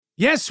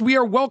Yes, we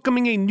are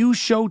welcoming a new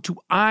show to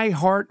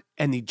iHeart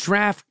and the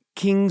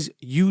DraftKings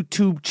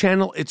YouTube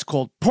channel. It's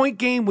called Point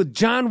Game with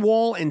John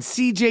Wall and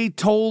CJ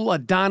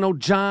Toledano.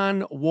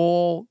 John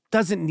Wall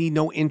doesn't need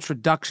no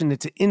introduction.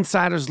 It's an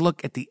insider's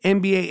look at the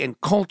NBA and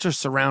culture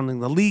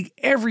surrounding the league.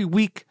 Every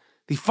week,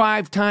 the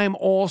five-time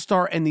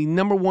All-Star and the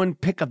number one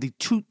pick of the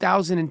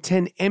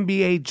 2010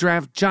 NBA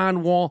Draft,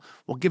 John Wall,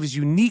 will give his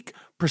unique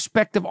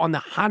perspective on the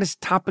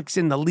hottest topics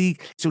in the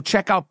league. So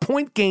check out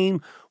Point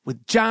Game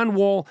with John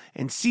Wall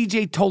and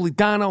CJ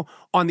Toledano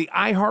on the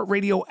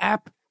iHeartRadio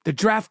app, the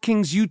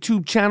DraftKings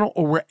YouTube channel,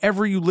 or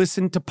wherever you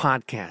listen to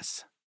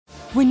podcasts.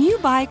 When you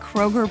buy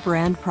Kroger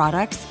brand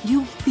products,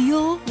 you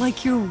feel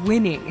like you're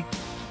winning.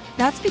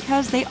 That's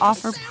because they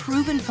offer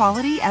proven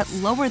quality at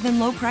lower than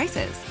low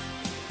prices.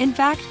 In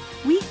fact,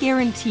 we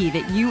guarantee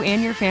that you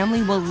and your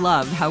family will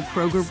love how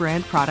Kroger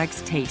brand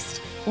products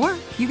taste, or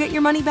you get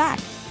your money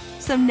back.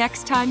 So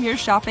next time you're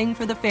shopping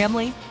for the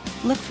family,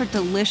 look for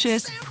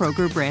delicious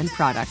Kroger brand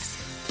products,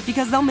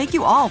 because they'll make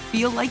you all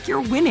feel like you're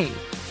winning.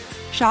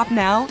 Shop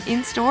now,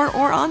 in-store,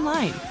 or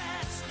online.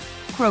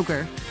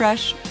 Kroger,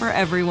 fresh for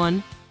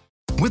everyone.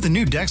 With the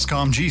new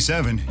Dexcom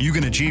G7, you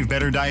can achieve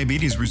better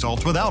diabetes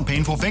results without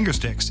painful finger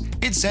sticks.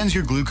 It sends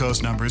your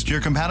glucose numbers to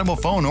your compatible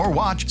phone or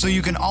watch so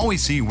you can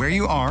always see where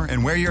you are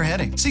and where you're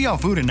heading. See how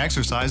food and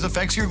exercise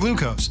affects your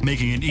glucose,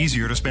 making it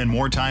easier to spend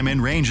more time in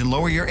range and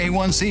lower your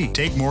A1C.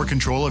 Take more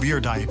control of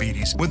your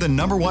diabetes with the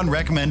 #1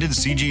 recommended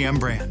CGM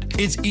brand.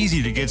 It's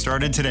easy to get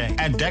started today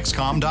at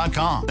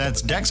Dexcom.com.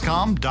 That's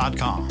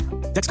Dexcom.com.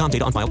 Dexcom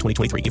data on file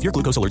 2023. If your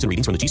glucose alerts and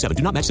readings from the G7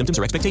 do not match symptoms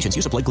or expectations,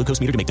 use a blood glucose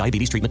meter to make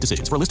diabetes treatment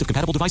decisions. For a list of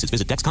compatible devices,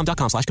 visit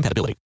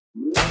Dexcom.com/compatibility.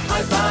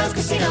 High Five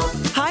Casino.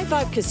 High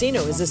Five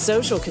Casino is a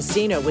social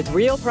casino with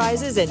real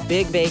prizes and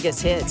big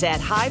Vegas hits at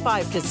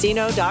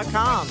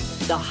highfivecasino.com.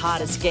 The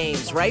hottest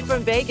games right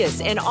from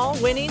Vegas, and all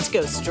winnings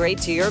go straight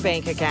to your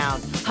bank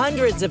account.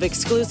 Hundreds of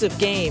exclusive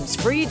games,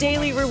 free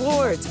daily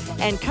rewards,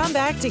 and come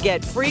back to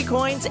get free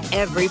coins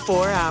every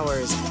 4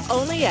 hours.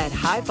 Only at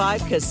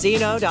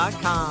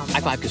highfivecasino.com.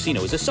 High Five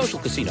Casino is a social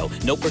casino.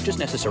 No purchase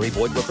necessary.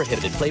 Void where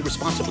prohibited. Play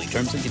responsibly.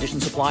 Terms and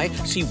conditions apply.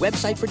 See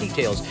website for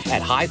details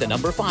at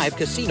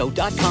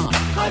high5casino.com.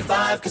 High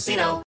Five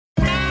Casino.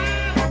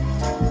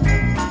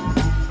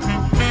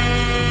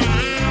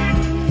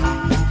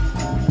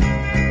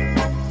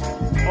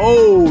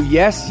 Oh,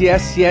 yes.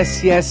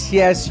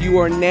 You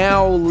are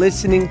now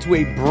listening to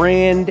a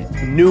brand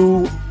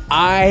new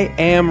I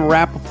Am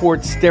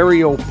Rappaport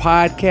Stereo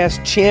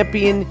podcast,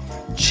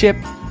 championship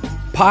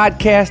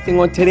podcasting.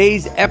 On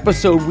today's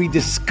episode, we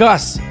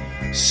discuss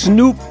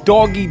Snoop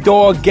Doggy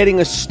Dogg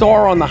getting a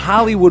star on the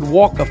Hollywood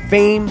Walk of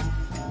Fame,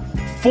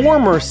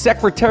 former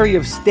Secretary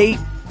of State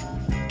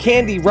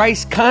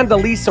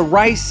Condoleezza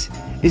Rice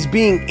is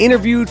being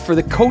interviewed for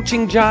the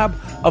coaching job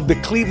of the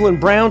Cleveland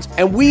Browns,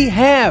 and we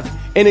have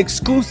an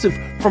exclusive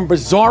from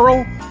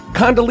Bizarro.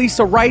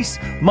 Condoleezza Rice,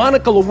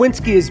 Monica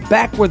Lewinsky is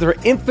back with her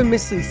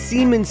infamously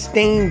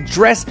semen-stained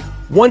dress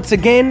once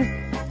again,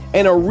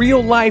 and a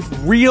real-life,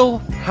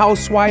 Real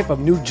Housewife of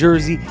New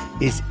Jersey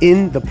is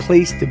in the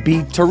place to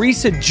be.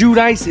 Teresa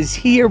Giudice is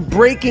here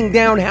breaking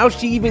down how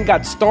she even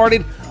got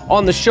started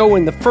on the show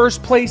in the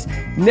first place,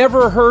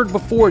 never heard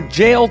before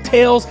jail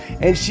tales,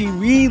 and she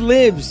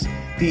relives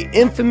the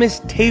infamous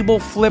table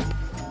flip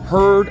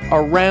heard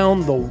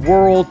around the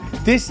world.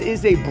 This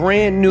is a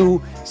brand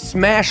new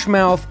smash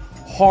mouth,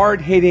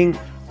 hard-hitting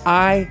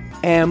I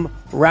Am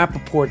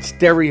Rappaport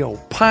Stereo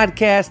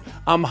podcast.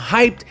 I'm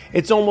hyped.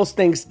 It's almost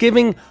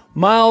Thanksgiving.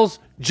 Miles,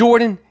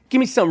 Jordan, give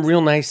me something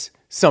real nice,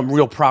 something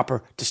real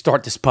proper to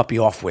start this puppy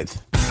off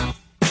with.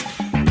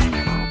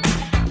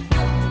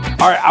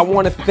 All right, I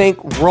want to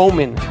thank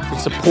Roman for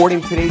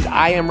supporting today's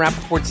I Am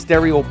Rappaport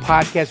Stereo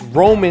podcast.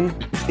 Roman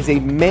is a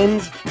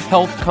men's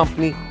health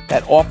company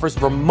that offers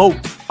remote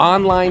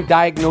online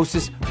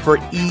diagnosis for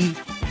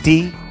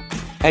ED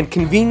and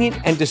convenient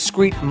and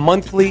discreet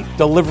monthly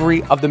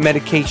delivery of the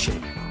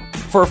medication.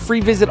 For a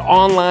free visit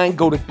online,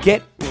 go to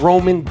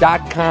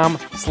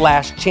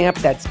GetRoman.com/champ.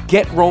 That's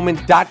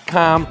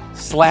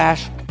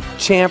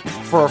GetRoman.com/champ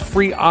for a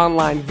free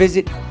online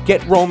visit.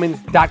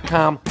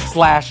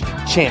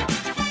 GetRoman.com/champ.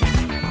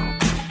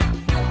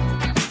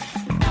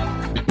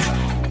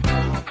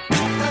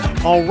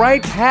 All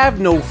right, have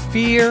no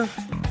fear.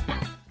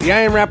 The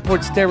I Am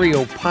Rappaport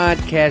Stereo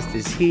podcast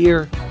is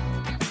here.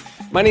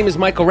 My name is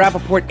Michael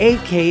Rappaport,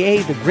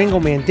 a.k.a. the Gringo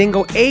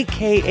Mandingo,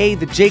 a.k.a.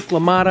 the Jake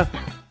LaMotta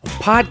of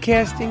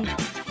podcasting,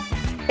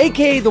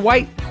 a.k.a. the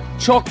White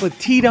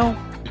Chocolatito.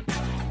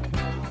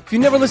 If you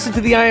never listened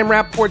to the I Am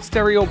Rappaport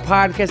Stereo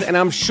podcast, and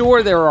I'm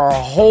sure there are a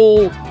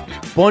whole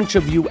bunch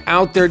of you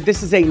out there,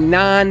 this is a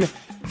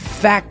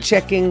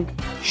non-fact-checking,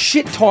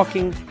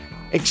 shit-talking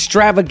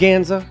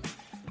extravaganza.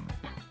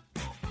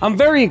 I'm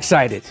very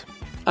excited.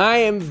 I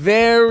am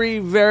very,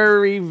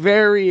 very,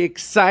 very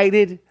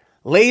excited.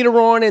 Later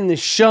on in the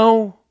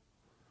show,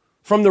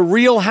 from the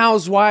Real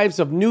Housewives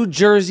of New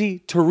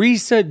Jersey,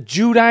 Teresa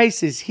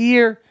Giudice is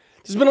here.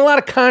 There's been a lot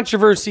of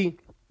controversy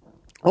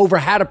over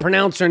how to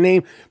pronounce her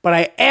name, but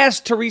I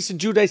asked Teresa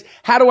Giudice,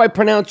 how do I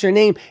pronounce your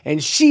name?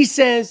 And she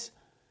says,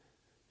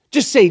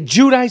 just say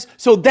Giudice.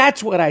 So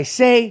that's what I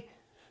say.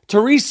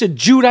 Teresa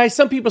Giudice.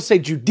 Some people say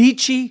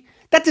Giudice.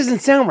 That doesn't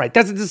sound right.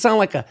 That doesn't sound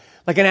like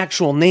an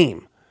actual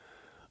name.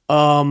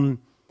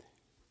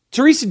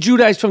 Teresa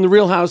Giudice from the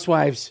Real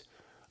Housewives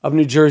of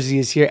New Jersey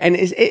is here. And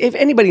if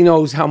anybody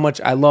knows how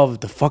much I love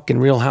the fucking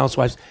Real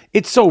Housewives,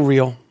 it's so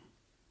real.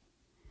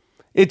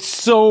 It's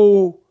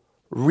so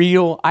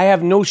real. I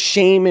have no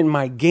shame in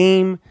my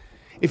game.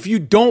 If you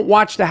don't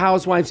watch the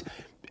Housewives,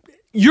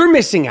 you're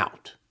missing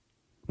out.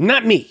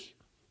 Not me.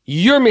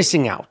 You're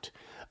missing out.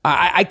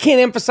 I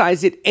can't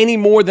emphasize it any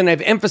more than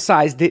I've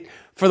emphasized it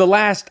for the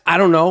last,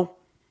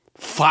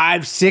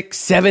 5, 6,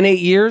 7, 8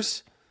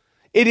 years.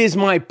 It is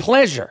my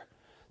pleasure,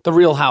 the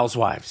Real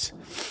Housewives.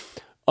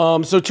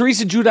 So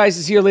Teresa Giudice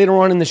is here later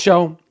on in the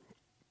show.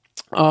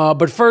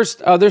 But first,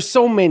 there's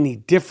so many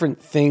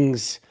different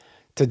things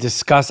to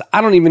discuss.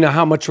 I don't even know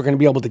how much we're going to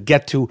be able to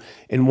get to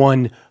in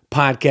one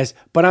podcast,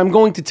 but I'm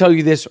going to tell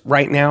you this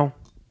right now.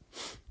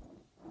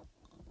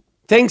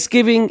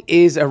 Thanksgiving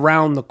is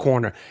around the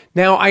corner.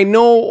 Now, I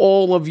know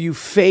all of you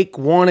fake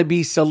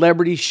wannabe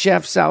celebrity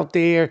chefs out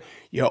there,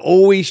 you're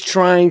always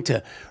trying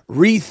to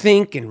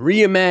rethink and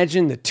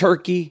reimagine the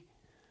turkey.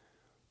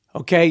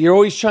 Okay, you're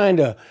always trying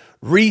to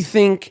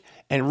rethink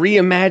and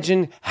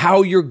reimagine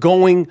how you're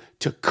going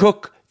to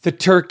cook the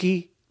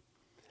turkey.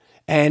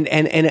 And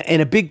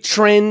a big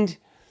trend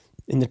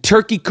in the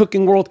turkey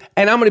cooking world,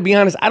 and I'm going to be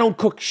honest, I don't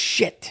cook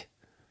shit.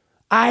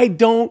 I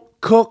don't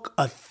cook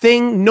a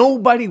thing.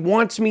 Nobody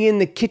wants me in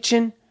the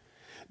kitchen.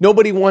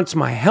 Nobody wants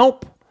my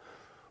help.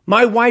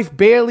 My wife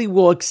barely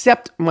will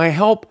accept my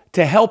help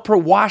to help her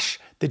wash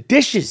the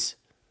dishes.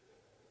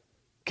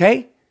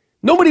 Okay?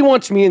 Nobody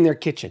wants me in their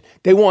kitchen.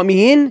 They want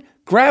me in,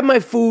 grab my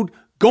food,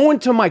 go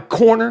into my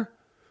corner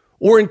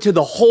or into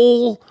the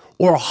hole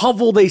or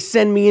hovel they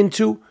send me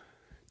into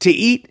to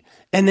eat,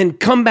 and then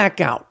come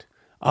back out.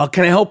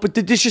 Can I help with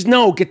the dishes?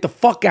 No, get the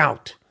fuck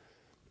out.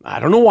 I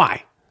don't know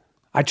why.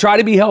 I try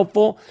to be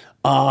helpful.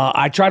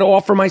 I try to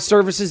offer my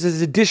services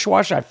as a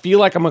dishwasher. I feel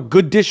like I'm a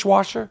good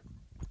dishwasher.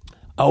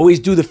 I always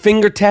do the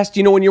finger test.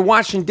 You know, when you're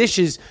washing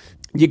dishes,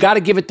 you got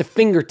to give it the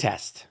finger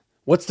test.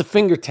 What's the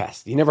finger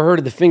test? You never heard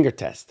of the finger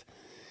test.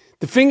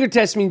 The finger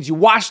test means you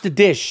wash the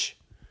dish,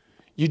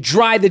 you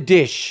dry the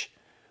dish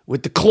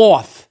with the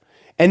cloth,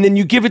 and then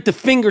you give it the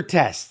finger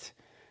test,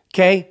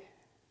 okay?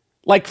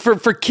 Like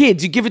for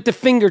kids, you give it the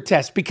finger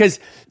test because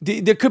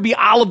there could be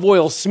olive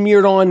oil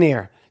smeared on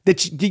there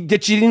that you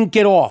didn't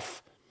get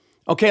off.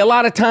 Okay, a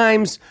lot of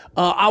times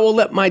I will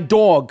let my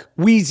dog,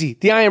 Wheezy,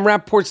 the I Am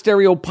Rappaport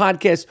Stereo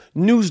Podcast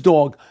news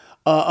dog,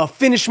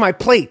 finish my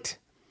plate.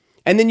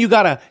 And then you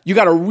gotta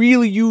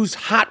really use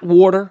hot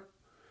water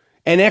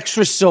and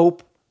extra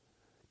soap,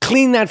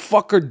 clean that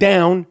fucker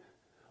down,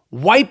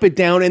 wipe it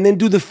down, and then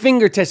do the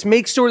finger test.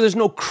 Make sure there's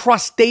no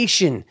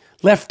crustation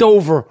left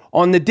over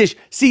on the dish.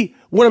 See,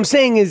 what I'm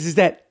saying is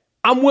that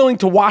I'm willing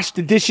to wash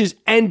the dishes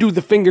and do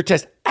the finger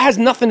test. It has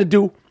nothing to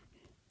do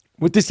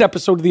with this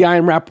episode of the I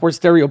Am Rappaport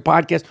Stereo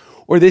Podcast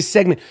or this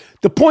segment.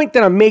 The point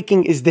that I'm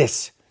making is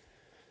this.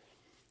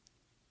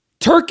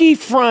 Turkey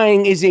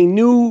frying is a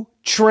new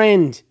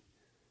trend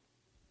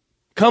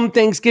come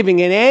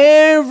Thanksgiving, and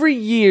every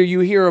year you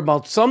hear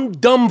about some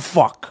dumb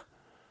fuck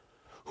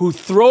who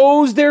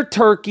throws their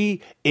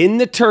turkey in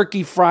the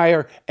turkey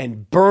fryer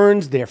and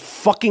burns their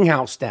fucking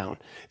house down.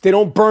 They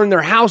don't burn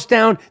their house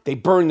down, they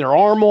burn their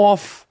arm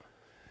off,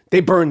 they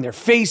burn their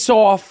face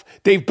off,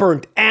 they've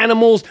burned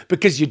animals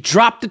because you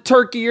drop the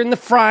turkey in the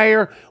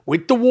fryer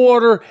with the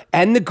water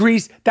and the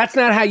grease. That's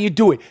not how you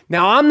do it.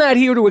 Now, I'm not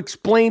here to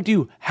explain to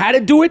you how to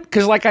do it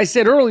because, like I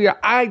said earlier,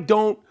 I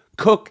don't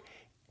cook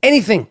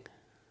anything.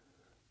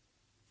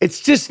 It's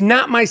just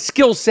not my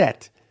skill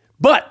set.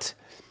 But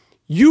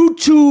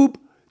YouTube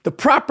the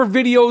proper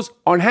videos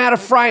on how to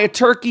fry a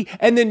turkey,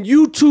 and then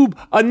YouTube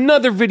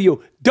another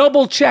video.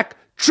 Double check,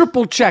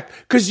 triple check,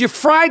 because your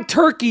fried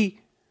turkey,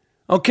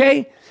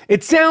 okay,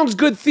 it sounds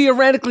good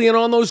theoretically, and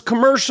on those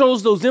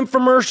commercials, those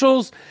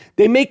infomercials,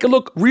 they make it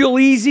look real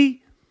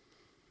easy,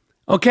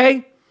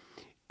 okay?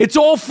 It's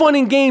all fun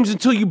and games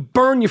until you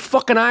burn your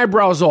fucking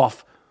eyebrows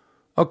off,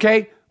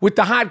 okay, with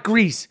the hot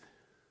grease.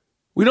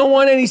 We don't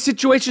want any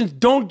situations.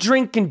 Don't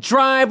drink and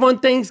drive on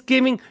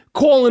Thanksgiving.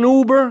 Call an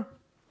Uber.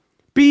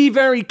 Be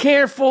very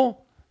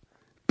careful.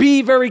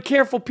 Be very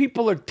careful.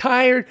 People are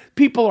tired.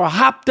 People are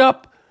hopped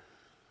up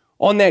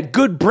on that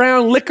good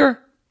brown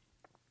liquor.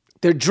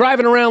 They're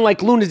driving around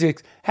like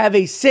lunatics. Have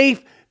a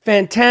safe,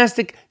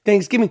 fantastic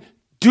Thanksgiving.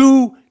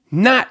 Do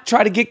not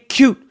try to get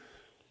cute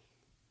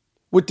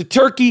with the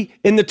turkey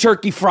in the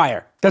turkey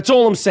fryer. That's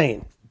all I'm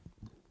saying.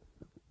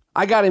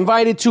 I got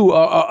invited to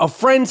a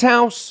friend's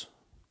house.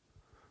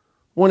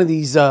 One of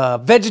these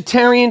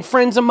vegetarian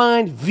friends of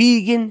mine,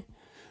 vegan.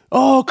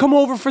 Oh, come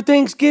over for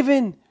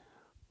Thanksgiving.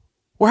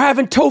 We're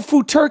having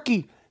tofu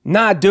turkey.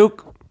 Nah,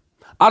 Duke.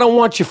 I don't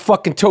want your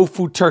fucking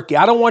tofu turkey.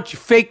 I don't want your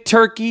fake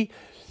turkey,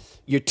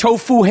 your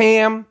tofu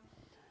ham.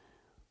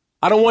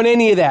 I don't want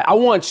any of that. I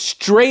want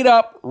straight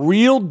up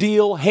real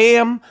deal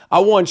ham. I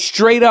want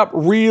straight up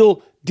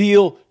real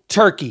deal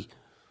turkey.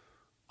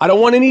 I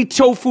don't want any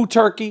tofu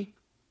turkey.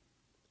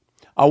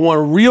 I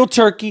want real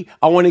turkey.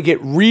 I want to get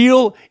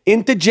real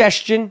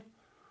indigestion.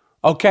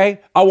 Okay?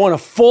 I want to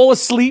fall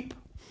asleep.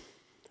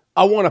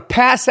 I want to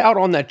pass out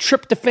on that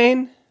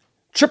tryptophan,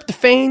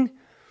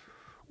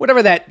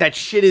 whatever that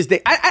shit is.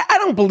 I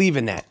don't believe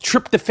in that.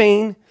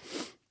 Tryptophan,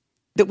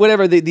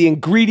 whatever the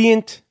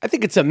ingredient. I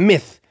think it's a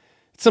myth.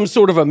 It's some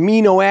sort of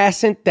amino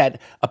acid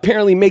that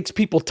apparently makes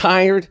people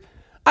tired.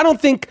 I don't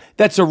think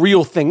that's a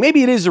real thing.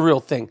 Maybe it is a real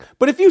thing.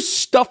 But if you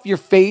stuff your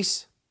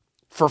face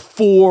for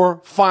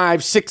 4,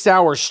 5, 6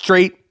 hours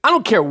straight, I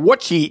don't care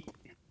what you eat.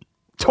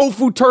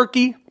 Tofu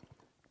turkey,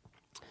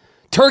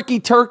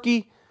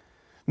 turkey,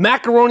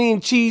 macaroni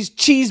and cheese,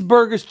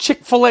 cheeseburgers,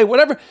 Chick-fil-A,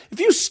 whatever. If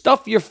you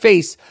stuff your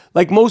face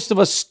like most of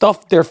us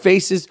stuff their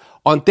faces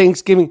on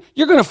Thanksgiving,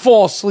 you're going to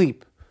fall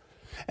asleep.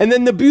 And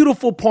then the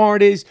beautiful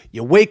part is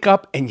you wake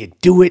up and you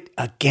do it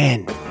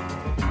again.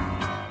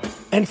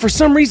 And for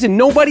some reason,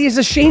 nobody is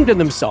ashamed of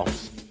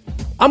themselves.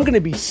 I'm going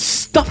to be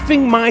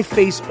stuffing my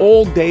face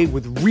all day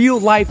with real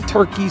life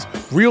turkeys,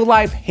 real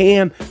life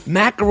ham,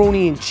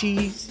 macaroni and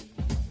cheese.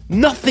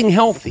 Nothing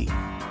healthy.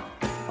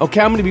 Okay,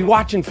 I'm going to be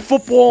watching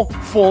football,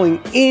 falling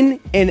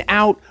in and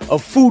out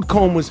of food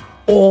comas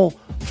all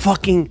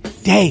fucking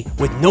day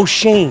with no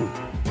shame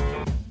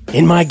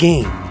in my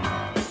game.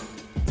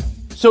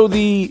 So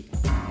the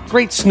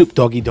great Snoop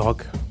Doggy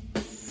Dogg,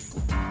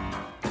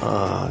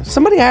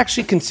 somebody I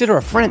actually consider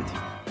a friend.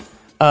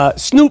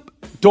 Snoop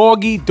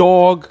Doggy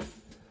Dogg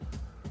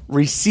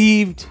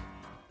received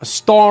a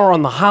star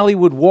on the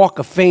Hollywood Walk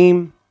of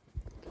Fame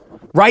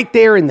right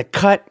there in the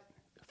cut.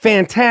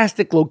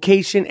 Fantastic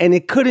location, and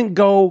it couldn't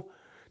go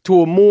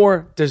to a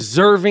more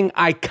deserving,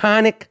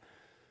 iconic,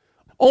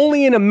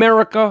 only in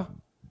America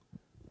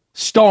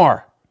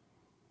star.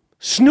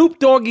 Snoop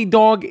Doggy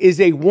Dogg is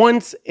a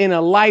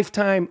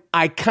once-in-a-lifetime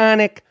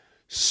iconic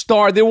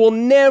star. There will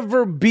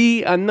never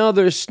be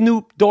another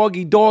Snoop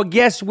Doggy Dogg.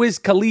 Yes, Wiz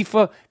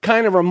Khalifa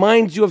kind of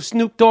reminds you of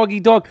Snoop Doggy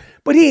Dogg,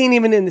 but he ain't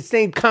even in the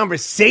same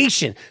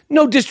conversation.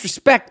 No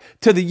disrespect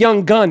to the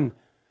young gun,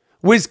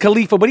 Wiz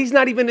Khalifa, but he's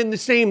not even in the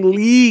same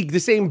league, the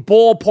same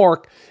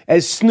ballpark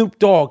as Snoop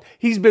Dogg.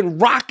 He's been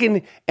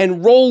rocking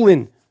and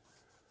rolling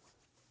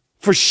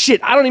for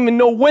shit. I don't even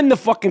know when the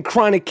fucking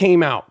Chronic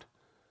came out.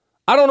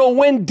 I don't know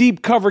when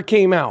Deep Cover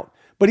came out,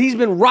 but he's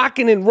been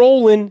rocking and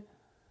rolling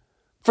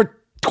for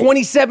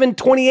 27,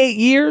 28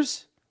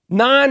 years,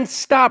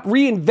 non-stop,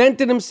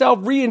 reinventing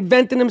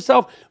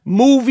himself,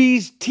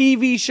 movies,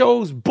 TV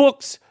shows,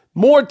 books,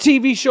 more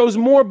TV shows,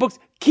 more books,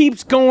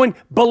 keeps going,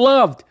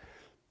 beloved.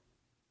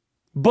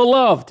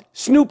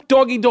 Snoop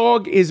Doggy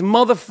Dogg is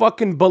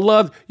motherfucking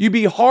beloved. You'd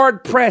be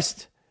hard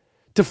pressed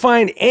to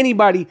find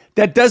anybody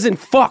that doesn't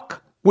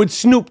fuck with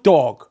Snoop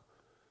Dogg.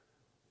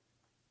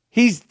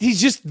 He's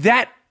just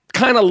that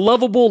kind of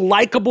lovable,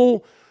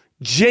 likable,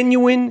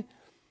 genuine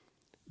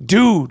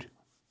dude.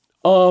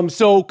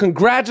 So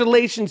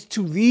congratulations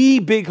to the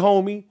big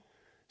homie,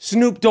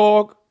 Snoop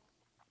Dogg.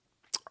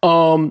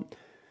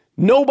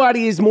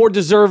 Nobody is more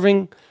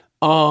deserving.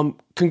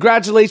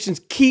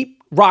 Congratulations. Keep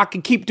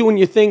rocking, keep doing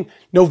your thing.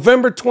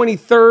 November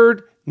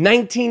 23rd,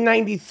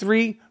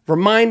 1993,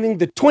 reminding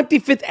the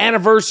 25th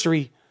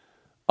anniversary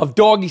of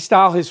Doggy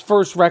Style, his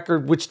first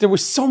record, which there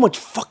was so much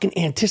fucking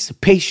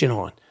anticipation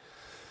on.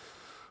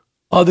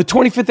 The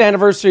 25th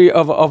anniversary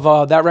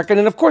of that record.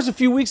 And of course, a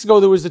few weeks ago,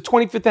 there was the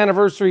 25th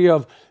anniversary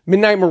of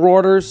Midnight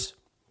Marauders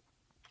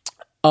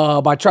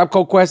by Tribe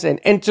Called Quest and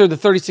Enter the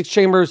 36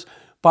 Chambers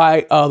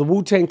by the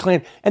Wu-Tang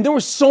Clan. And there were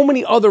so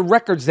many other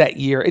records that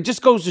year. It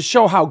just goes to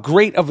show how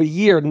great of a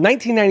year.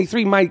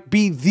 1993 might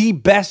be the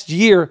best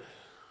year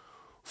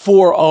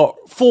for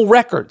full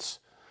records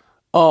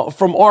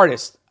from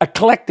artists.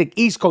 Eclectic,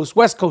 East Coast,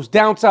 West Coast,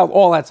 down South,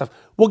 all that stuff.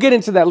 We'll get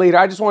into that later.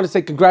 I just want to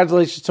say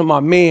congratulations to my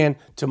man,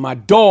 to my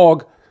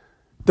dog,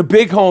 the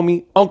big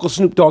homie, Uncle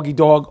Snoop Doggy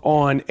Dogg,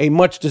 on a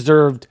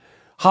much-deserved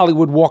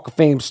Hollywood Walk of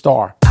Fame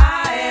star.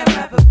 I Am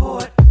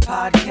Rappaport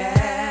Podcast.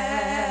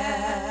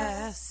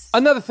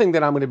 Another thing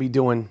that I'm going to be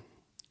doing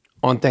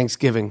on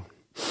Thanksgiving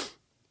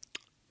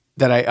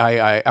that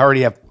I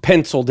already have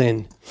penciled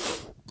in,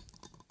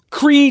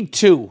 Creed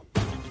 2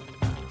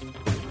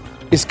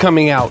 is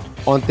coming out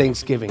on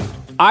Thanksgiving.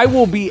 I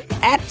will be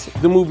at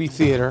the movie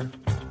theater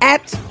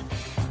at,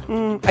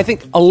 I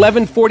think,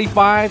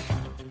 11:45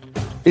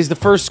 is the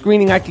first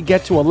screening I could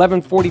get to,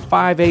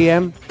 11:45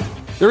 a.m.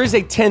 There is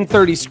a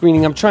 10:30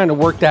 screening. I'm trying to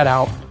work that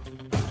out.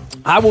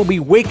 I will be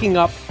waking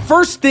up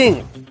first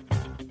thing,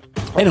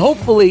 and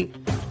hopefully,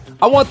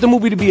 I want the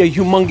movie to be a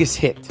humongous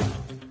hit.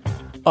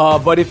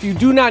 But if you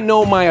do not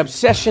know my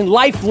obsession,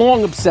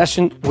 lifelong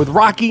obsession with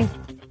Rocky,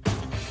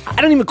 I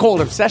don't even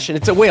call it obsession.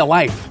 It's a way of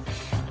life.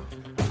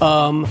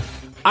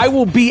 I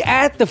will be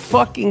at the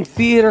fucking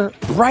theater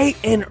bright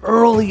and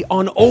early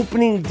on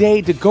opening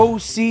day to go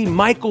see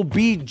Michael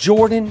B.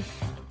 Jordan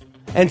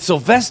and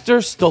Sylvester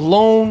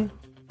Stallone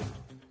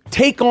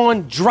take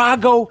on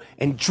Drago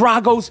and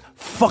Drago's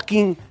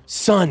fucking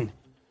son.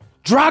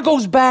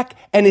 Drago's back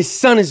and his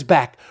son is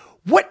back.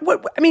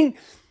 I mean,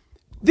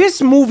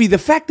 this movie, the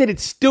fact that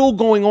it's still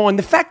going on,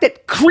 the fact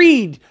that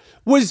Creed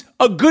was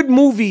a good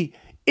movie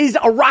is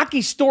a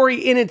Rocky story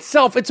in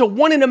itself. It's a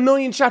 1 in a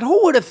million shot.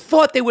 Who would have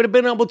thought they would have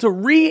been able to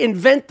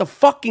reinvent the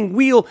fucking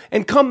wheel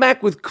and come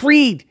back with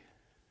Creed?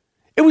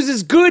 It was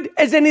as good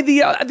as any of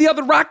the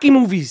other Rocky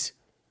movies.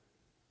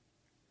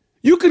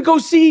 You could go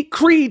see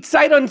Creed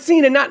sight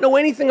unseen and not know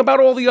anything about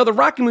all the other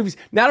Rocky movies.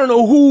 Now, I don't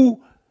know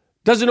who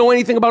doesn't know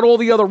anything about all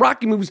the other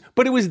Rocky movies,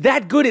 but it was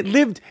that good. It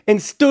lived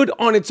and stood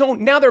on its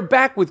own. Now they're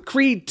back with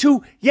Creed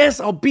 2. Yes,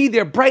 I'll be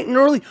there bright and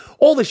early.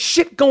 All the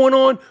shit going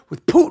on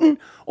with Putin,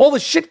 all the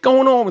shit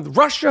going on with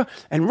Russia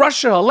and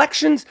Russia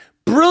elections.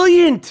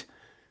 Brilliant.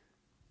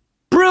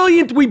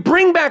 Brilliant. We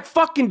bring back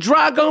fucking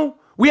Drago.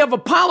 We have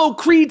Apollo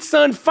Creed's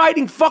son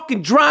fighting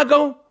fucking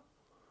Drago.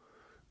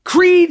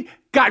 Creed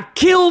got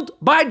killed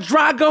by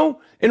Drago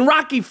in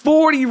Rocky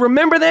 4. Do you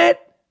remember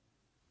that?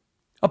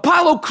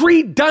 Apollo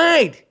Creed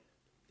died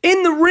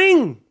in the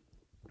ring,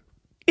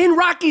 in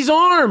Rocky's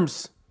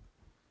arms,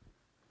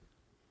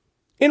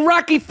 in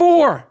Rocky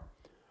 4.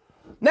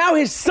 Now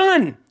his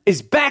son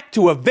is back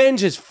to avenge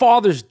his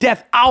father's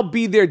death. I'll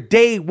be there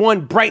day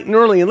one, bright and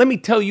early. And let me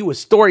tell you a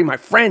story, my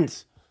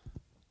friends.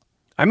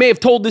 I may have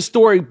told this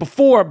story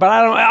before, but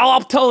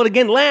I'll tell it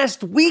again.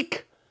 Last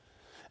week,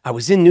 I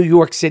was in New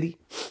York City.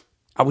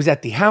 I was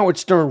at the Howard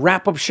Stern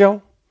wrap-up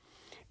show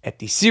at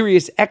the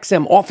Sirius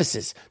XM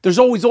offices. There's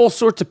always all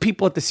sorts of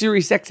people at the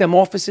Sirius XM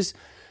offices.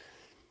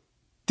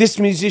 This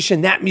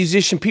musician, that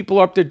musician. People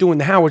are up there doing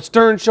the Howard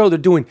Stern show. They're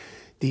doing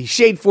the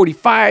Shade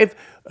 45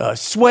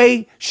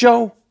 Sway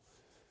show.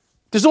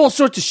 There's all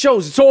sorts of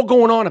shows. It's all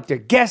going on up there.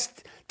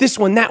 Guests, this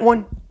one, that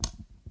one.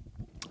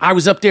 I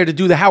was up there to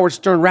do the Howard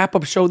Stern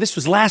wrap-up show. This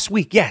was last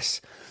week.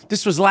 Yes,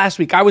 this was last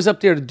week. I was up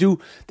there to do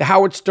the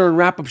Howard Stern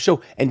wrap-up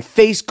show and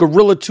face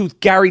Gorilla Tooth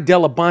Gary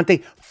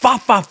Delabonte,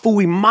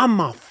 Fafafui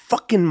Mama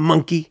fucking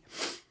monkey,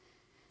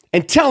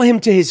 and tell him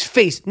to his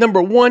face,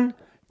 number one,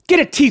 get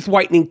a teeth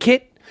whitening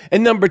kit.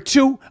 And number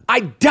two, I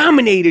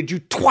dominated you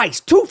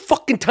twice, 2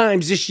 fucking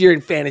times this year in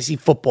fantasy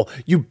football.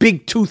 You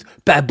big tooth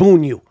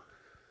baboon, you.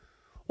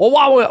 Well,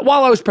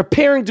 while I was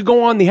preparing to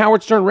go on the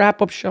Howard Stern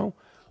wrap-up show,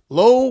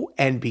 lo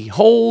and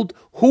behold,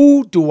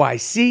 who do I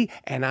see?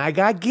 And I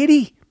got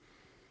giddy.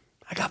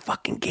 I got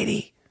fucking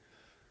giddy.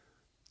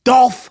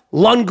 Dolph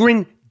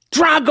Lundgren,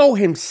 Drago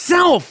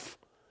himself.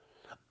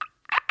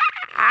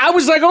 I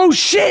was like, oh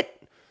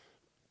shit.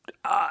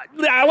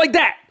 I like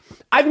that.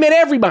 I've met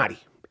everybody.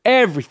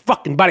 Every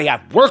fucking buddy.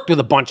 I've worked with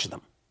a bunch of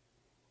them.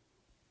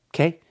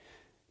 Okay?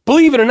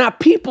 Believe it or not,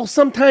 people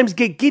sometimes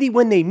get giddy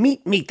when they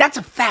meet me. That's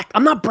a fact.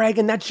 I'm not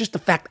bragging. That's just a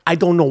fact. I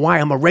don't know why.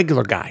 I'm a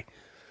regular guy.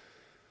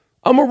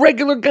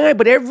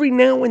 But every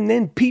now and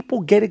then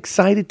people get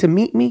excited to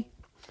meet me.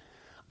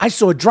 I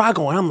saw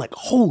Drago and I'm like,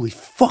 holy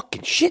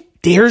fucking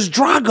shit. There's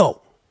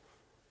Drago.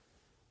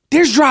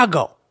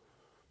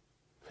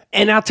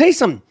 And I'll tell you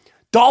something.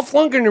 Dolph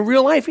Lundgren in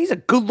real life, he's a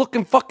good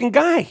looking fucking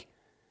guy.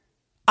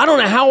 I don't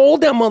know how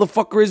old that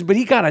motherfucker is, but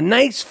he got a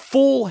nice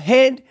full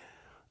head.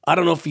 I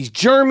don't know if he's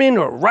German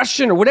or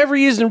Russian or whatever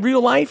he is in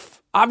real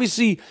life.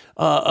 Obviously,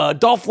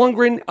 Dolph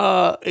Lundgren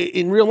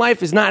in real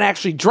life is not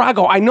actually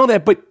Drago. I know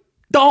that, but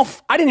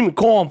Dolph, I didn't even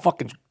call him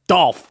fucking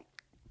Dolph.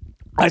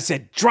 I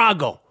said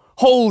Drago.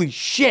 Holy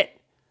shit.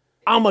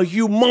 I'm a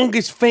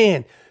humongous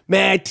fan.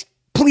 Man,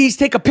 please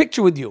take a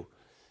picture with you.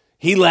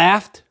 He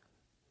laughed.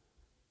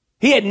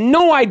 He had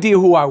no idea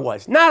who I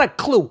was. Not a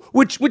clue,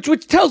 which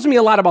tells me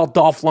a lot about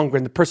Dolph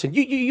Lundgren, the person.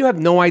 You have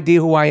no idea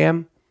who I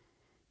am?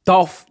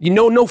 Dolph, you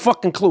know, no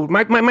fucking clue.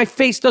 My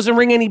face doesn't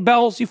ring any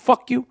bells,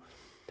 you.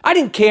 I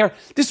didn't care.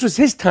 This was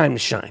his time to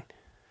shine.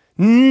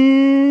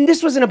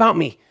 This wasn't about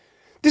me.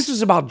 This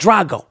was about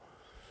Drago.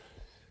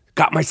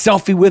 Got my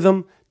selfie with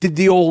him. Did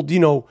the old,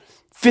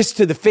 fist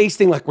to the face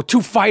thing like we're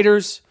two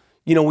fighters.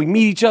 We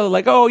meet each other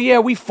like, oh yeah,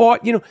 we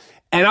fought, and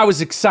I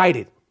was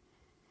excited.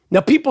 Now,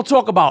 people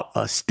talk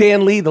about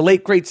Stan Lee, the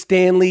late, great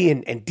Stan Lee,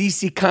 and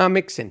DC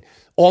Comics and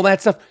all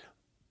that stuff.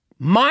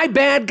 My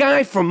bad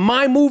guy from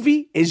my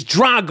movie is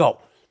Drago.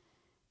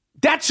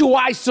 That's who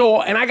I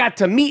saw, and I got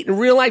to meet in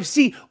real life.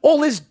 See, all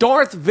this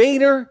Darth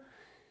Vader,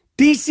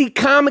 DC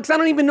Comics, I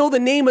don't even know the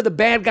name of the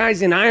bad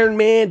guys in Iron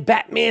Man,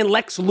 Batman,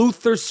 Lex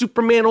Luthor,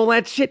 Superman, all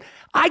that shit.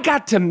 I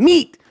got to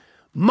meet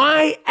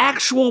my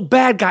actual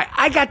bad guy.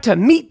 I got to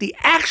meet the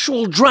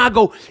actual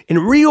Drago in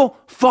real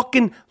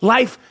fucking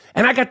life.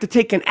 And I got to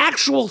take an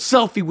actual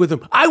selfie with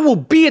him. I will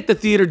be at the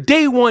theater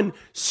day one,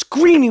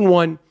 screening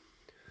one,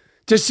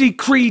 to see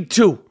Creed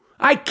 2.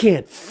 I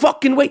can't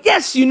fucking wait.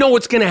 Yes, you know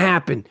what's going to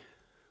happen.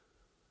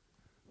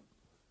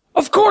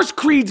 Of course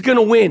Creed's going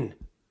to win.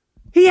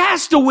 He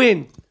has to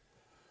win.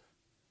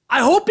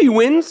 I hope he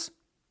wins.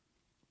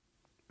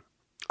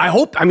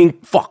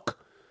 Fuck.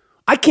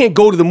 I can't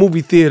go to the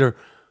movie theater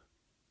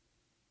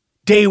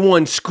day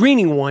one,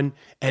 screening one,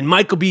 and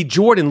Michael B.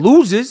 Jordan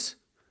loses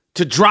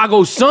to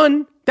Drago's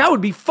son. That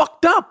would be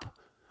fucked up.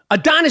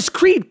 Adonis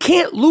Creed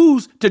can't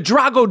lose to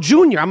Drago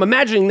Jr. I'm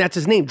imagining that's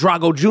his name,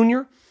 Drago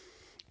Jr.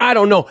 I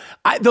don't know.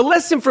 The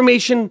less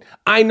information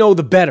I know,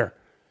 the better.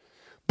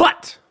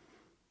 But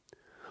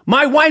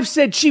my wife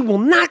said she will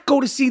not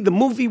go to see the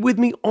movie with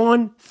me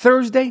on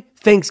Thursday,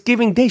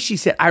 Thanksgiving Day. She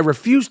said, I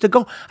refuse to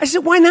go. I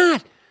said, why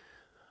not?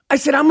 I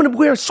said, I'm going to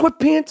wear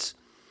sweatpants,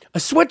 a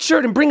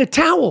sweatshirt, and bring a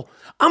towel.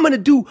 I'm going to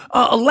do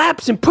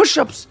laps and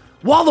push-ups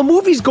while the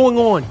movie's going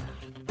on.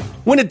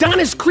 When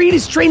Adonis Creed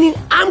is training,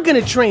 I'm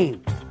going to train.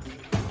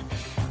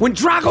 When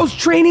Drago's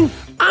training,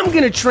 I'm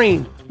going to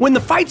train. When the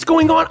fight's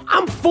going on,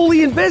 I'm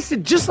fully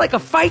invested, just like a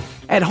fight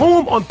at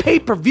home on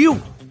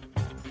pay-per-view.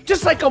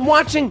 Just like I'm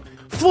watching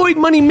Floyd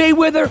Money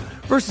Mayweather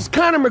versus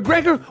Conor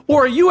McGregor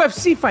or a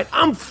UFC fight.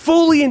 I'm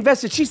fully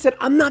invested. She said,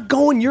 I'm not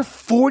going. You're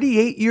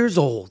 48 years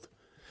old.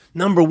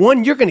 Number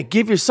one, you're going to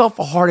give yourself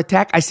a heart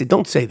attack. I said,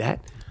 don't say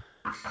that.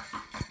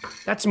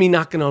 That's me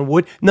knocking on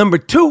wood. Number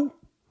two,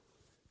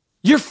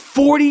 you're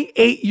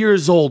 48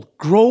 years old.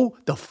 Grow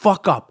the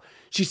fuck up.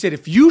 She said,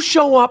 if you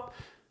show up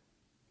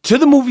to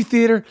the movie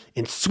theater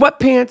in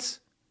sweatpants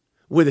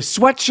with a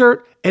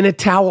sweatshirt and a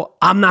towel,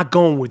 I'm not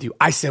going with you.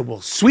 I said,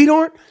 well,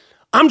 sweetheart,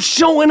 I'm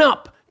showing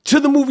up to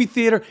the movie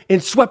theater in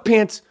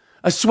sweatpants,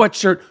 a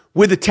sweatshirt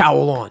with a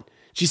towel on.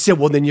 She said,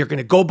 well, then you're going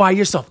to go by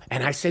yourself.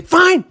 And I said,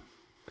 fine.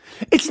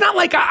 It's not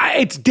like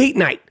it's date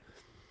night.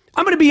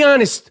 I'm going to be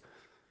honest,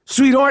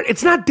 sweetheart,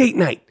 it's not date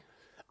night.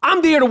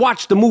 I'm there to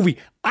watch the movie.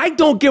 I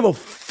don't give a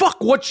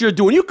fuck what you're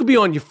doing. You could be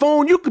on your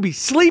phone. You could be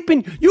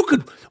sleeping. You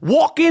could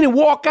walk in and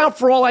walk out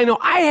for all I know.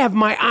 I have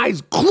my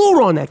eyes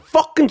glued on that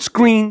fucking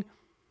screen.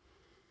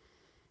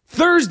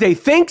 Thursday,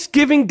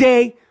 Thanksgiving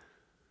Day,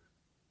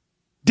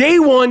 day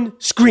one,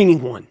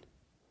 screening one.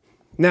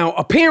 Now,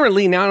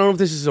 apparently, now I don't know if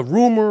this is a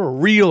rumor or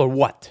real or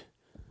what.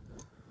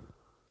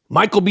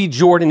 Michael B.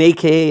 Jordan,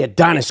 a.k.a.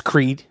 Adonis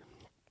Creed,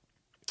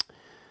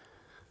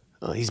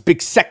 he's a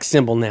big sex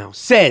symbol now,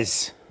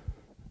 says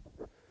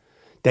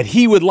that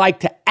he would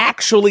like to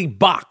actually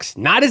box,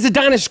 not as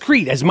Adonis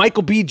Creed, as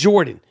Michael B.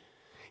 Jordan.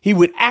 He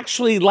would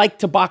actually like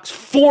to box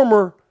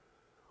former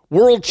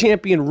world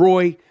champion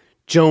Roy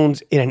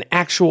Jones in an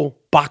actual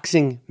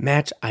boxing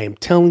match. I am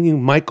telling you,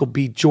 Michael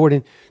B.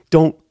 Jordan,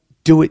 don't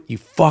do it, you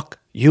fuck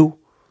you.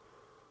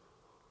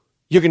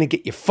 You're going to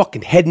get your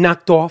fucking head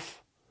knocked off.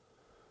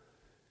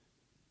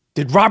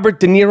 Did Robert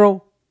De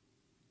Niro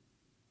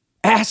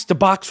ask to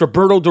box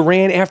Roberto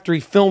Duran after he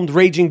filmed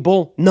Raging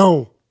Bull?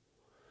 No.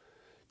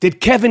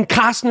 Did Kevin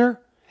Costner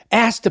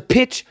ask to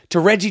pitch to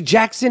Reggie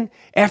Jackson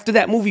after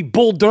that movie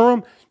Bull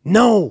Durham?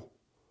 No.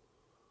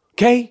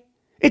 Okay?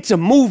 It's a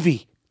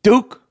movie,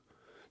 Duke.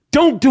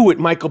 Don't do it,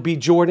 Michael B.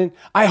 Jordan.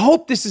 I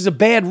hope this is a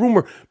bad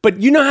rumor,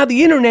 but you know how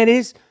the internet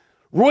is.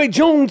 Roy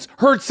Jones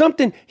heard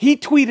something. He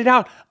tweeted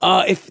out,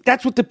 if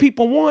that's what the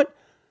people want,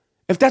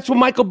 if that's what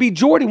Michael B.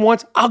 Jordan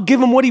wants, I'll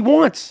give him what he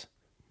wants.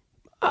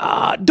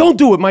 Don't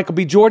do it, Michael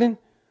B. Jordan.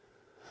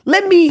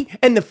 Let me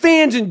and the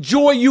fans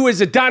enjoy you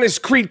as Adonis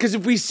Creed, because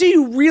if we see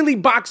you really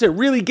box and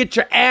really get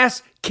your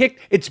ass kicked,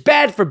 it's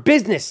bad for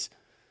business.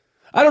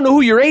 I don't know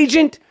who your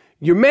agent,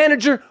 your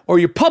manager, or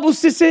your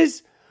publicist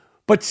is,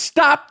 but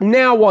stop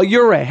now while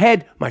you're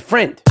ahead, my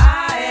friend.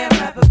 I Am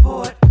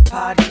Rappaport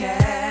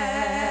Podcast.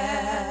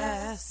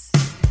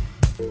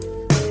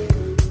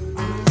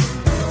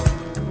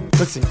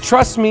 Listen,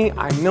 trust me,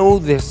 I know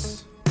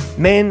this.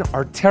 Men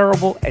are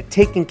terrible at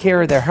taking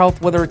care of their health,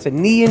 whether it's a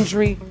knee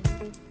injury,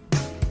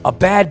 a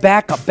bad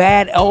back, a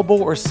bad elbow,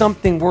 or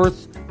something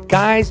worse.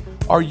 Guys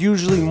are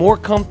usually more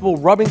comfortable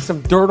rubbing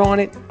some dirt on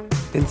it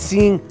than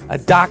seeing a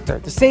doctor.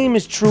 The same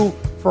is true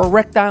for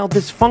erectile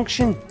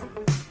dysfunction.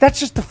 That's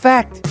just a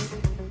fact.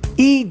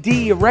 ED,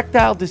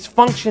 erectile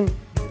dysfunction,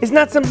 is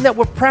not something that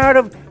we're proud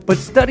of, but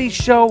studies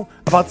show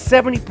about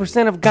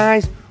 70% of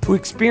guys who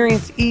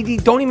experience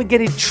ED don't even get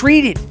it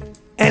treated.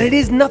 And it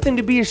is nothing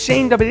to be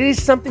ashamed of. It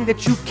is something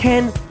that you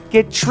can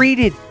get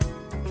treated.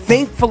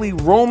 Thankfully,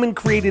 Roman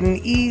created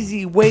an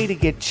easy way to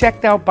get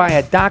checked out by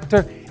a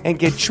doctor and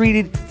get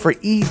treated for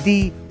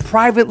ED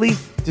privately,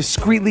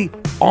 discreetly,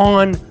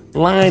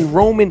 online.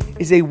 Roman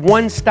is a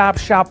one-stop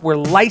shop where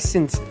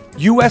licensed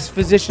U.S.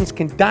 physicians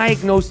can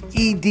diagnose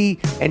ED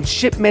and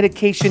ship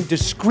medication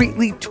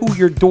discreetly to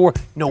your door.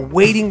 No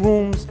waiting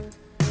rooms,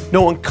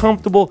 no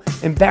uncomfortable,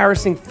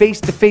 embarrassing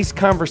face-to-face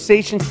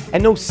conversations,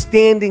 and no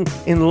standing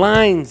in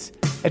lines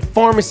at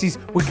pharmacies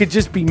which could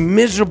just be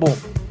miserable.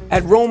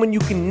 At Roman, you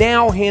can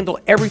now handle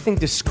everything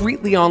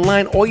discreetly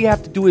online. All you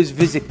have to do is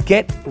visit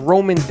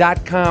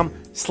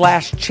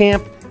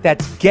GetRoman.com/champ.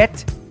 That's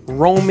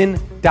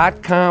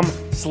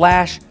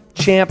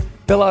GetRoman.com/champ.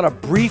 Fill out a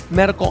brief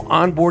medical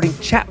onboarding,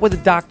 chat with a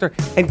doctor,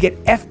 and get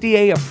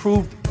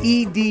FDA-approved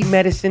ED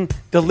medicine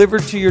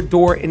delivered to your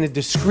door in a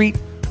discreet,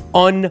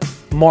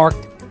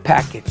 unmarked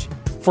package.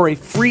 For a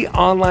free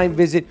online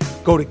visit,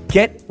 go to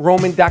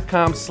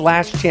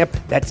GetRoman.com/champ.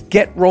 That's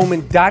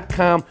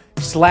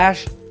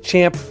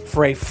GetRoman.com/champ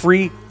for a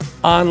free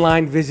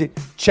online visit.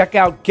 Check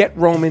out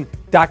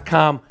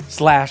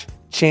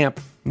GetRoman.com/champ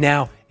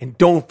now, and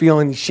don't feel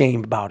any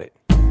shame about it.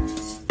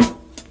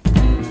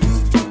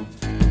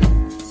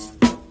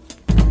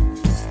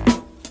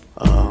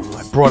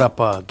 brought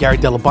up Gary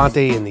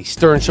Delabonte in the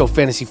Stern Show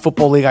Fantasy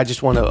Football League. I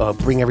just want to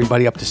bring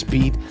everybody up to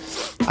speed.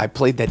 I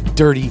played that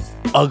dirty,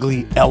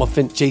 ugly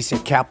elephant, Jason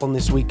Kaplan,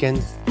 this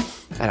weekend,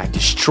 and I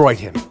destroyed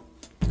him.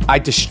 I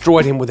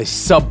destroyed him with a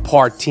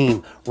subpar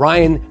team.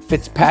 Ryan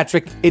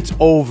Fitzpatrick, it's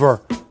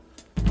over.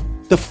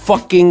 The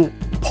fucking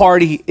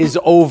party is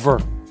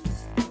over.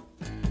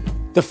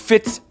 The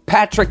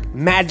Fitzpatrick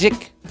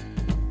magic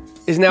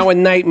is now a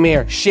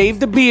nightmare. Shave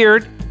the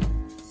beard.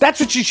 That's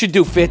what you should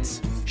do,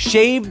 Fitz.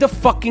 Shave the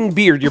fucking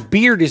beard. Your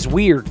beard is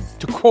weird.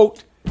 To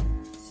quote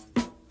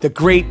the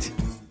great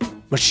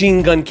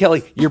Machine Gun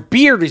Kelly, your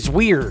beard is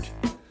weird.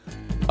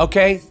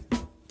 Okay?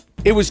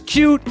 It was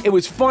cute. It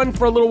was fun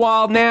for a little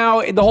while.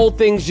 Now the whole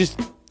thing's just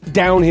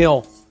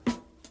downhill.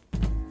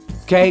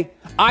 Okay?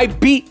 I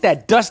beat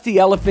that dusty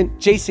elephant,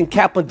 Jason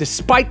Kaplan,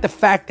 despite the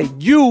fact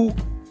that you,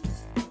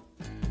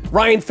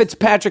 Ryan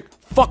Fitzpatrick,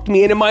 fucked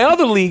me. And in my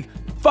other league,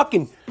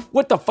 fucking,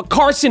 what the fuck?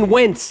 Carson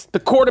Wentz, the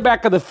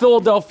quarterback of the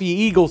Philadelphia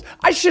Eagles.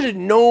 I should have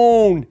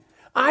known.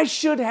 I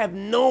should have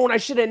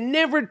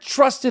never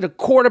trusted a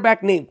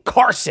quarterback named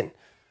Carson.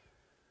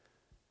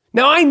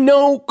 Now, I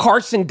know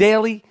Carson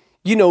Daly,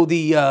 you know,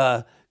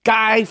 the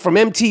guy from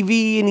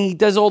MTV, and he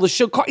does all the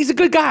show. He's a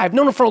good guy. I've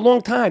known him for a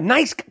long time.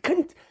 Nice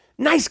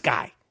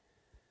guy.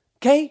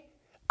 Okay?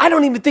 I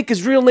don't even think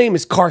his real name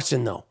is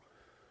Carson, though.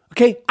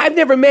 Okay? I've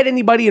never met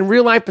anybody in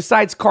real life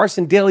besides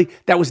Carson Daly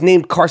that was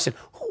named Carson.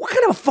 What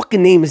kind of a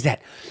fucking name is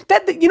that?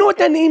 You know what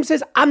that name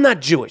says? I'm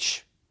not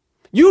Jewish.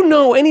 You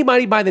know,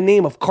 anybody by the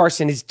name of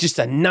Carson is just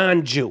a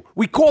non-Jew.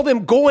 We call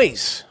them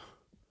goys.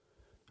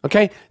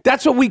 Okay?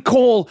 That's what we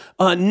call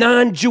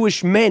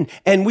non-Jewish men,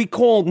 and we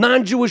call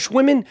non-Jewish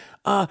women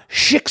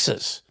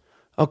shiksas.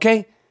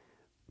 Okay?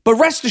 But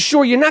rest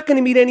assured, you're not going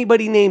to meet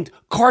anybody named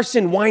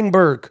Carson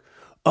Weinberg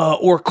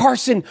or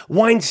Carson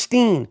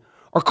Weinstein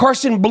or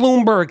Carson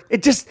Bloomberg.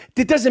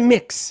 It doesn't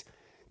mix.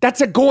 That's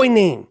a goy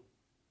name.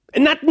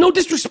 And no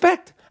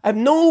disrespect. I have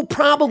no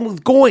problem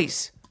with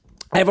goys.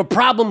 I have a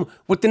problem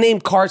with the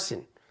name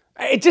Carson.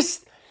 I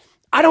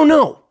don't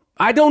know.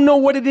 I don't know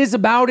what it is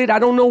about it. I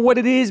don't know what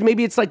it is.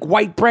 Maybe it's like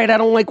white bread. I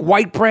don't like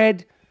white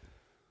bread.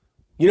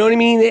 You know what I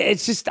mean?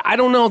 It's just, I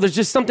don't know. There's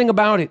just something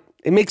about it.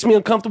 It makes me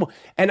uncomfortable.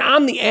 And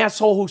I'm the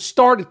asshole who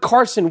started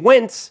Carson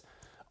Wentz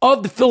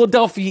of the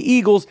Philadelphia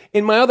Eagles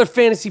in my other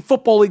fantasy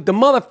football league. The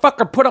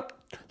motherfucker put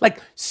up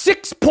like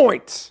 6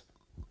 points.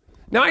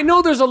 Now, I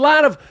know there's a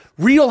lot of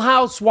Real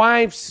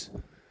Housewives,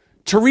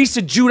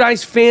 Teresa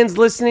Giudice fans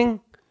listening,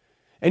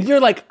 and you're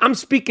like, I'm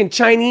speaking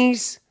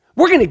Chinese.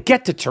 We're going to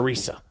get to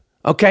Teresa,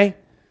 okay?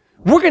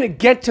 We're going to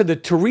get to the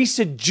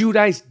Teresa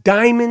Giudice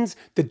diamonds,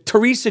 the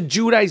Teresa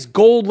Giudice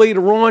gold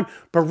later on.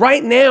 But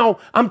right now,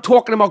 I'm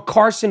talking about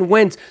Carson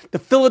Wentz, the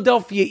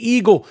Philadelphia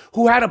Eagle,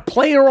 who had a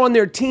player on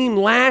their team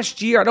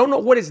last year. I don't know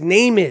what his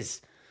name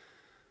is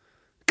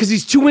because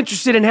he's too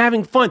interested in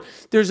having fun.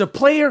 There's a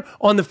player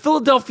on the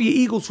Philadelphia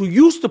Eagles who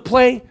used to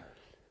play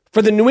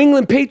for the New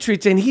England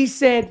Patriots, and he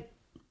said,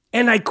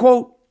 and I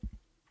quote,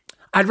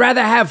 I'd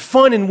rather have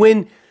fun and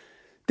win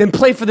than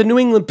play for the New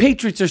England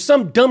Patriots or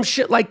some dumb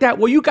shit like that.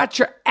 Well, you got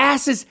your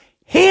asses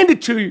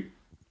handed to you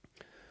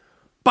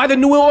by the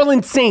New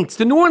Orleans Saints.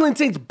 The New Orleans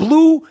Saints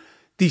blew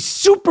the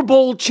Super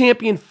Bowl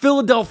champion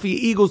Philadelphia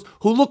Eagles,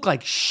 who look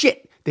like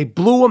shit. They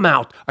blew them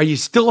out. Are you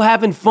still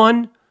having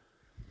fun?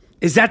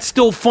 Is that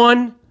still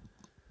fun?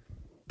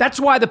 That's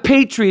why the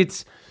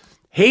Patriots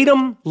hate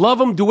them, love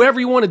them, do whatever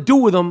you want to do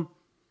with them.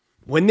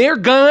 When they're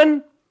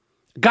gone,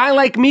 a guy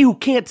like me who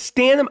can't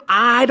stand them,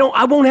 I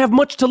won't have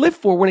much to live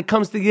for when it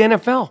comes to the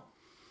NFL.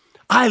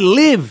 I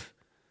live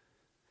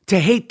to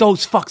hate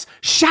those fucks.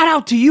 Shout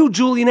out to you,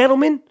 Julian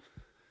Edelman.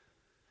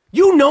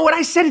 You know it.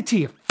 I said it to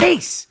your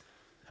face.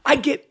 I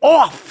get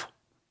off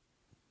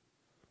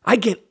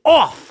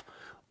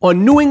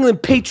on New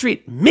England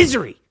Patriot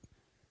misery.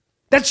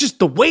 That's just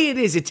the way it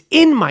is. It's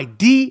in my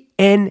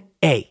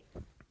DNA.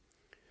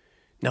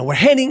 Now we're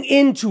heading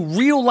into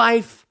real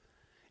life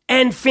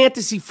and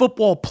fantasy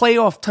football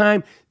playoff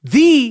time.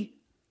 The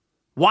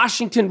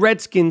Washington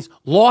Redskins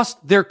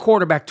lost their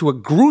quarterback to a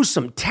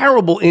gruesome,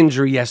 terrible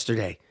injury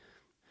yesterday.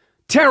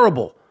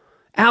 Terrible.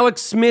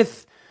 Alex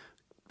Smith,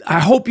 I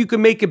hope you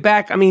can make it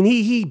back. I mean,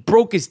 he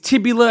broke his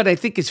tibia and I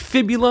think his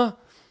fibula.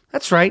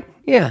 That's right.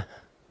 Yeah.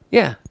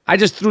 I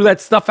just threw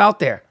that stuff out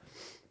there.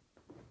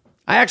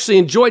 I actually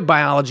enjoyed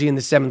biology in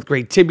the 7th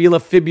grade. Tibia,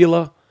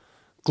 fibula,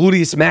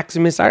 gluteus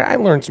maximus. I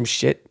learned some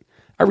shit.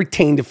 I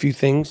retained a few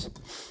things.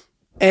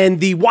 And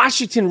the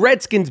Washington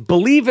Redskins,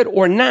 believe it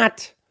or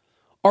not,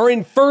 are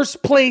in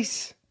first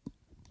place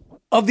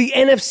of the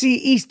NFC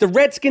East. The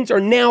Redskins are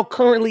now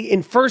currently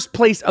in first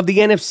place of the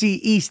NFC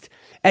East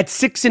at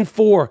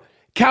 6-4.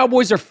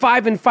 Cowboys are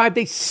 5-5.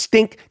 They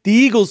stink. The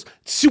Eagles,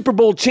 Super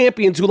Bowl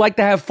champions who like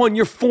to have fun.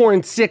 You're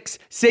 4-6.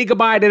 Say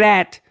goodbye to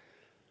that.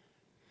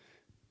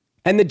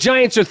 And the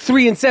Giants are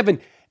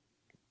 3-7.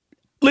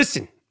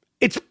 Listen,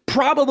 it's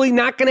probably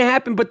not going to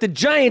happen, but the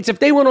Giants, if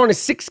they went on a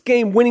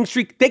 6-game winning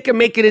streak, they can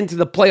make it into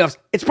the playoffs.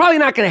 It's probably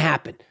not going to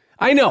happen.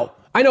 I know.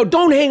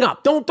 Don't hang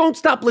up. Don't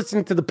stop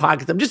listening to the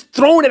podcast. I'm just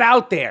throwing it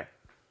out there.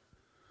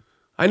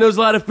 I know there's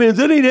a lot of fans,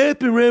 that ain't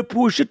happening,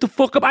 Rappaport, shut the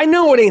fuck up. I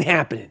know it ain't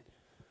happening.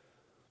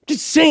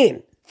 Just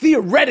saying,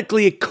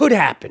 theoretically it could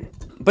happen.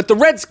 But the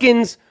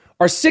Redskins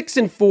are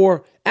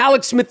 6-4.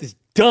 Alex Smith is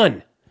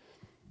done.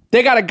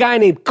 They got a guy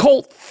named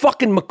Colt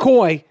fucking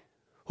McCoy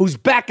who's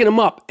backing him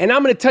up. And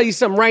I'm going to tell you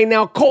something right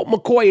now. Colt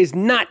McCoy is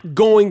not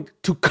going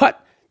to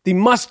cut the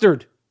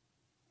mustard.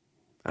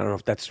 I don't know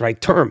if that's the right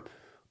term.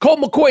 Colt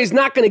McCoy is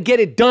not going to get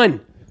it done.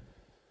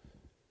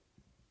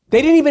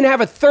 They didn't even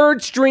have a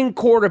third-string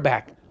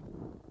quarterback.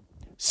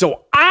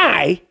 So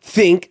I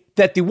think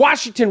that the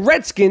Washington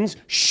Redskins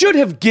should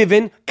have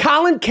given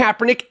Colin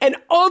Kaepernick and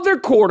other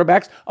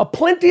quarterbacks,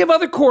 plenty of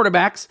other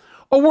quarterbacks,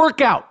 a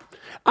workout.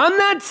 I'm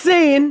not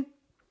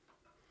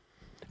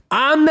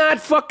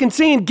fucking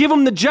saying give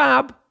them the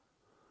job.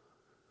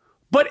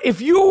 But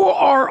if you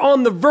are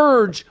on the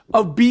verge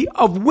of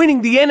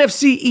winning the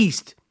NFC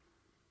East,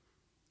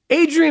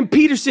 Adrian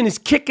Peterson is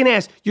kicking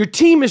ass. Your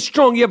team is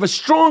strong. You have a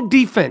strong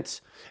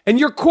defense. And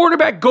your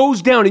quarterback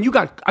goes down and you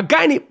got a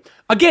guy named,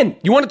 again,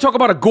 you want to talk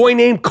about a guy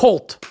named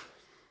Colt.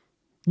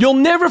 You'll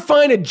never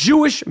find a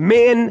Jewish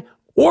man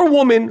or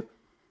woman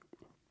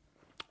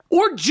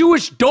or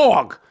Jewish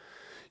dog.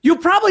 You'll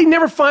probably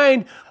never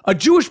find a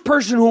Jewish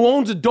person who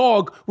owns a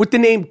dog with the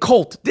name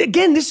Colt.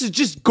 Again, this is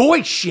just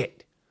goy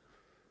shit.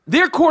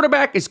 Their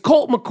quarterback is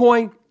Colt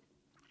McCoy.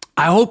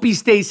 I hope he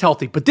stays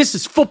healthy, but this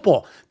is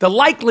football. The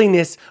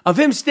likeliness of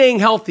him staying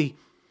healthy,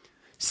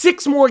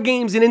 6 more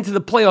games and into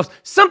the playoffs,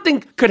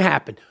 something could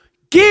happen.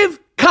 Give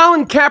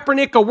Colin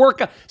Kaepernick a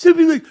workout.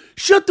 Somebody like,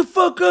 shut the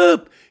fuck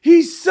up.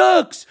 He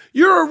sucks.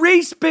 You're a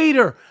race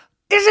baiter.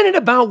 Isn't it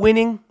about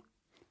winning?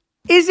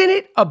 Isn't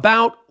it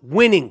about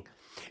winning?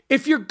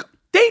 If you're,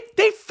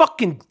 they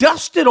fucking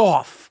dusted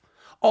off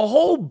a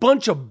whole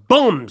bunch of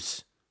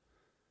bums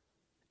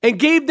and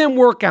gave them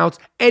workouts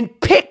and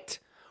picked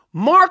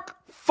Mark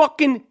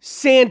fucking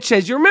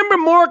Sanchez. You remember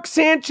Mark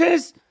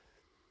Sanchez?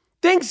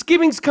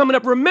 Thanksgiving's coming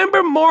up.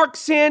 Remember Mark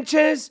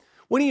Sanchez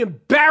when he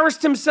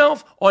embarrassed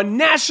himself on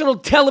national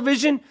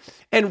television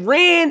and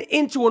ran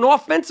into an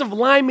offensive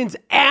lineman's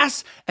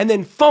ass and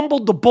then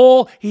fumbled the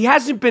ball? He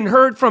hasn't been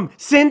heard from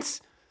since.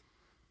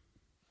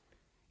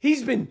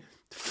 He's been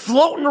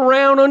floating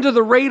around under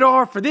the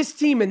radar for this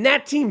team and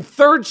that team,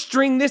 third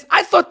string this.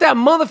 I thought that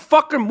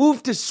motherfucker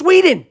moved to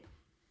Sweden.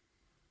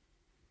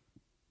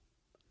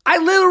 I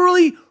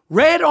literally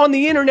read on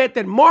the internet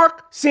that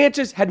Mark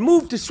Sanchez had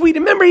moved to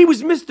Sweden. Remember, he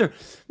was Mr.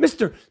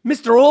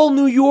 Old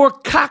New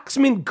York,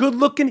 Coxman, good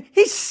looking.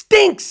 He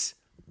stinks.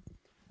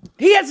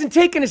 He hasn't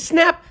taken a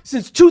snap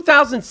since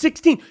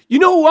 2016. You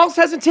know who else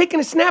hasn't taken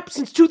a snap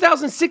since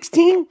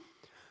 2016?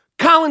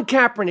 Colin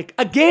Kaepernick.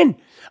 Again,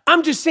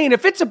 I'm just saying,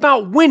 if it's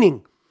about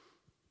winning,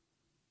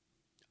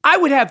 I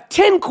would have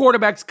 10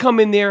 quarterbacks come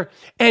in there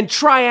and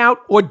try out,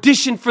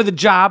 audition for the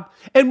job,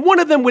 and one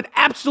of them would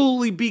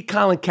absolutely be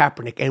Colin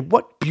Kaepernick. And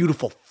what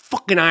beautiful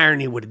fucking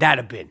irony would that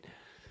have been?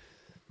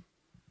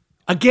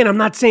 Again, I'm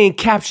not saying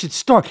Cap should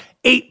start.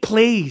 8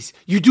 plays.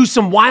 You do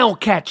some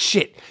Wildcat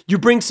shit. You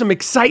bring some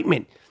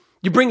excitement.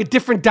 You bring a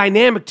different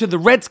dynamic to the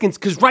Redskins,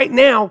 because right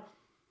now,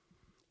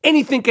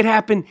 anything could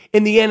happen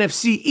in the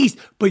NFC East.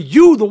 But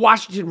you, the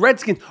Washington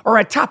Redskins, are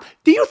at top.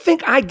 Do you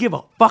think I give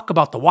a fuck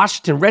about the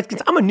Washington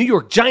Redskins? I'm a New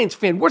York Giants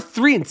fan. We're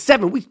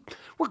 3-7.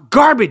 We're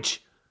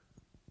garbage.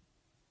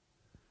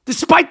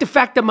 Despite the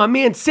fact that my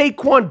man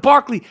Saquon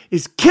Barkley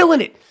is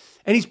killing it.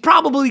 And he's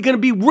probably going to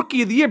be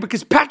Rookie of the Year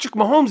because Patrick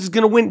Mahomes is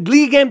going to win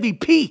League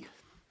MVP.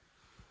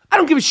 I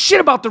don't give a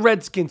shit about the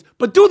Redskins.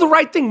 But do the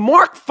right thing.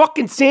 Mark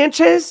fucking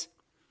Sanchez.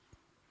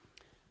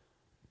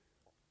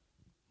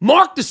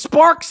 Mark the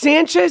Spark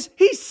Sanchez.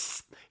 He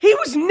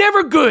was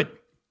never good.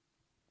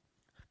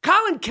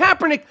 Colin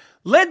Kaepernick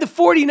led the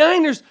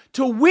 49ers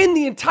to win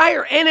the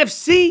entire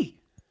NFC.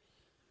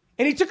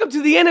 And he took them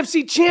to the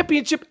NFC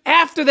Championship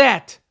after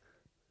that.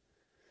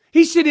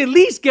 He should at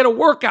least get a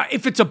workout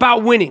if it's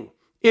about winning.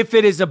 If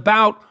it is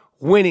about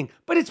winning.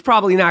 But it's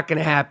probably not going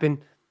to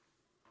happen.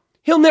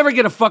 He'll never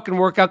get a fucking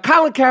workout.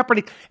 Colin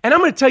Kaepernick. And I'm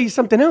going to tell you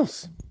something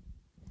else.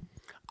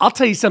 I'll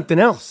tell you something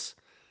else.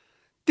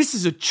 This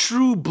is a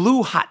true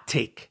blue hot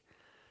take.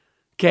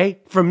 Okay?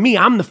 For me,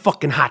 I'm the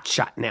fucking hot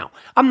shot now.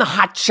 I'm the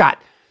hot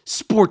shot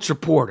sports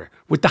reporter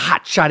with the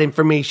hot shot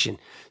information.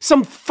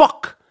 Some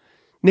fuck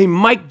named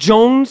Mike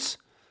Jones,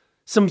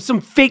 some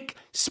fake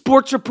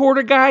sports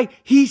reporter guy,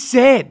 he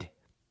said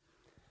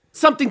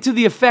something to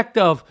the effect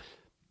of,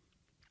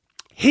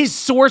 his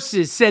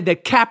sources said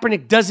that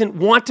Kaepernick doesn't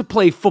want to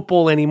play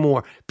football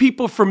anymore.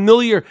 People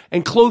familiar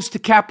and close to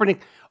Kaepernick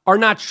are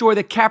not sure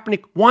that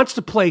Kaepernick wants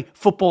to play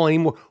football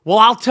anymore. Well,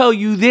 I'll tell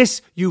you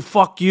this, you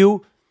fuck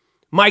you,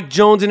 Mike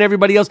Jones and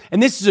everybody else,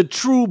 and this is a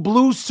true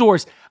blue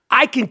source.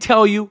 I can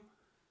tell you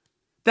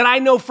that I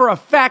know for a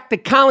fact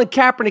that Colin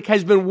Kaepernick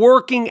has been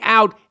working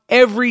out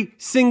every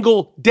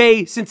single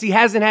day since he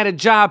hasn't had a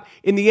job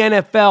in the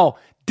NFL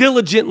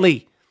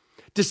diligently.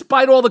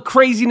 Despite all the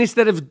craziness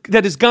that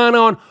has gone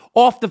on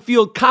off the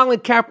field, Colin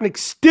Kaepernick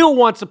still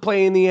wants to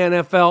play in the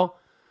NFL.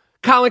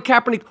 Colin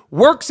Kaepernick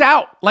works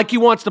out like he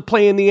wants to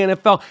play in the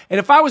NFL. And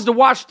if I was the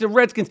Washington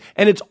Redskins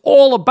and it's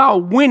all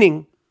about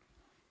winning,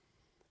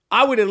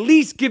 I would at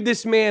least give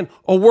this man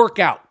a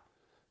workout.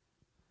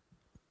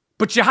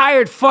 But you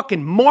hired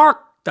fucking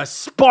Mark the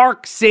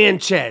Spark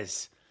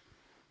Sanchez,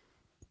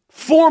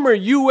 former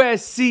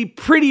USC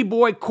pretty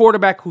boy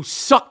quarterback who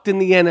sucked in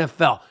the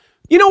NFL.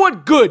 You know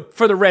what? Good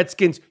for the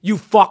Redskins, you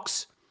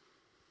fucks.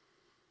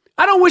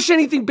 I don't wish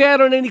anything bad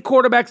on any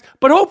quarterbacks,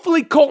 but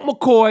hopefully Colt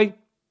McCoy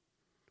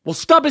will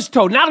stub his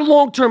toe, not a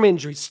long-term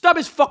injury, stub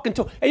his fucking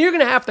toe, and you're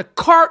going to have to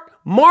cart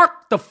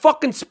Mark the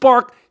fucking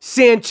Spark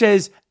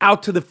Sanchez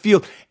out to the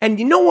field. And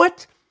you know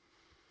what?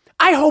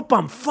 I hope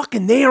I'm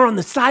fucking there on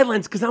the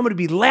sidelines because I'm going to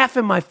be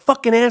laughing my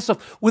fucking ass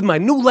off with my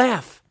new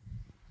laugh.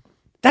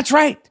 That's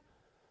right.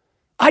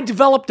 I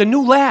developed a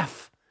new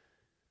laugh.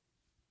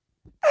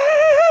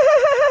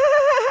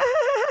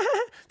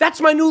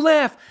 That's my new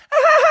laugh.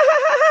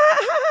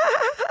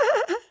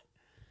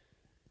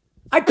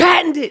 I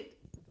patented it.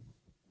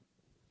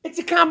 It's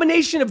a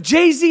combination of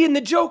Jay-Z and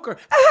the Joker.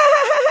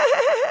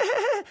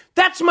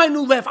 That's my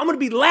new laugh. I'm going to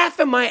be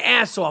laughing my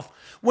ass off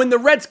when the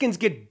Redskins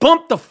get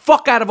bumped the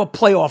fuck out of a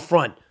playoff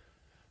run.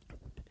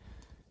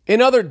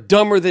 In other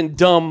dumber than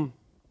dumb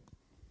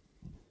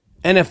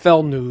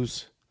NFL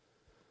news,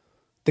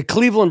 the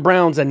Cleveland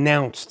Browns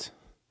announced.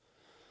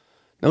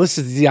 Now, this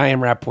is the I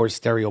Am Rappaport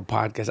Stereo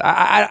podcast.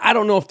 I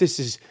don't know if this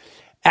is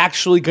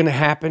actually going to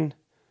happen,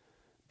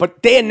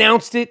 but they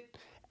announced it.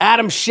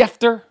 Adam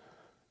Schefter,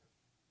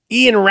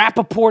 Ian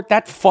Rappaport,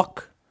 that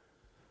fuck.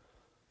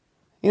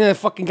 You know that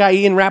fucking guy,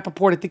 Ian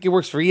Rappaport, I think he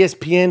works for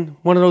ESPN,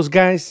 one of those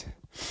guys.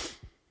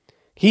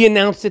 He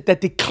announced it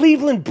that the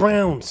Cleveland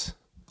Browns,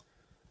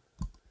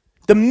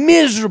 the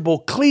miserable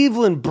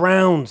Cleveland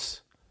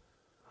Browns,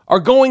 are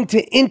going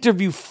to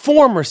interview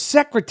former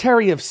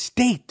Secretary of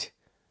State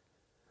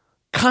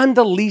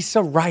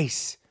Condoleezza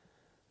Rice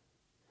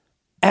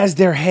as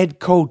their head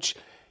coach.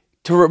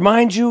 To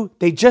remind you,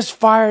 they just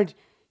fired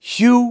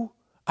Hugh,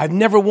 I've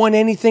never won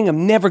anything,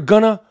 I'm never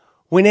gonna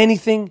win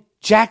anything,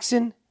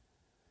 Jackson.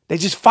 They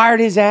just fired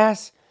his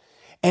ass.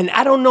 And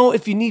I don't know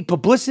if you need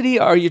publicity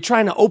or you're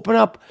trying to open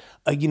up,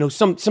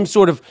 some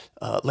sort of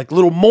like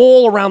little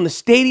mole around the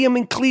stadium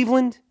in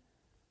Cleveland.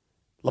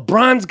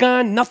 LeBron's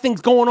gone.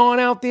 Nothing's going on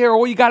out there.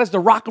 All you got is the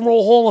Rock and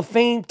Roll Hall of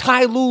Fame.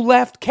 Ty Lue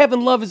left.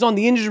 Kevin Love is on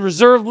the injured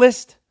reserve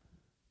list.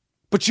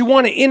 But you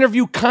want to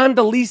interview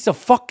Condoleezza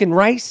fucking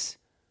Rice?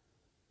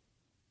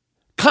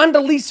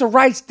 Condoleezza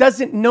Rice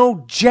doesn't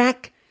know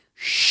jack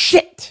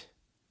shit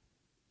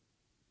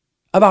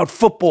about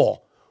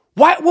football.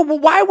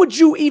 Why would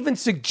you even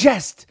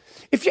suggest,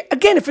 if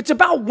it's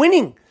about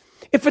winning,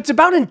 if it's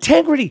about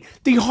integrity,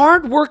 the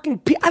hardworking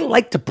people, I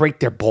like to break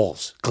their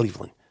balls,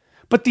 Cleveland,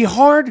 but the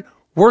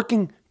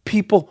hardworking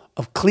people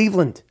of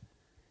Cleveland,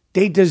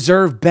 they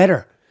deserve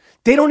better.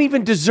 They don't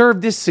even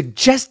deserve this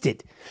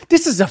suggested.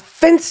 This is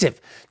offensive.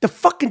 The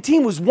fucking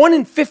team was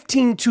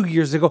 1-15 2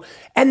 years ago,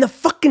 and the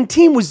fucking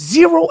team was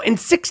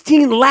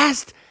 0-16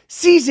 last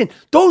season.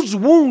 Those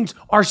wounds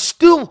are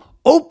still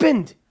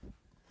opened.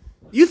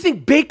 You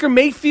think Baker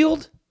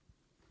Mayfield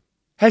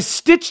has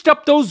stitched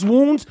up those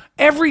wounds?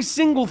 Every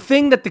single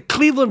thing that the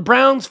Cleveland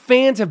Browns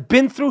fans have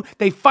been through,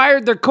 they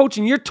fired their coach,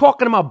 and you're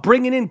talking about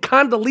bringing in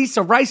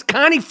Condoleezza Rice,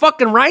 Connie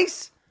fucking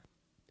Rice?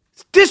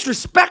 It's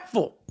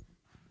disrespectful.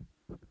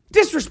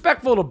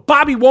 Disrespectful to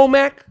Bobby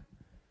Womack.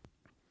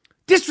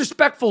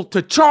 Disrespectful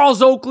to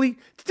Charles Oakley.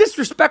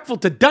 Disrespectful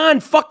to Don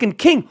fucking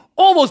King.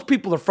 All those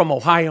people are from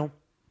Ohio.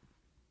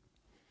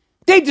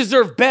 They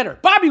deserve better.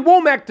 Bobby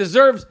Womack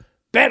deserves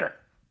better.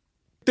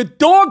 The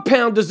Dog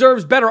Pound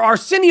deserves better.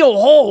 Arsenio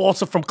Hall,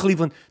 also from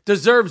Cleveland,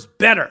 deserves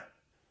better.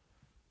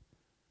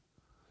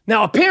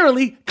 Now,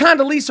 apparently,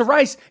 Condoleezza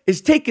Rice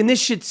is taking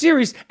this shit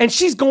serious, and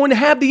she's going to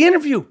have the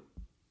interview.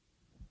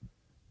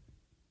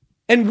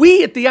 And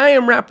we at the I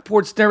Am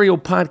Rappaport Stereo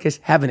podcast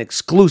have an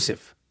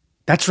exclusive.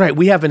 That's right,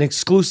 we have an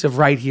exclusive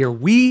right here.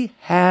 We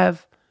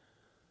have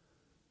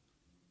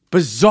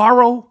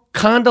Bizarro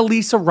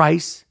Condoleezza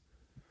Rice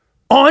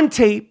on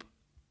tape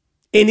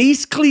in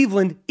East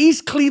Cleveland.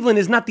 East Cleveland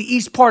is not the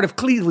east part of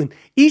Cleveland.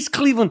 East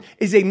Cleveland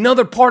is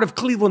another part of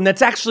Cleveland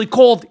that's actually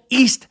called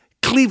East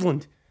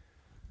Cleveland.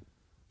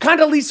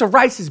 Condoleezza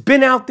Rice has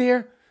been out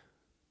there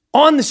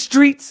on the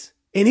streets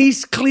in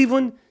East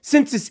Cleveland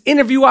since this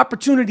interview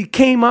opportunity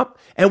came up,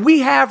 and we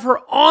have her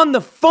on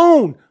the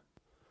phone.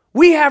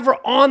 We have her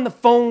on the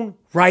phone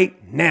right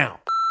now.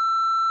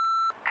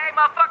 Hey,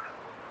 motherfucker.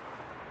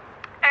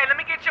 Hey, let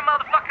me get your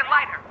motherfucking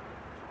lighter.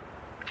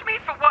 What you mean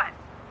for what?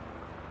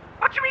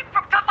 What you mean for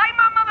to light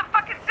my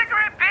motherfucking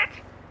cigarette, bitch?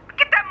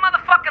 Get that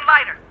motherfucking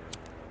lighter.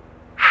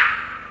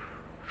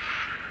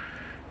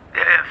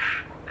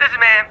 Listen,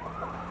 man.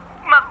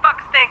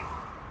 Motherfuckers think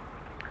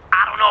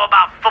I don't know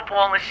about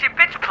football and shit,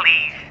 bitch,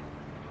 please.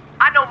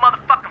 I know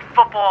motherfucking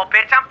football,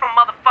 bitch. I'm from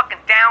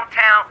motherfucking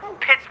downtown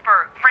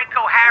Pittsburgh.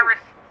 Franco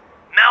Harris,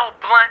 Mel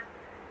Blount,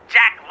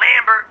 Jack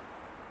Lambert,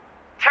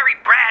 Terry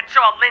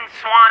Bradshaw, Lynn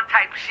Swann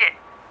type shit.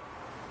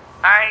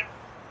 Alright?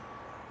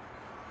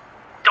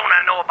 Don't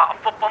I know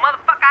about football?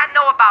 Motherfucker, I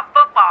know about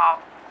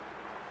football.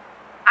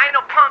 I ain't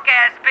no punk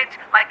ass bitch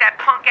like that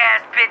punk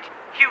ass bitch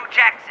Hugh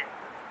Jackson.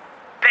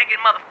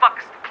 Begging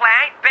motherfuckers to play.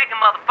 I ain't begging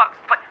motherfuckers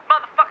to play.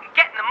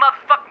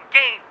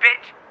 game,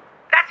 bitch.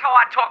 That's how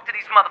I talk to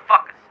these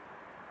motherfuckers.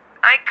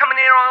 I ain't coming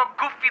in on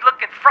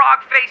goofy-looking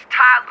frog-faced,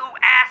 Ty Lue,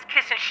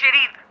 ass-kissing shit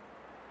either.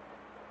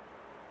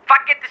 If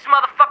I get this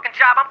motherfucking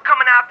job, I'm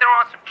coming out there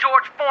on some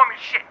George Foreman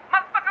shit.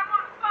 Motherfucker, I'm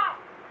on the phone.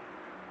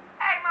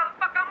 Hey,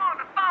 motherfucker, I'm on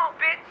the phone,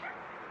 bitch.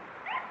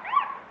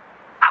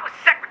 I was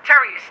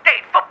Secretary of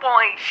State. Football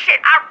ain't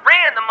shit. I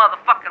ran the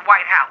motherfucking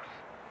White House.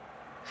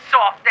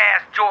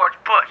 Soft-ass George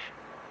Bush.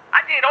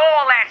 I did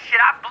all that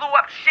shit. I blew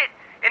up shit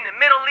in the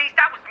Middle East.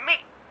 That was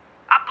me.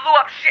 I blew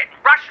up shit in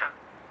Russia.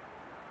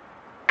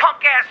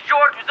 Punk-ass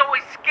George was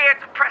always scared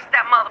to press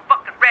that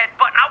motherfucking red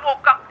button. I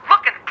woke up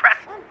looking to press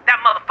that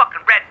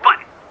motherfucking red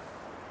button.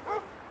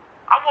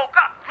 I woke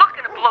up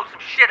looking to blow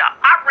some shit up.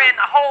 I ran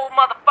the whole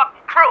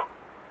motherfucking crew.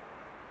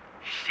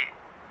 Shit.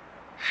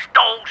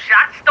 Stole shit.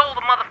 I stole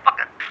the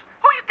motherfucking...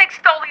 Who you think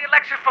stole the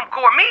election from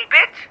Gore? Me,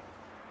 bitch?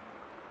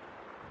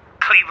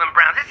 Cleveland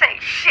Browns. This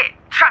ain't shit.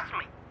 Trust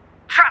me.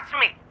 Trust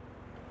me.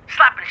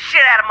 Slapping the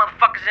shit out of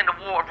motherfuckers in the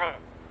war room.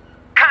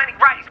 Connie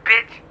Rice,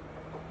 bitch.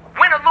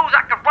 Win or lose,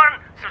 I can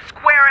run some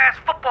square-ass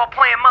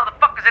football-playing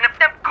motherfuckers, and if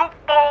them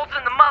goofballs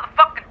in the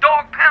motherfucking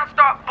dog pound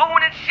start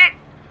booing and shit,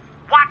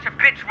 watch a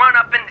bitch run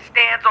up in the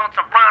stands on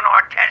some Ron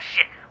Artest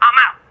shit. I'm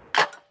out.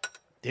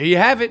 There you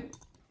have it.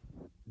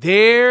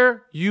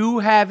 There you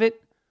have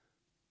it.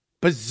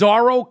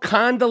 Bizarro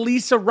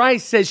Condoleezza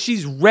Rice says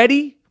she's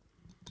ready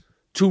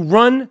to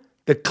run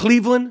the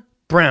Cleveland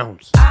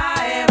Browns.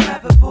 I Am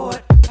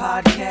Rappaport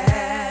Podcast.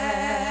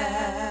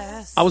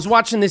 I was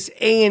watching this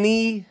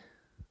A&E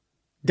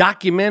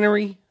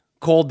documentary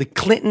called The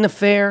Clinton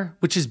Affair,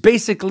 which is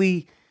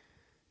basically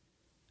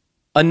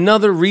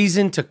another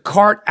reason to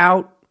cart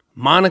out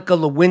Monica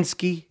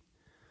Lewinsky.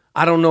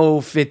 I don't know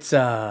if it's,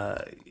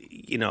 what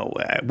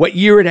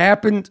year it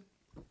happened,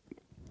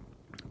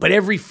 but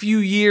every few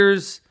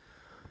years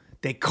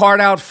they cart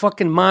out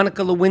fucking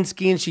Monica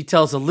Lewinsky and she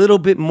tells a little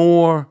bit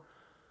more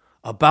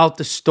about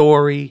the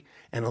story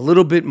and a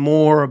little bit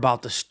more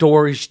about the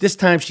story. This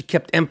time she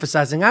kept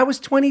emphasizing, I was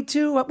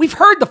 22. We've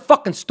heard the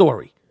fucking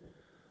story.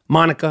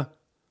 Monica,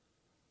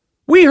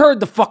 we heard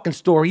the fucking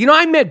story. You know,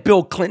 I met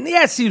Bill Clinton.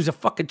 Yes, he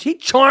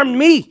charmed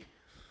me.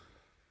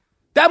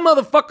 That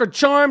motherfucker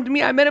charmed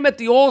me. I met him at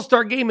the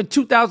All-Star game in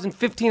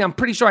 2015. I'm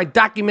pretty sure I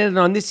documented it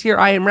on this here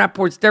I Am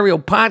Rappaport Stereo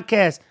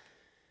podcast.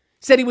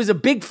 Said he was a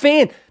big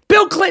fan.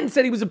 Bill Clinton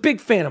said he was a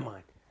big fan of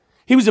mine.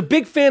 He was a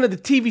big fan of the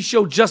TV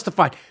show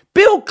Justified.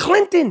 Bill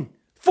Clinton,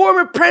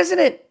 former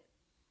president,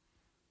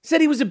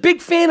 said he was a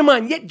big fan of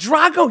mine. Yet,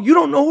 Drago, you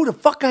don't know who the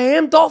fuck I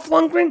am, Dolph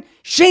Lundgren?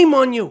 Shame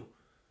on you.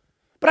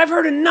 But I've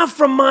heard enough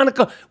from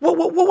Monica.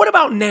 What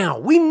about now?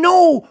 We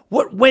know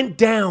what went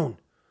down.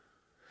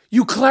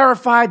 You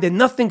clarified that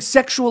nothing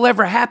sexual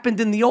ever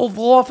happened in the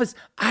Oval Office.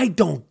 I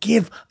don't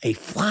give a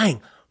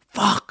flying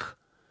fuck.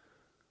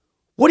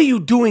 What are you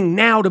doing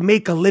now to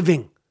make a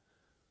living?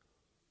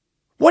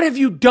 What have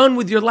you done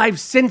with your life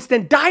since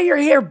then? Dye your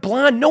hair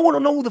blonde. No one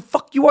will know who the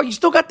fuck you are. You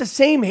still got the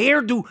same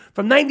hairdo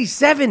from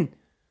 97.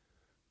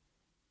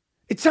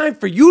 It's time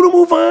for you to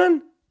move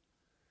on.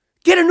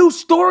 Get a new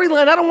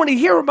storyline. I don't want to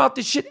hear about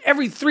this shit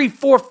every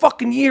 3-4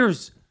 fucking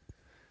years.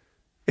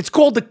 It's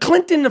called The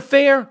Clinton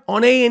Affair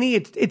on A&E.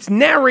 It's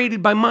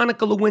narrated by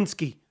Monica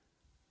Lewinsky.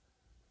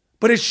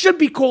 But it should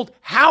be called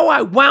How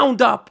I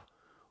Wound Up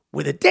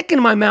with a Dick in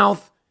My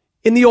Mouth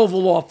in the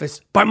Oval Office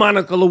by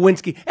Monica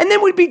Lewinsky. And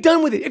then we'd be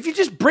done with it. If you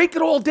just break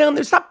it all down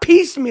there, stop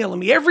piecemealing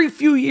me every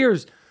few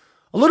years.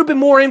 A little bit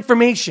more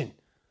information.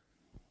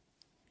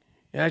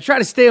 And I try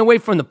to stay away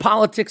from the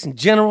politics in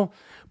general.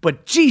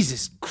 But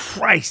Jesus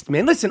Christ,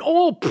 man. Listen,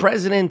 all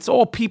presidents,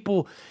 all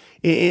people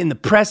in the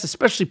press,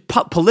 especially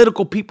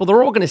political people,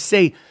 they're all going to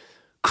say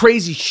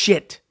crazy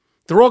shit.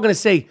 They're all going to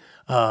say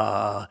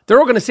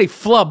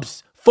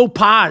flubs, faux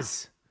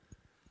pas.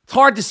 It's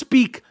hard to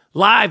speak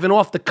live and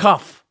off the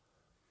cuff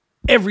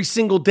every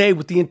single day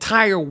with the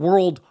entire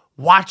world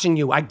watching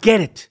you. I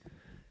get it.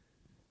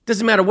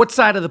 Doesn't matter what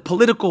side of the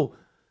political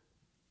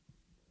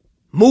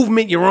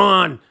movement you're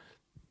on,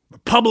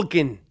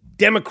 Republican,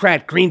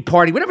 Democrat, Green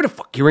Party, whatever the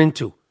fuck you're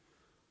into.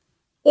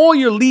 All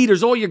your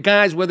leaders, all your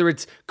guys, whether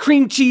it's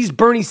cream cheese,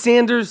 Bernie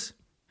Sanders,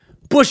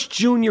 Bush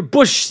Jr.,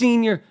 Bush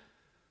Sr.,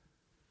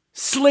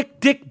 slick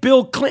dick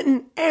Bill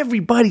Clinton,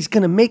 everybody's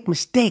going to make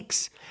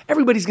mistakes.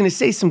 Everybody's going to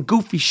say some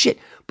goofy shit.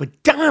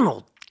 But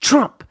Donald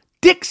Trump,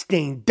 dick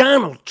stain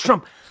Donald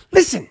Trump,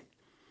 listen,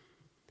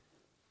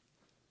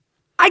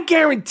 I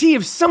guarantee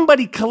if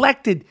somebody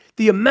collected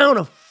the amount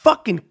of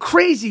fucking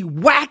crazy,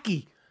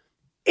 wacky,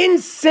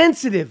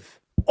 insensitive,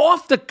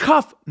 off the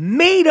cuff,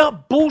 made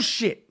up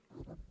bullshit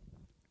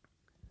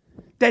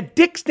that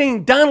dick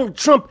stain Donald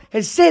Trump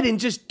has said in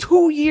just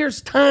 2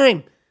 years'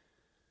 time,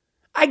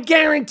 I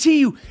guarantee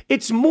you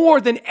it's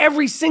more than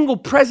every single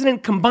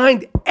president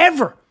combined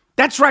ever.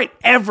 That's right,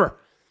 ever.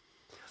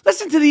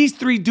 Listen to these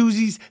three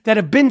doozies that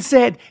have been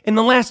said in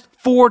the last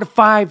 4 to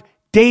 5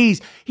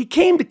 days. He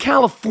came to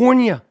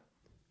California,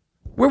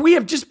 where we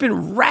have just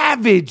been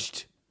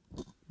ravaged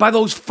by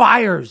those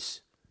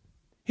fires.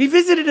 He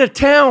visited a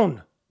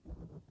town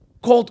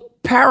called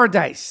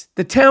Paradise.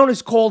 The town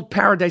is called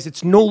Paradise.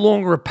 It's no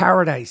longer a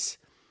paradise.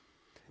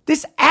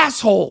 This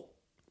asshole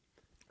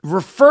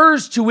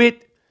refers to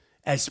it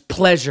as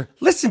pleasure.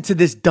 Listen to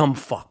this dumb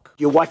fuck.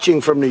 You're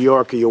watching from New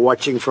York or you're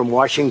watching from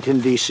Washington,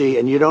 D.C.,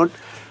 and you don't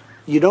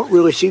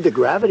really see the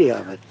gravity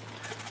of it.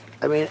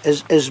 I mean,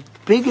 as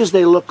big as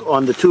they look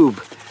on the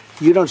tube,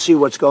 you don't see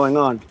what's going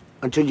on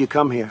until you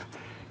come here.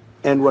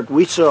 And what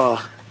we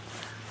saw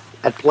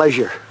at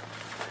Pleasure,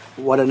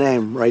 what a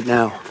name right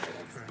now.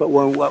 But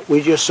what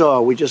we just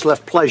saw, we just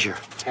left Pleasure.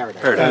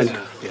 Paradise.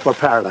 Or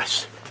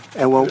Paradise.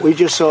 And what we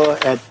just saw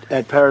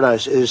at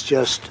Paradise is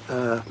just,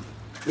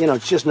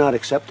 it's just not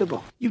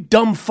acceptable. You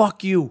dumb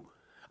fuck you.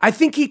 I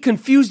think he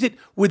confused it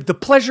with the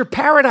Pleasure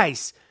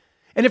Paradise.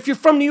 And if you're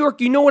from New York,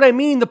 you know what I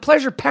mean. The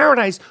Pleasure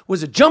Paradise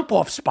was a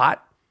jump-off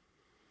spot.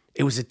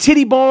 It was a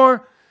titty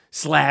bar /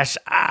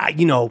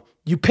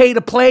 you pay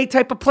to play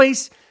type of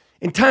place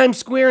in Times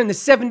Square in the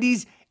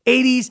 70s,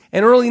 80s,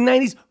 and early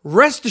 90s.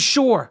 Rest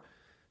assured,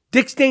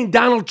 Dick Stain,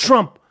 Donald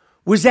Trump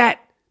was at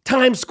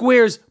Times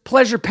Square's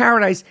Pleasure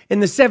Paradise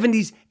in the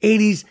 70s,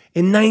 80s,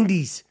 and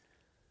 90s.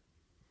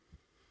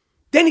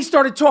 Then he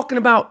started talking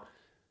about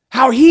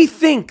how he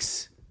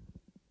thinks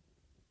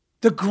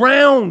the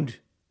ground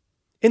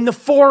in the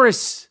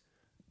forests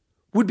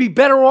would be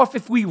better off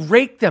if we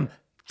raked them.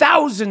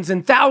 Thousands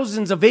and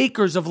thousands of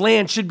acres of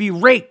land should be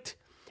raked.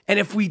 And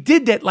if we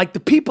did that, like the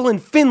people in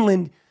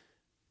Finland,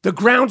 the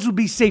grounds would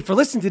be safer.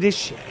 Listen to this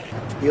shit.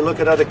 You look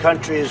at other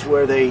countries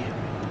where they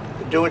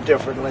do it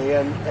differently,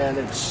 and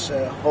it's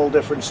a whole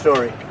different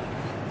story.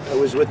 I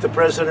was with the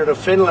president of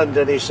Finland,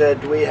 and he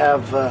said, we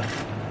have a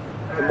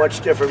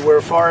much different, we're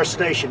a forest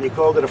nation. He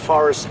called it a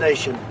forest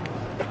nation.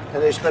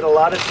 And they spend a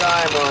lot of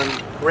time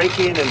on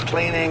raking and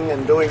cleaning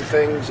and doing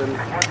things, and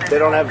they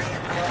don't have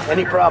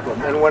any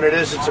problem. And when it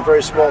is, it's a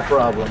very small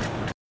problem.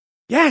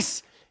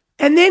 Yes.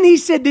 And then he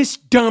said this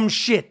dumb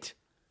shit.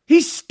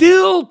 He's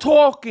still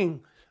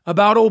talking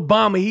about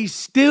Obama. He's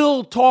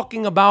still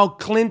talking about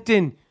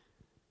Clinton.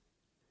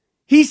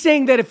 He's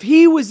saying that if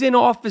he was in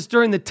office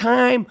during the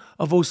time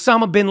of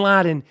Osama bin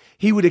Laden,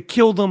 he would have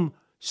killed him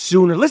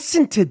sooner.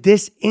 Listen to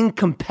this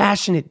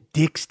incompassionate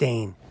Dick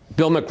Stain.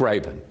 Bill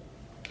McRaven,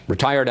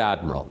 retired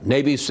admiral,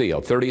 Navy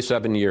SEAL,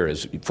 37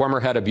 years,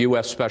 former head of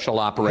U.S. Special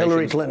Operations.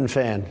 Hillary Clinton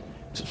fan.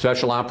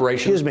 Special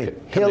Operations. Excuse me,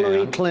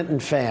 Hillary Clinton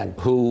fan.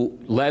 Who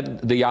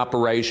led the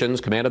operations,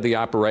 commanded the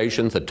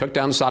operations that took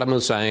down Saddam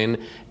Hussein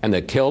and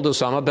that killed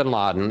Osama bin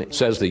Laden,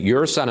 says that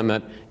your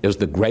sentiment is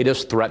the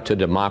greatest threat to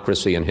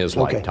democracy in his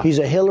lifetime. He's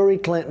a Hillary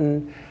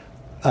Clinton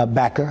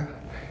backer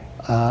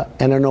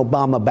and an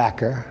Obama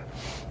backer.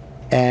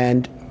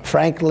 And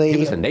frankly, he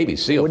was a Navy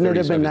SEAL. Wouldn't it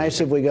have been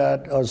nice if we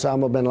got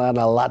Osama bin Laden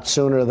a lot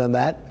sooner than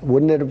that?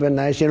 Wouldn't it have been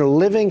nice?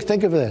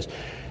 Think of this.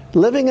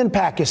 Living in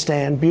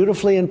Pakistan,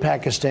 beautifully in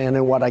Pakistan,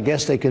 in what I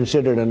guess they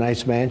considered a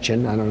nice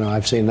mansion. I don't know,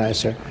 I've seen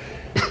nicer.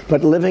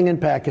 But living in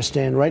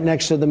Pakistan, right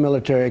next to the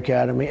military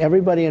academy,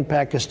 everybody in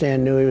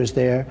Pakistan knew he was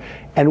there.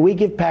 And we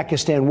give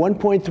Pakistan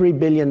 $1.3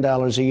 billion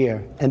a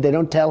year. And they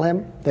don't tell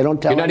him. They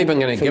don't tell him. You're not even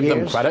going to give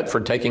them credit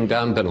for taking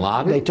down bin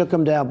Laden? They took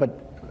him down,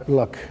 but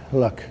look.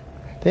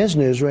 There's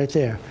news right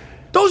there.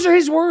 Those are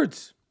his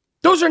words.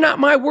 Those are not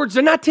my words.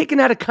 They're not taken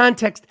out of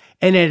context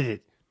and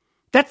edited.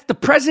 That's the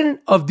President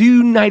of the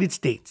United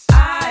States.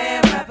 I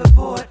Am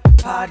Rappaport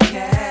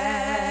Podcast.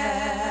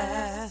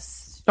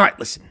 All right,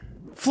 listen.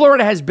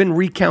 Florida has been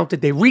recounted.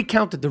 They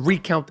recounted the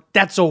recount.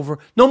 That's over.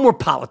 No more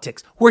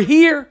politics. We're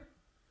here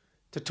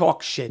to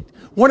talk shit.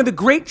 One of the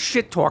great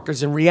shit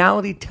talkers in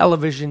reality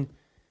television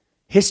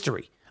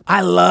history. I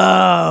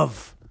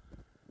love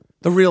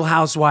The Real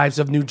Housewives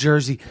of New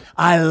Jersey.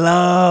 I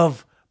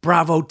love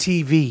Bravo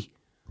TV.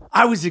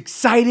 I was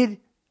excited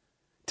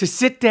to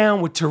sit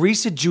down with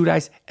Teresa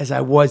Giudice as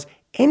I was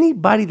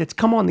anybody that's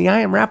come on the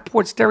I Am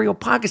Rappaport Stereo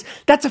podcast.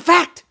 That's a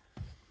fact.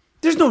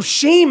 There's no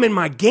shame in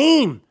my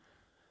game.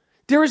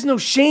 There is no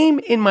shame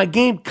in my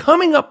game.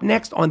 Coming up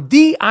next on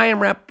the I Am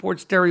Rappaport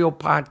Stereo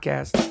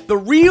podcast, the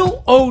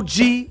real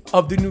OG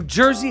of the New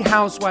Jersey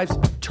Housewives,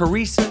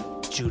 Teresa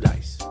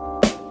Giudice.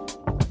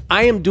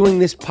 I am doing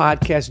this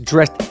podcast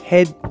dressed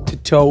head to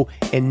toe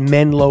in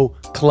Menlo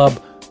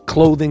Club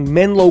clothing.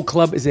 Menlo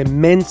Club is a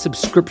men's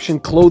subscription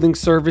clothing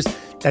service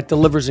that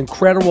delivers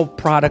incredible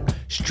product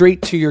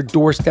straight to your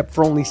doorstep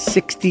for only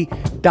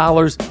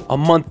 $60 a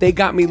month. They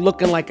got me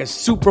looking like a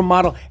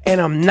supermodel, and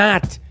I'm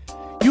not.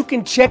 You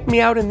can check me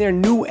out in their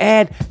new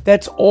ad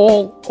that's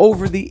all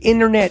over the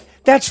internet.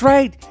 That's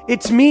right,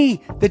 it's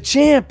me, the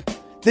champ.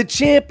 The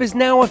champ is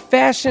now a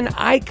fashion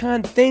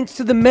icon thanks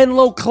to the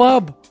Menlo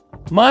Club.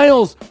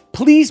 Miles,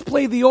 please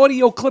play the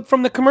audio clip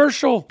from the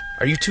commercial.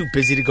 Are you too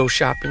busy to go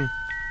shopping?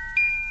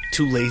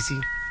 Too lazy?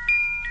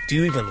 Do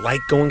you even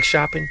like going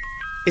shopping?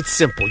 It's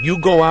simple. You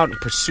go out and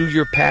pursue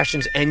your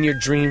passions and your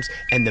dreams,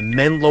 and the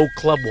Menlo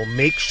Club will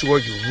make sure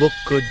you look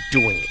good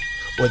doing it.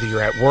 Whether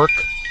you're at work,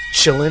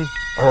 chilling,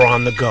 or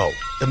on the go,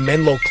 the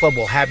Menlo Club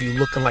will have you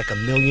looking like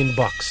 $1 million.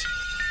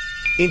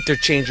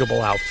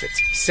 Interchangeable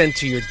outfits sent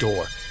to your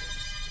door.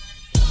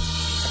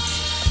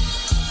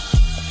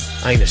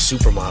 I ain't a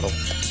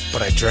supermodel,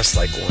 but I dress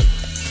like one.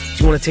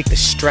 You want to take the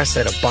stress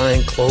out of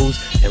buying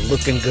clothes and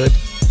looking good?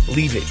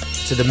 Leave it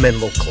to the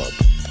Menlo Club.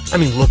 I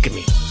mean, look at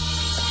me.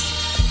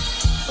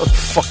 I look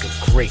fucking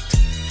great.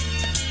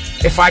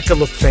 If I could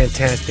look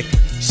fantastic,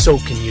 so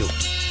can you.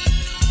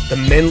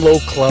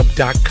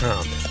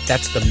 TheMenloClub.com.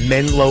 That's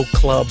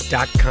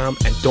TheMenloClub.com.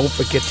 And don't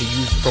forget to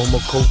use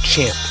promo code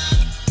CHAMP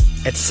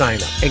at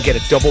sign up and get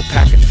a double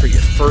package for your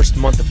first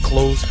month of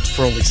clothes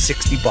for only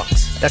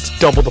 $60. That's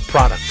double the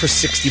product for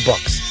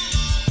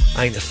 $60.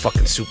 I ain't a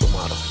fucking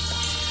supermodel,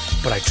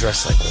 but I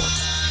dress like one.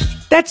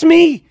 That's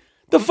me,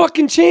 the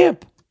fucking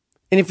champ.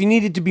 And if you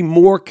needed to be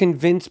more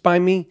convinced by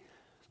me,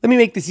 let me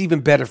make this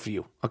even better for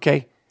you,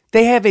 okay?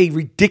 They have a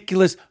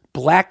ridiculous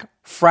Black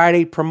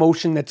Friday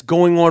promotion that's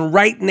going on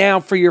right now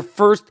for your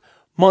first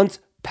month's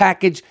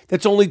package.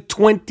 That's only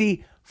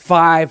 $25.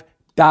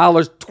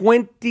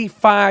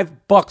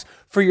 $25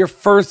 for your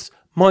first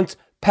month's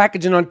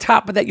package. And on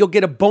top of that, you'll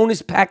get a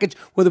bonus package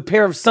with a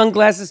pair of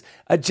sunglasses,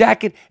 a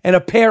jacket, and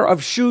a pair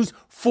of shoes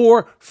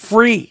for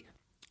free.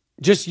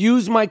 Just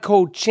use my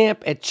code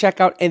CHAMP at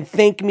checkout and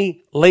thank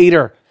me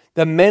later.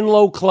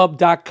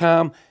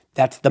 TheMenloClub.com.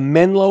 That's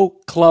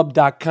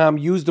TheMenloClub.com.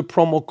 Use the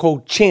promo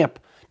code CHAMP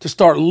to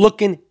start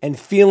looking and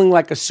feeling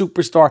like a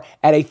superstar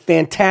at a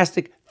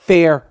fantastic,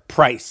 fair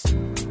price.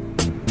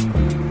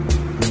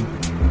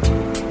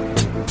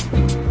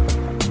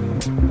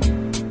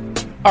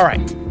 All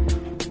right.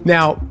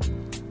 Now,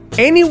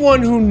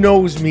 anyone who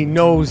knows me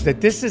knows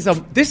that this is a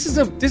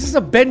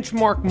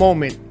benchmark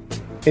moment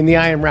in the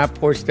I Am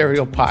Rapaport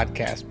Stereo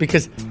podcast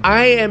because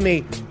I am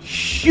a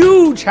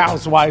huge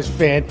Housewives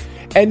fan,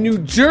 and New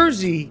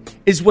Jersey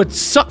is what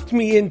sucked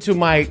me into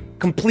my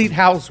complete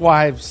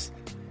Housewives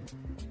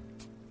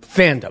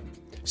fandom.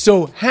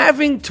 So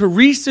having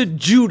Teresa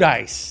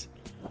Giudice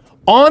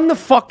on the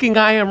fucking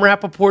I Am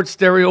Rapaport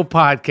Stereo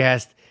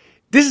podcast,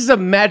 this is a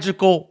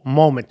magical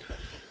moment.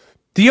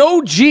 The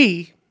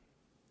OG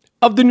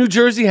of the New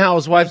Jersey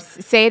Housewives.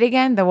 Say it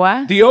again, the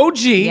what? The OG.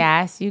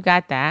 Yes, you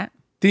got that.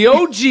 The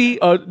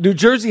OG New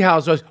Jersey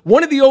Housewives,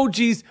 one of the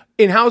OGs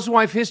in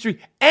housewife history,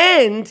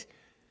 and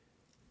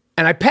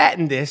I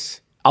patent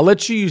this, I'll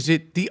let you use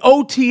it, the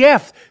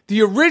OTF,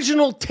 the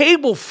original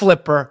table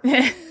flipper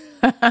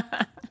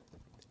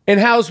in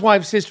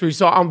housewives history.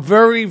 So I'm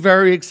very,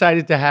 very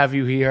excited to have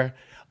you here.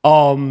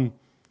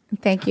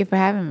 Thank you for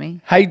having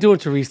me. How you doing,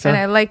 Teresa? And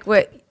I like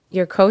what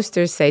your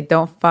coasters say,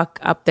 don't fuck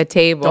up the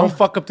table. Don't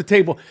fuck up the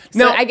table.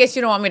 Now, so I guess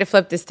you don't want me to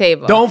flip this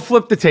table. Don't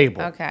flip the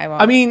table. Okay, I won't.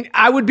 I mean,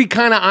 I would be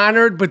kind of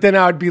honored, but then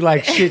I would be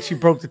like, shit, she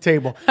broke the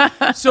table.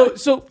 So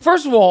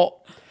first of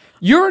all,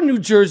 you're a New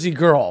Jersey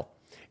girl.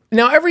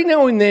 Now, every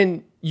now and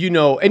then, you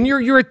know, and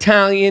you're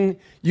Italian,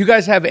 you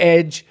guys have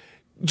edge.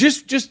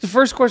 Just the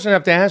first question I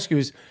have to ask you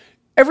is,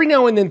 every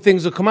now and then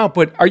things will come out,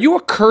 but are you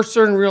a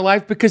cursor in real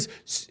life? Because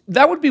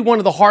that would be one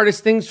of the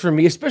hardest things for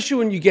me, especially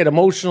when you get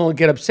emotional and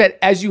get upset,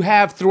 as you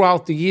have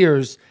throughout the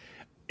years.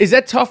 Is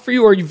that tough for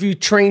you, or have you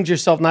trained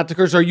yourself not to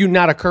curse, or are you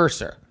not a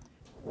cursor?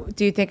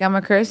 Do you think I'm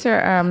a cursor,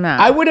 or I'm not?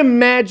 I would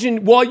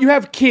imagine, well, you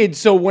have kids,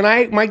 so when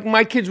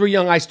my kids were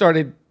young, I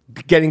started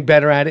getting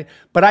better at it,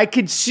 but I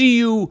could see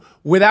you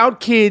without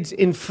kids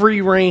in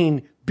free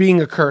reign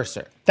being a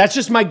cursor. That's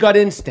just my gut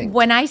instinct.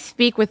 When I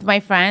speak with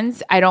my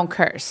friends, I don't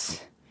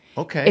curse.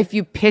 Okay. If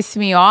you piss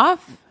me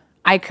off,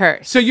 I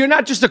curse. So you're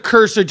not just a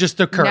cursor, just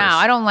a curse. No,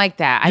 I don't like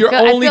that. You're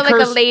I feel only like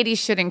a lady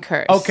shouldn't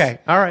curse. Okay,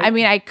 all right. I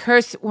mean, I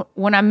curse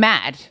when I'm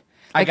mad.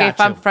 Like if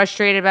I'm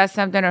frustrated about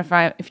something,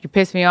 or if you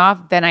piss me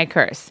off, then I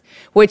curse.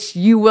 Which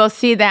you will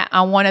see that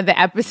on one of the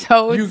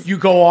episodes. You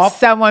go off?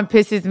 Someone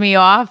pisses me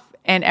off,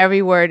 and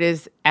every word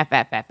is F.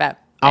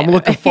 I'm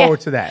looking forward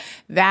to that.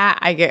 That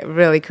I get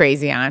really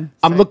crazy on. So.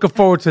 I'm looking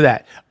forward to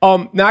that.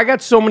 Now, I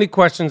got so many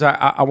questions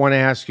I want to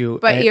ask you.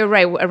 But you're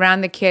right.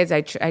 Around the kids,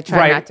 I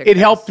try not to. It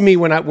helped me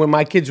when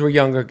my kids were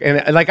younger.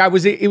 And like I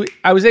was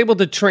able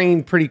to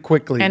train pretty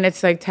quickly. And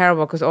it's like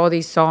terrible because all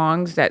these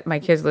songs that my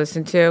kids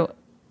listen to,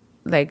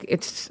 like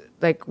it's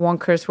like one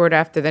curse word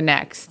after the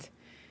next.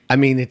 I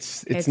mean,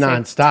 it's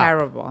nonstop. Like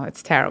terrible.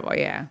 It's terrible,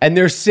 yeah. And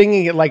they're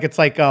singing it like it's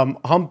like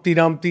Humpty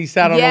Dumpty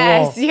sat on the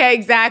wall. Yes, yeah,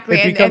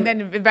 exactly. And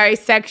then very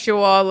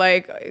sexual,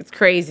 like it's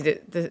crazy.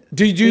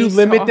 Did you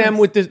limit them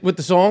with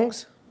the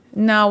songs?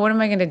 No, what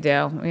am I gonna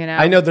do? You know,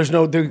 I know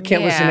they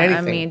can't listen to anything.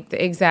 I mean,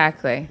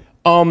 exactly.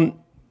 All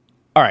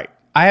right.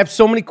 I have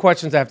so many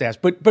questions I have to ask.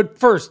 But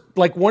first,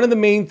 like one of the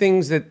main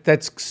things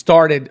that's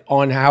started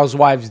on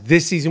Housewives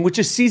this season, which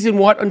is season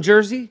what on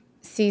Jersey?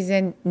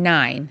 Season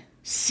 9.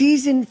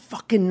 Season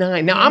fucking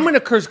 9. Now, I'm going to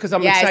curse because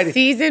I'm excited.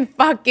 Season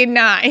fucking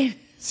 9.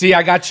 See,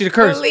 I got you to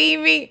curse. Believe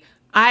me,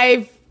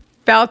 I've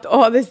felt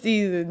all the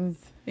seasons.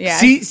 Yeah.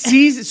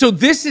 So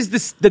this is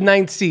the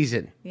 9th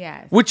season.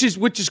 Yes. Which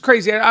is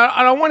crazy.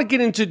 I don't want to get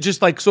into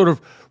just like sort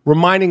of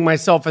reminding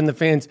myself and the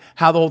fans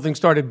how the whole thing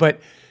started, but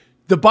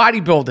the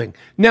bodybuilding.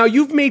 Now,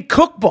 you've made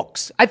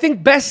cookbooks. I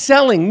think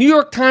best-selling, New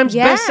York Times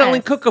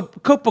best-selling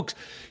cookbooks.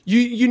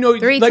 You know,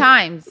 3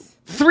 times.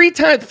 3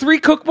 times, 3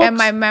 cookbooks? And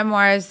my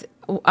memoirs,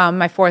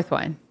 my 4th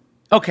one.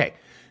 Okay.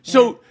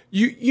 So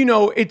you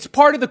know, it's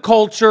part of the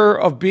culture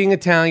of being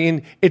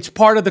Italian. It's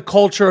part of the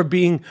culture of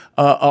being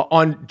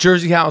on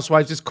Jersey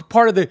Housewives. It's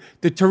part of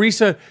the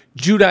Teresa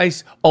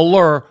Giudice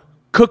allure.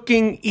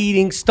 Cooking,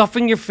 eating,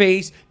 stuffing your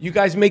face. You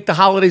guys make the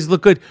holidays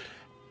look good.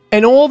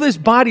 And all this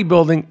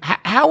bodybuilding,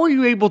 how are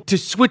you able to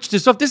switch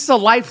this up? This is a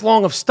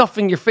lifelong of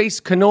stuffing your face,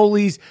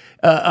 cannolis,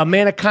 a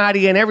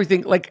manicotti and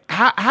everything. Like,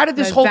 how did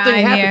this whole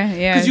thing happen?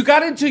 Because you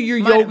got into your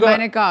yoga.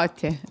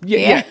 Manicotti.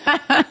 Yeah.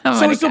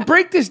 So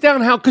break this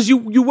down. How? Because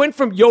you went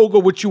from yoga,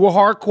 which you were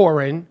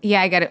hardcore in.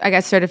 Yeah, I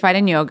got certified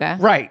in yoga.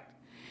 Right.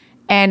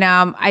 And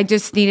I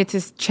just needed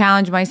to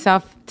challenge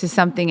myself to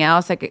something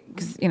else. Like,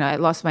 because, you know, I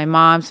lost my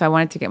mom, so I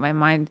wanted to get my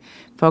mind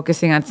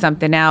focusing on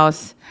something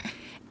else.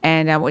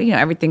 And, you know,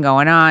 everything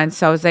going on.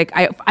 So I was like,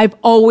 I've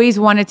always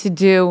wanted to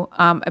do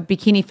a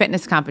bikini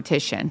fitness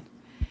competition.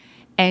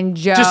 And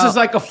Joe... Just as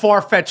like a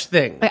far-fetched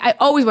thing. I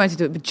always wanted to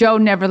do it, but Joe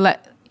never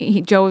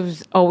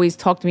Joe's always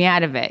talked me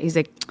out of it. He's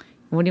like,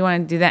 what do you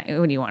want to do that?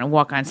 What do you want to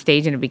walk on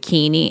stage in a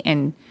bikini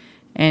and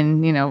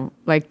you know,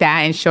 like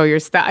that and show your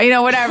stuff, you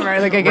know, whatever.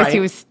 Like, I guess he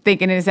was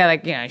thinking in his head,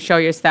 like, you know, show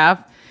your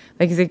stuff.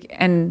 Like, he's like,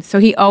 and so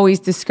he always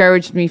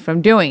discouraged me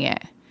from doing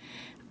it.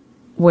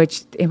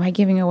 Which, am I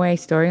giving away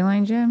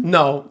storyline, Jim?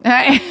 No.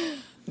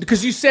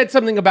 Because you said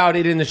something about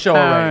it in the show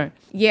already.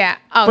 Yeah.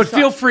 But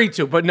feel free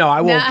to. But no,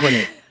 I won't put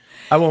it.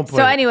 I won't put it.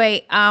 So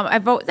anyway,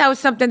 that was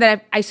something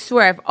that I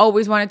swear I've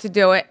always wanted to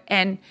do it.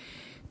 And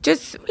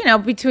just, you know,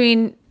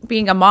 between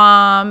being a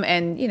mom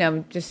and, you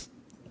know, just,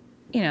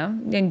 you know,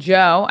 and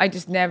Joe, I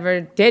just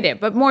never did it.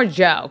 But more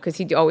Joe, because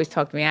he always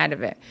talked me out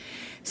of it.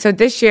 So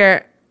this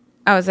year,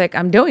 I was like,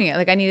 I'm doing it.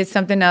 Like, I needed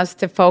something else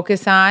to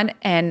focus on.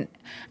 And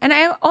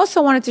I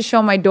also wanted to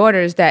show my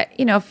daughters that,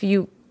 you know, if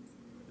you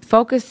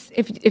focus,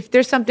 if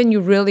there's something you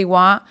really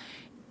want,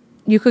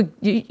 you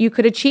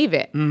could achieve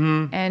it.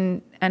 Mm-hmm.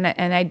 And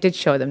I did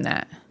show them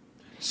that.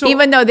 So,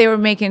 even though they were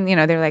making, you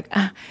know, they're like,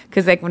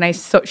 because like when I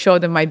show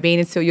them my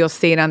bathing suit, you'll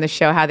see it on the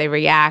show how they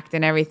react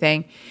and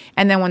everything.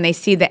 And then when they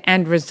see the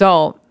end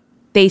result,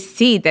 they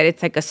see that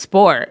it's like a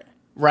sport.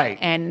 Right.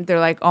 And they're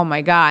like, oh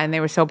my God. And they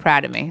were so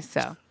proud of me.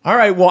 So. All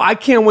right. Well, I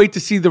can't wait to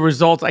see the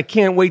results. I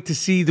can't wait to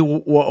see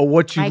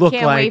what you look like. I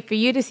can't wait for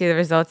you to see the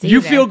results either.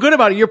 You feel good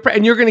about it.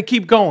 And you're going to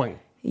keep going.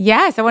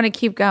 Yes. I want to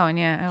keep going.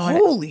 Yeah.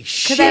 Holy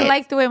shit. Because I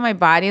like the way my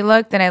body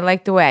looked and I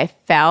like the way I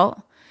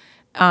felt.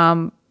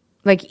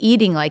 Like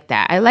eating like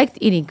that. I liked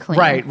eating clean.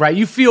 Right.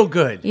 You feel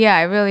good. Yeah,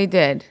 I really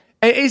did.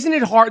 Isn't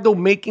it hard though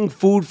making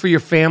food for your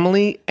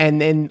family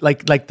and then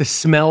like the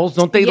smells?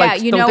 Don't they like?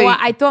 Yeah, you know what?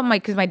 I thought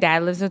because my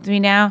dad lives with me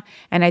now,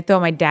 and I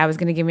thought my dad was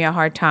going to give me a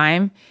hard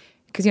time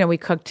because you know we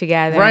cook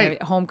together.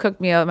 Right. Home cooked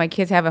meal. My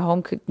kids have a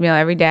home cooked meal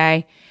every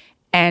day,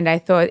 and I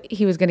thought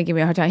he was going to give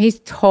me a hard time. He's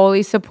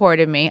totally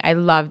supported me. I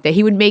loved it.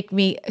 He would make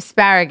me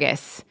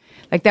asparagus.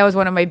 Like, that was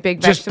one of my big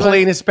vegetables. Just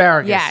plain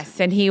asparagus. Yes.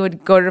 And he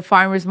would go to the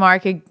farmer's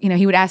market. You know,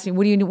 he would ask me,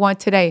 what do you want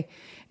today?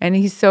 And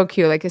he's so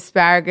cute. Like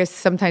asparagus,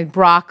 sometimes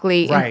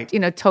broccoli. Right. And, you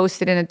know,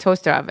 toast it in a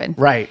toaster oven.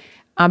 Right.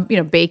 You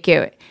know, bake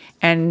it.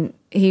 And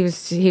he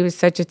was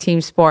such a team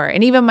sport.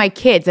 And even my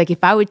kids, like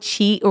if I would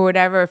cheat or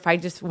whatever, if I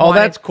just wanted,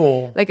 that's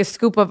cool. Like a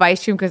scoop of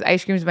ice cream, because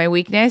ice cream is my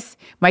weakness,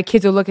 my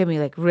kids would look at me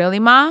like, really,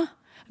 Ma?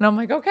 And I'm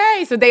like,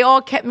 okay. So they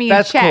all kept me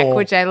in check, cool.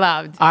 Which I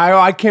loved.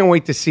 I can't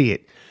wait to see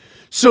it.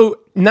 So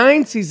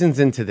 9 seasons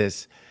into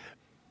this,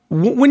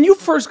 when you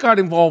first got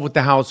involved with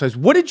the Housewives,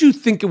 what did you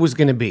think it was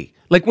going to be?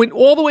 Like when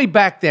all the way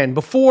back then,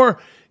 before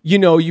you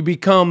know you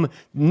become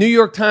New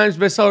York Times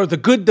bestseller, the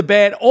good, the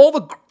bad, all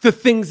the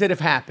things that have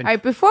happened. All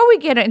right, before we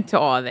get into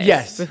all this,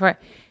 yes. All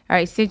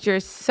right, since you're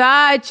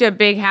such a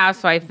big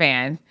Housewife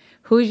fan,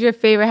 who's your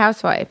favorite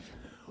Housewife?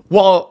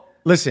 Well,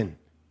 listen,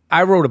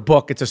 I wrote a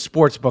book. It's a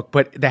sports book,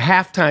 but the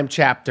halftime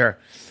chapter,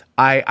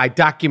 I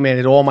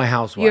documented all my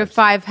Housewives. Your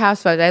 5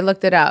 Housewives. I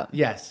looked it up.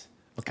 Yes.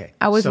 Okay.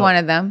 I was one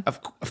of them.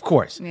 Of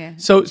course. Yeah.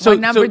 So what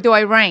number do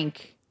I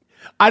rank?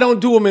 I don't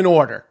do them in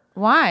order.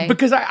 Why?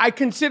 Because I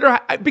consider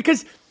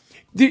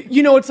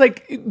you know, it's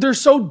like they're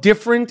so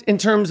different in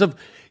terms of,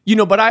 you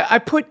know, but I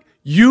put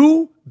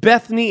you,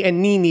 Bethany,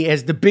 and Nene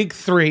as the big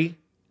 3.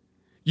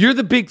 You're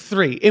the big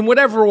 3 in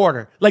whatever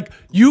order. Like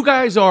you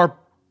guys are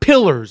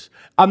pillars.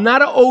 I'm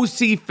not an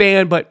OC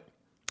fan, but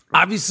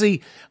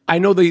obviously I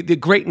know the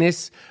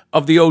greatness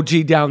of the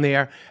OG down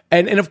there.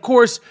 And of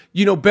course,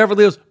 you know,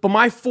 Beverly Hills. But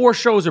my 4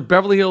 shows are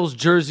Beverly Hills,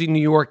 Jersey,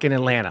 New York, and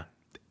Atlanta.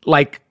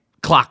 Like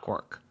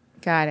clockwork.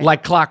 Got it.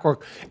 Like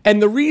clockwork.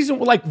 And the reason,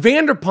 like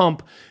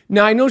Vanderpump,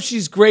 now I know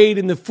she's great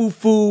and the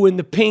foo-foo and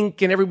the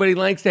pink and everybody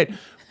likes that.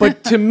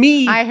 But to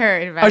me, I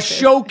heard about this.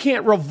 Show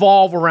can't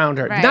revolve around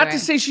her. Right, not to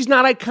say she's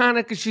not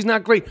iconic because she's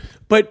not great.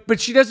 But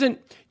she doesn't,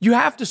 you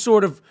have to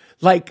sort of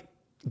like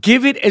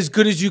give it as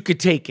good as you could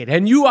take it.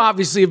 And you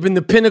obviously have been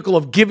the pinnacle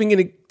of giving it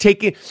and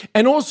taking it.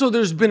 And also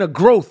there's been a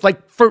growth.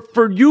 Like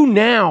for you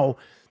now,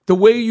 the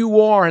way you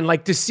are and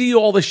like to see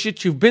all the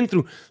shit you've been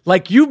through,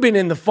 like you've been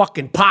in the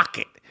fucking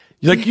pocket.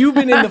 Like you've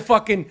been in the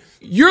fucking,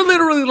 you're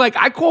literally like,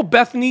 I call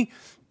Bethany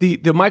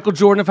the Michael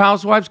Jordan of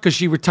Housewives because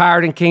she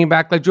retired and came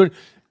back like Jordan.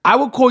 I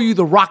would call you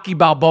the Rocky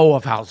Balboa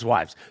of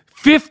Housewives.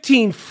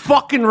 15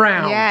 fucking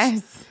rounds.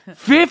 Yes.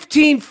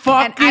 15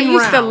 fucking rounds. I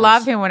used to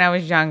love him when I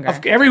was younger.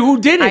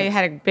 Who didn't? I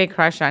had a big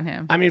crush on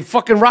him. I mean,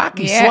 fucking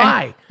Rocky,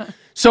 Sly.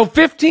 So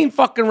 15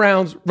 fucking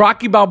rounds,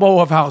 Rocky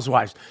Balboa of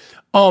Housewives.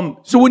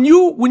 So when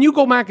you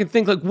go back and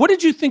think, like, what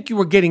did you think you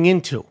were getting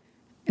into?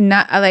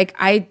 Not like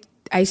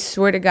I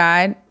swear to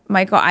God,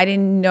 Michael, I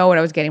didn't know what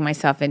I was getting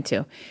myself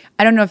into.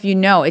 I don't know if you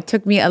know, it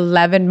took me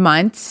 11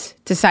 months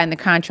to sign the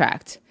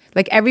contract.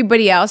 Like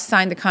everybody else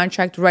signed the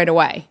contract right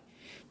away.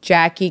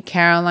 Jackie,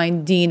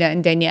 Caroline, Dina,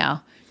 and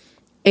Danielle.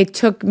 It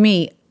took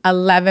me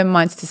 11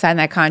 months to sign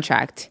that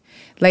contract.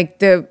 Like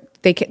the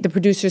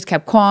producers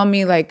kept calling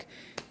me like,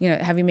 you know,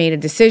 have you made a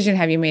decision?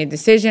 Have you made a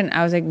decision?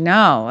 I was like,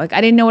 no. Like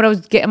I didn't know what I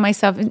was getting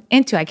myself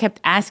into. I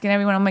kept asking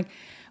everyone. I'm like,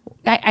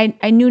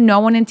 I knew no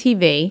one in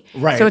TV.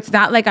 Right. So it's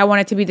not like I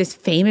wanted to be this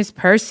famous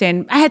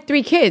person. I had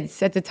 3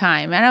 kids at the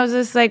time. And I was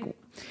just like,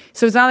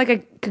 so it's not like I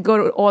could go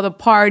to all the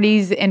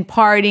parties and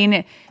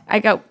partying.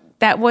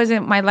 That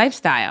wasn't my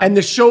lifestyle. And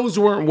the shows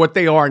weren't what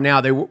they are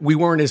now. We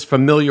weren't as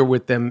familiar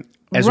with them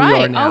as we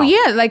are now. Oh,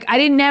 yeah. Like, I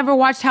didn't never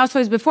watch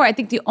Housewives before. I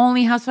think the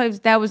only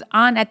Housewives that was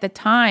on at the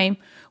time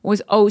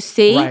was OC.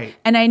 Right.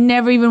 And I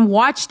never even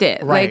watched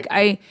it. Right.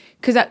 Like,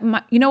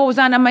 you know what was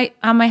on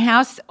my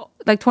house,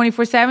 like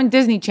 24/7?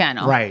 Disney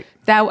Channel. Right.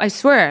 That, I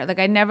swear. Like,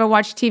 I never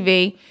watched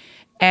TV.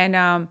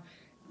 And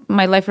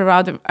my life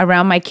revolved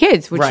around my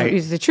kids, which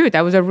is the truth.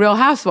 I was a real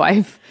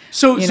housewife.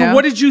 So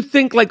what did you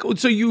think? Like,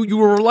 so you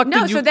were reluctant?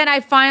 No, so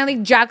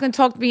then Jacqueline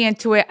talked me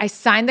into it. I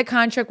signed the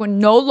contract with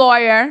no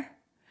lawyer.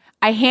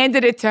 I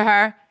handed it to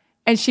her,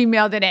 and she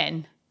mailed it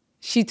in.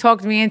 She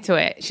talked me into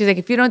it. She's like,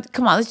 if you don't,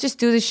 come on, let's just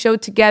do this show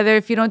together.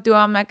 If you don't do it,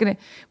 I'm not going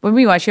to. But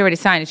meanwhile, she already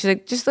signed it. She's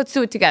like, just let's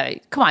do it together.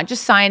 Come on,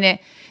 just sign it.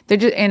 They're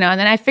just, and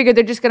then I figured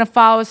they're just going to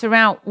follow us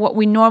around what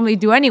we normally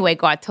do anyway.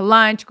 Go out to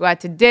lunch, go out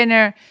to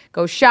dinner,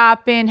 go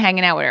shopping,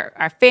 hanging out with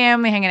our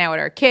family, hanging out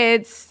with our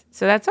kids.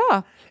 So that's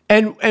all.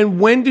 And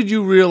when did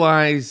you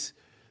realize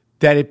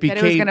that it became...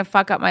 That it was going to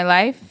fuck up my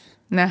life?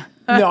 No.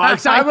 No,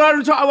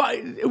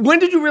 when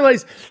did you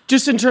realize,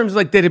 just in terms of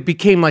like that it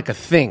became like a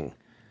thing?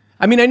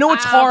 I mean, I know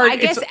it's hard. I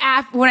guess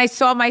when I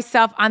saw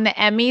myself on the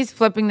Emmys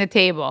flipping the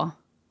table.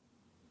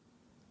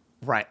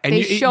 Right. And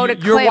they showed a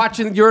you're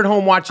clip. You're at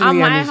home watching the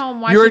Emmys. I'm at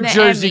home watching You're the a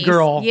Jersey Emmys.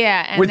 girl.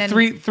 Yeah. And with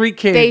then three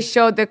kids. They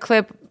showed the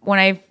clip when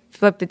I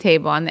flipped the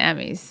table on the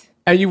Emmys.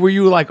 And were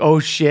you like, oh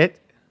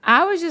shit?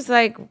 I was just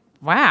like,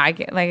 wow, I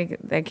can't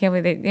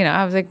believe they, you know,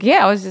 I was like,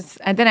 yeah, I was just,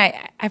 and then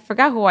I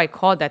forgot who I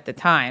called at the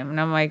time.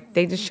 And I'm like,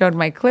 they just showed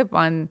my clip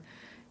on,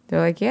 they're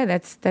like, yeah,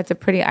 that's a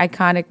pretty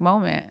iconic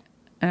moment.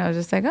 And I was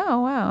just like,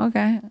 oh, wow,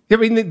 okay. I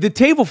mean, the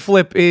table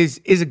flip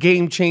is a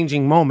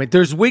game-changing moment.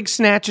 There's wig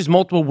snatches,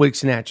 multiple wig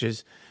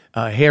snatches,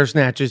 hair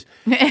snatches,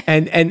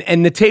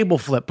 and the table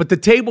flip. But the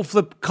table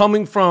flip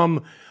coming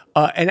from,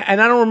 and I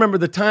don't remember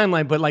the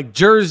timeline, but like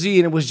Jersey,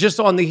 and it was just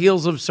on the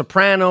heels of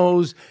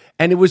Sopranos,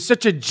 and it was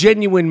such a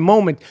genuine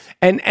moment.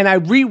 And I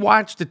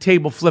rewatched the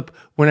table flip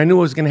when I knew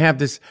I was going to have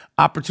this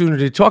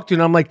opportunity to talk to you.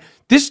 And I'm like,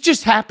 this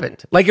just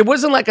happened. Like, it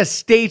wasn't like a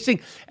stage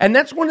thing. And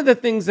that's one of the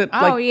things that...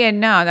 Oh, yeah,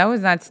 no, that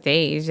was not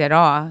staged at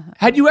all.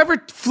 Had you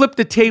ever flipped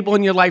a table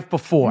in your life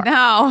before?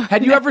 No.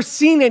 Had you ever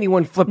seen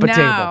anyone flip a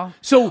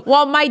table?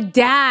 Well, my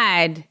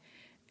dad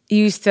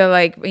used to,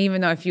 like,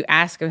 even though if you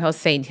ask him,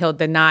 he'll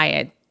deny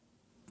it,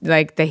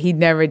 like, that he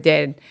never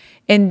did.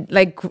 And,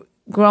 like...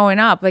 growing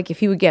up, like if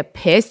he would get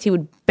pissed, he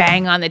would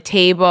bang on the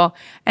table.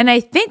 And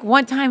I think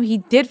one time he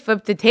did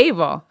flip the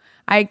table.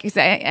 I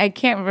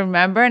can't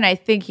remember, and I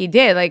think he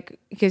did, like,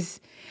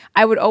 because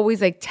I would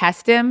always like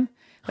test him.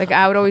 Like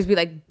I would always be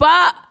like,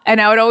 bah!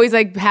 And I would always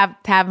like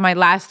have to have my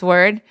last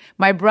word.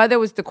 My brother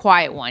was the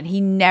quiet one.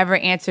 He never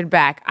answered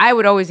back. I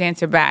would always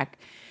answer back.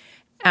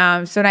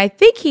 So I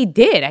think he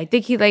did. I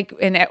think he like,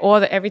 and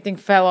everything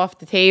fell off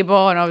the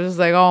table, and I was just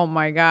like, oh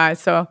my God.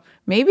 So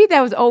maybe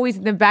that was always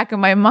in the back of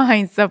my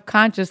mind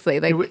subconsciously.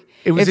 Like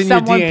it was if in your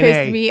someone DNA.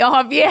 pissed me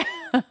off, yeah.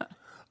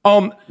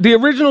 The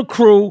original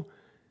crew,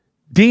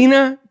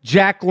 Dina,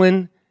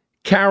 Jacqueline,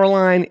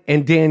 Caroline,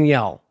 and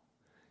Danielle.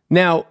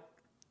 Now,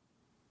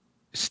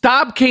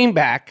 Staub came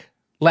back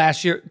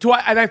last year,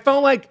 and I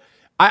felt like,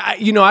 I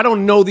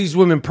don't know these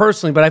women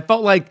personally, but I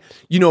felt like,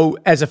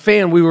 as a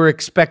fan, we were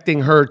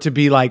expecting her to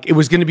be like, it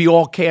was going to be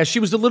all chaos. She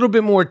was a little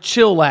bit more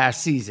chill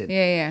last season.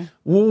 Yeah.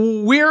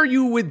 Where are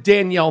you with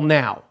Danielle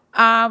now?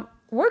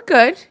 We're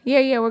good.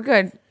 Yeah, we're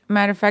good.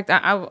 Matter of fact,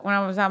 when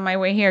I was on my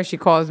way here, she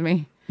calls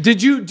me.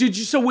 Did you?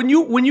 So when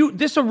you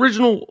this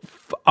original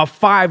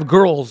 5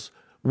 girls,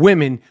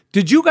 women,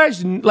 did you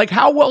guys, like,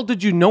 how well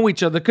did you know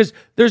each other? Because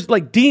there's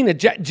like Dina,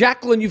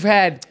 Jacqueline, you've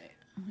had.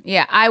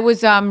 Yeah, I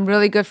was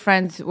really good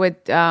friends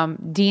with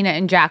Dina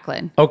and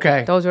Jacqueline.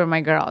 Okay. Those were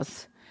my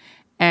girls.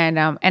 And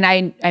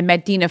I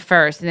met Dina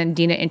first, and then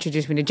Dina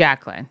introduced me to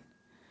Jacqueline.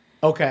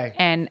 Okay.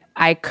 And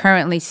I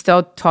currently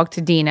still talk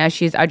to Dina.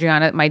 She's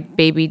Adriana, my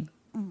baby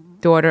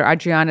daughter,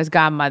 Adriana's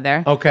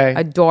godmother. Okay.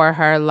 Adore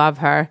her, love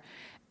her.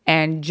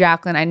 And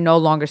Jacqueline, I no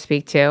longer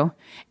speak to.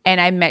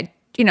 And I met,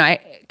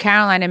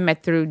 Caroline I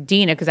met through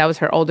Dina because I was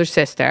her older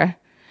sister.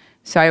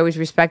 So I always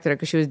respected her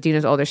because she was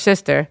Dina's older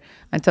sister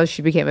until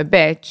she became a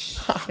bitch.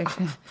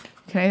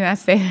 Can I not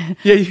say that?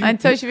 Yeah,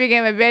 until she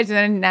became a bitch, and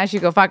then now she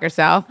go fuck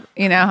herself.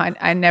 You know,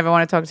 I never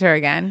want to talk to her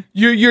again.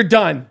 You're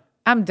done.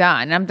 I'm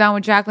done. I'm done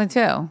with Jacqueline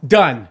too.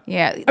 Done.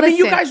 Yeah. I mean,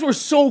 you listen. guys were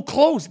so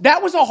close.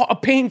 That was a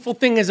painful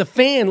thing as a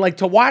fan, like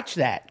to watch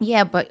that.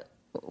 Yeah, but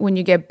when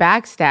you get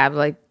backstabbed,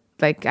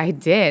 like I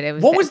did, it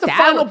was. What was the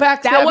final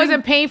backstabbing? That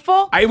wasn't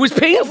painful. It was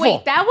painful.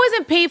 Wait, that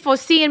wasn't painful.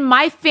 Seeing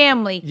my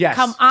family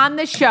come on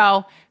the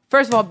show,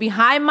 first of all,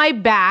 behind my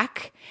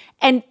back,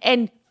 and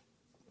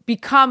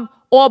become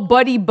all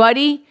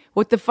buddy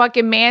with the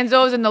fucking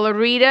Manzos and the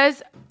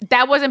Laritas.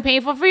 That wasn't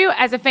painful for you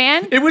as a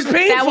fan? It was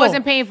painful. That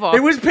wasn't painful. It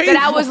was painful.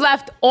 That I was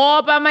left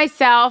all by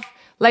myself,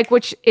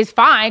 which is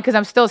fine because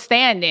I'm still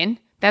standing.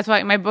 That's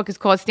why my book is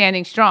called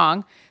Standing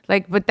Strong.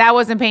 But that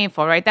wasn't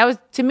painful, right? That was,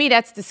 to me,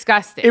 that's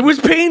disgusting. It was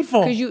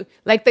painful. Because you,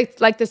 like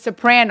the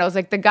Sopranos,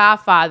 like The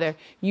Godfather,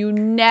 you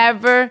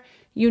never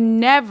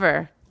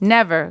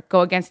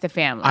go against the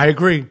family. I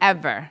agree.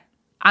 Ever.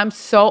 I'm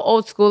so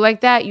old school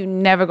like that. You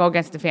never go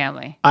against the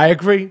family. I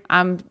agree.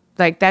 I'm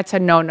like, that's a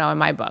no-no in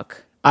my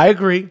book. I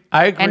agree.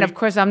 And of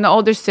course, I'm the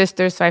older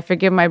sister, so I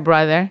forgive my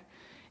brother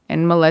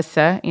and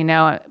Melissa,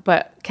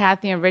 but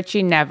Kathy and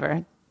Richie,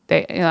 never.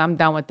 I'm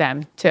done with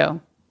them too.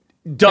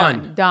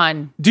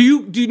 Done. Do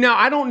you now?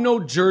 I don't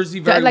know Jersey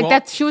very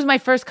well. She was my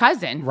first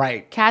cousin.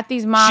 Right.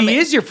 Kathy's mom. She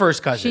is your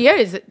first cousin. She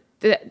is.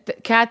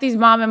 Kathy's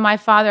mom and my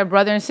father are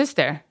brother and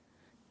sister.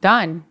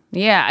 Done.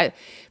 Yeah.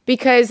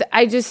 Because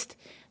I just,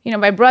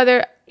 my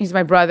brother, he's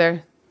my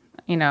brother,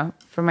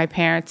 for my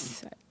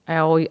parents. I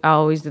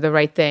always do the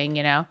right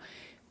thing,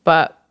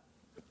 But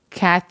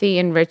Kathy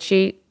and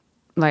Richie,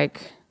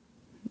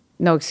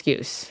 no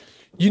excuse.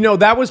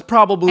 That was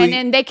probably... And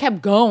then they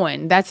kept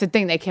going. That's the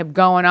thing. They kept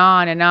going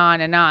on and on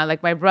and on.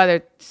 My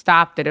brother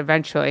stopped it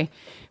eventually.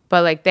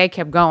 But, they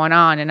kept going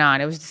on and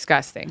on. It was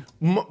disgusting.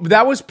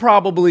 That was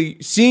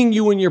probably seeing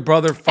you and your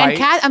brother fight.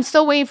 And I'm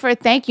still waiting for a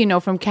thank you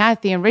note from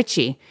Kathy and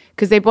Richie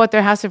because they bought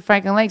their house in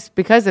Franklin Lakes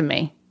because of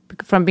me.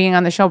 From being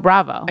on the show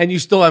Bravo. And you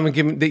still haven't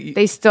given...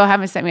 They still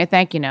haven't sent me a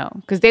thank you note.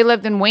 Because they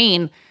lived in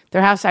Wayne.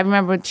 Their house, I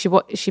remember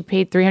she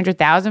paid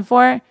 $300,000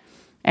 for it.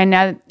 And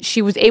now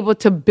she was able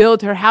to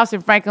build her house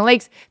in Franklin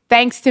Lakes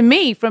thanks to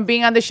me from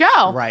being on the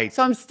show. Right.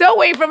 So I'm still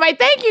waiting for my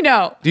thank you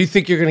note. Do you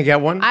think you're going to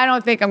get one? I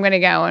don't think I'm going to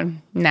get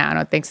one. No, I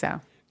don't think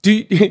so. Do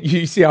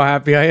you see how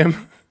happy I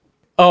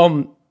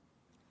am?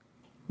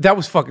 That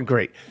was fucking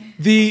great.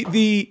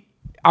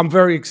 I'm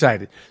very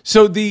excited.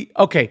 So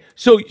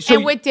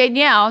and with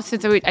Danielle,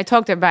 since I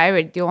talked about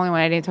it, the only one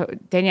I didn't talk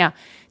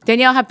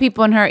Danielle had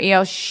people in her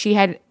ear. She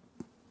had,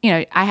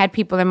 I had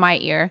people in my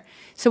ear.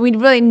 So we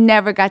really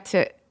never got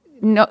to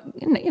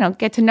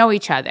get to know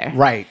each other.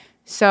 Right.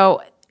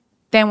 So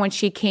then when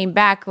she came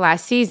back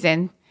last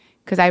season,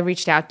 because I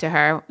reached out to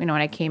her, when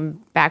I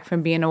came back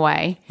from being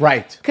away.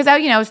 Right. Because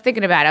I was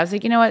thinking about it. I was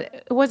like, what?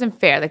 It wasn't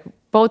fair.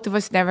 Both of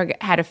us never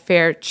had a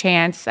fair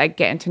chance at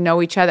getting to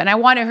know each other. And I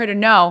wanted her to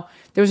know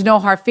there was no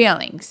hard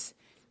feelings.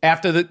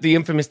 After the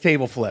infamous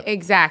table flip.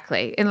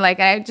 Exactly. And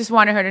I just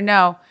wanted her to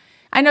know.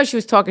 I know she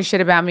was talking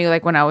shit about me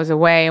when I was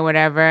away or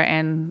whatever.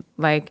 And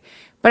but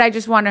I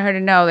just wanted her to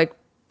know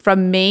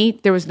from me,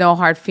 there was no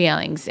hard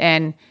feelings.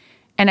 And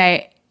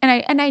I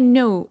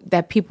knew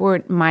that people were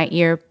in my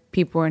ear,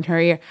 people were in her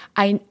ear.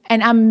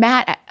 I'm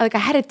mad. I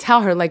had to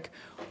tell her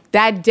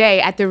that day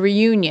at the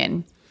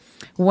reunion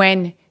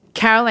when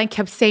Caroline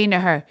kept saying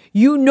to her,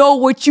 "You know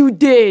what you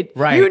did."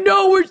 Right. You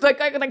know what,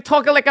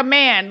 talking like a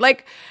man.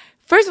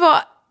 First of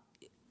all,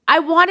 I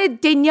wanted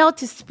Danielle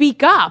to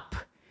speak up.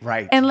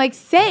 Right. And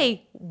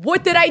say,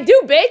 "What did I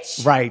do,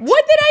 bitch?" Right.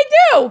 What did I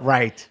do?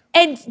 Right.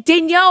 And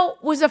Danielle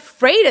was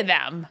afraid of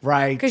them.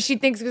 Right. Because she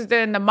thinks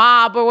they're in the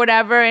mob or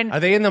whatever. And are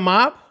they in the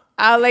mob?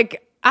 I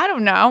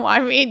don't know. I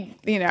mean,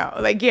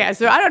 yeah.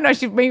 So I don't know.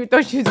 She maybe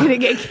thought she was going to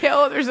get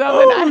killed or something.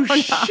 Oh, I don't know.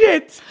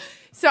 Shit.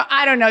 So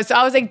I don't know. So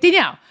I was like,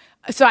 Danielle.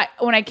 So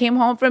when I came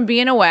home from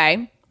being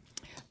away,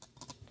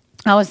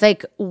 I was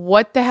like,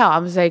 what the hell? I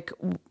was like,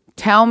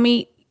 tell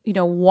me,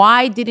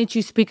 why didn't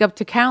you speak up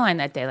to Caroline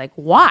that day?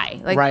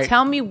 Why? Right.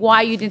 Tell me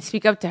why you didn't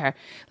speak up to her.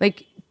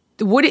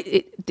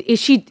 Is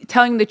she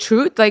telling the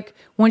truth?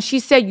 When she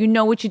said, you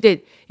know what you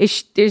did,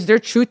 is there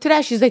truth to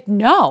that? She's like,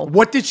 no.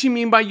 What did she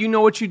mean by you know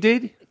what you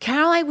did?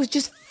 Caroline was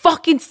just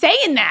fucking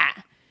saying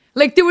that.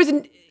 There was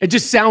It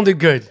just sounded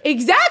good.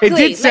 Exactly. It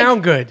did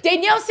sound good.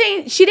 Danielle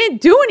saying she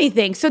didn't do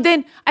anything. So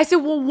then I said,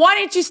 well, why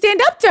didn't you stand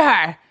up to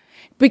her?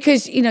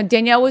 Because,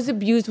 Danielle was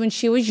abused when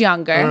she was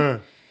younger.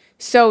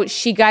 So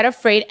she got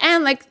afraid.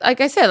 And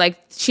like I said,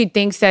 she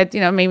thinks that,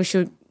 maybe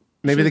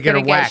Maybe they get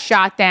her whacked.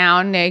 Shot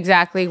down,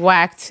 exactly,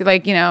 whacked.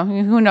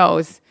 Who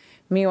knows?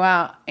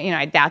 Meanwhile,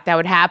 I doubt that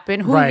would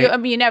happen.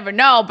 Right. You never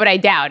know, but I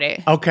doubt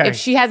it. Okay. If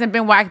she hasn't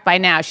been whacked by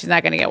now, she's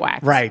not going to get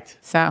whacked. Right.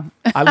 So.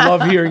 I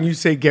love hearing you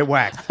say get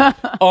whacked.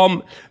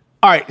 All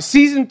right,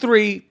 season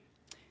 3,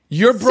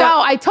 your brother.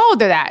 So I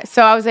told her that.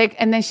 So I was like,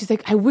 and then she's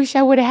like, I wish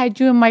I would have had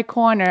you in my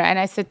corner. And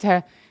I said to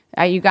her,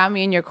 You got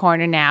me in your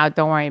corner now.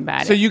 Don't worry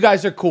about it. So you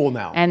guys are cool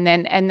now. And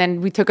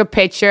then we took a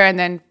picture, and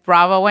then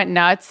Bravo went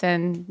nuts,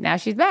 and now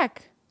she's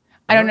back.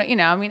 I don't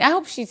know, I mean, I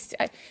hope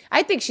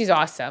I think she's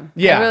awesome.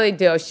 Yeah. I really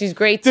do. She's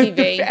great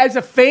TV. As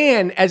a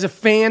fan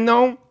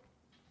though,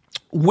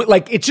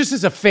 like it's just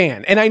as a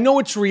fan, and I know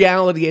it's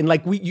reality, and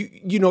like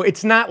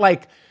it's not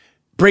like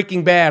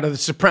Breaking Bad or The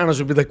Sopranos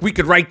would be like, we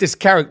could write this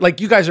character.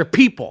 Like, you guys are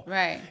people.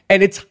 Right.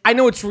 And I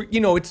know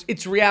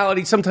it's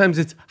reality. Sometimes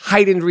it's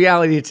heightened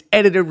reality. It's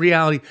edited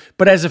reality.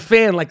 But as a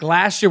fan, like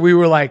last year, we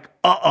were like,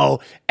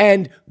 uh-oh.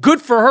 And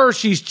good for her,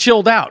 she's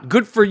chilled out.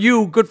 Good for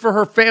you. Good for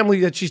her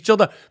family that she's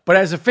chilled out. But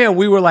as a fan,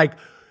 we're like,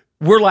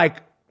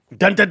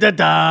 dun, dun, dun,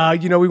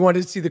 dun. We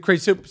wanted to see the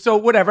crazy. So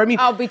whatever. I mean.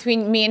 Oh,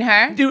 between me and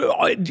her?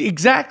 Dude,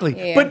 exactly.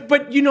 Yeah. But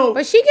But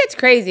she gets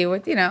crazy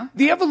with,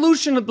 the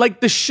evolution of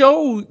like the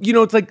show,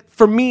 it's like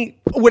for me,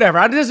 whatever.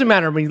 It doesn't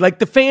matter to me. Like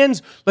the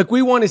fans, like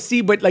we want to see,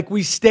 but like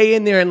we stay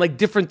in there and like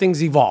different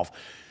things evolve.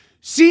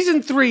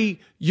 Season 3,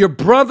 your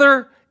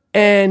brother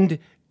and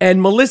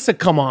Melissa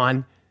come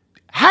on.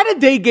 How did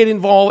they get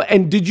involved?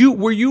 And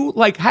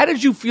how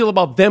did you feel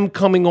about them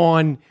coming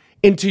on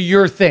into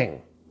your thing?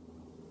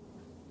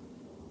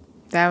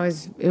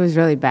 It was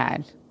really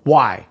bad.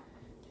 Why?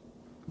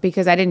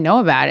 Because I didn't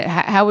know about it.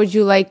 How would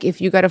you like if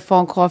you got a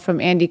phone call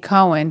from Andy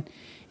Cohen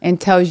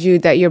and tells you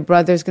that your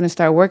brother's going to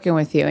start working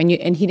with you,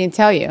 and he didn't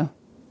tell you,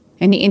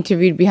 and he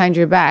interviewed behind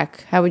your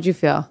back? How would you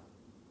feel?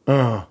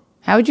 How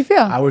would you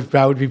feel?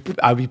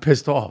 I'd be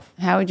pissed off.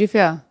 How would you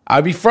feel?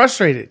 I'd be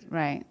frustrated.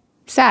 Right.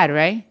 Sad,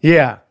 right?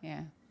 Yeah.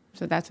 Yeah.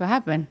 So that's what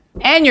happened.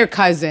 And your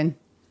cousin.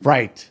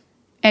 Right.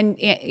 And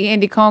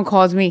Andy Cohen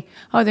calls me,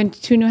 oh, then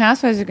 2 new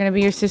housewives are going to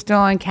be your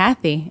sister-in-law and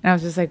Kathy. And I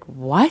was just like,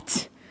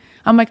 what?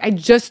 I'm like, I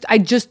just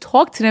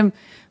talked to them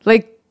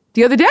like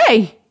the other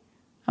day.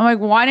 I'm like,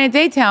 why didn't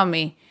they tell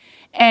me?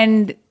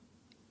 And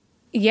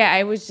yeah,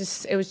 it was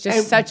just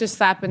such a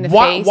slap in the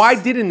face.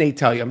 Why didn't they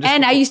tell you?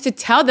 I used to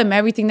tell them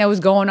everything that was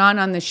going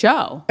on the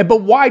show.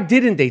 But why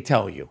didn't they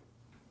tell you?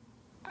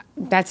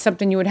 That's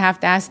something you would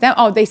have to ask them.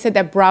 Oh, they said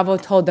that Bravo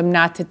told them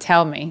not to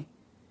tell me.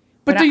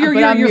 But you're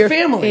your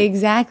family.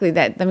 Exactly.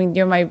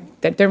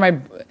 They're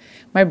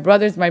my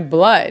brothers, my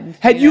blood.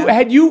 And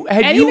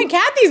even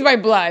Kathy's my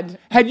blood.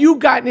 Had you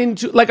gotten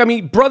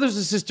into brothers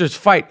and sisters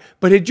fight,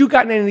 but had you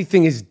gotten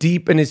anything as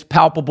deep and as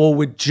palpable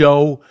with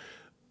Joe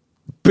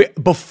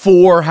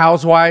before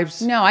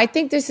Housewives? No, I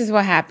think this is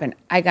what happened.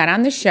 I got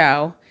on the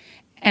show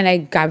and I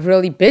got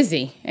really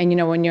busy. And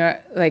when you're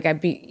like,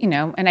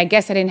 and I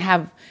guess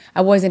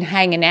I wasn't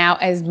hanging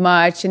out as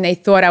much, and they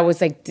thought I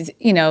was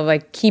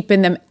like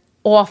keeping them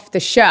off the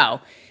show.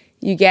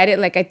 You get it?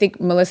 Like, I think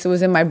Melissa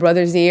was in my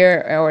brother's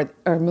ear,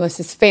 or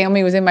Melissa's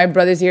family was in my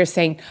brother's ear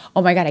saying,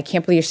 oh my God, I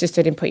can't believe your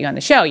sister didn't put you on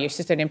the show. Your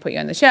sister didn't put you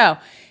on the show.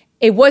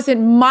 It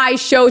wasn't my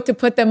show to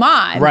put them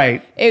on.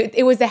 Right.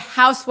 It was the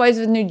Housewives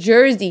of New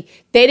Jersey.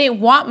 They didn't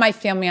want my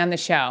family on the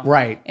show.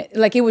 Right.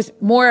 Like, it was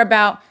more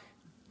about,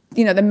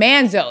 the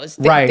Manzos.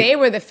 Right. They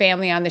were the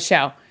family on the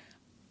show.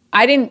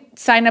 I didn't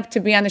sign up to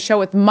be on the show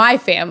with my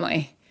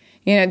family.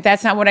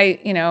 That's not what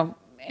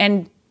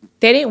and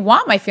they didn't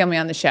want my family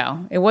on the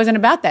show. It wasn't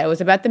about that. It was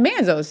about the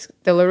Manzos,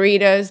 the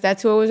Laritas.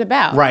 That's who it was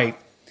about. Right.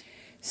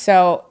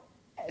 So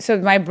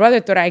my brother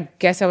thought, I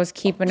guess I was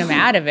keeping him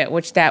out of it,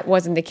 which that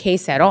wasn't the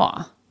case at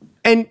all.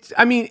 And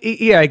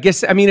I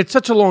guess it's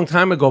such a long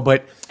time ago,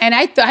 but. And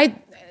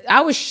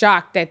I was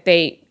shocked that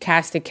they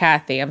casted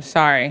Kathy. I'm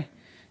sorry.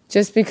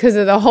 Just because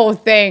of the whole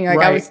thing. Like,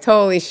 right. I was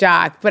totally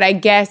shocked. But I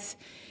guess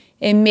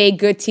it made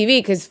good TV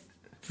because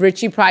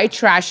Richie probably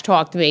trash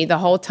talked me the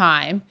whole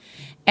time.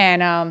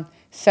 And,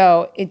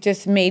 so it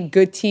just made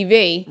good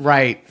TV.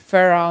 Right.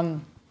 For,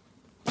 and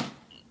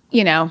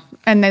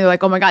they're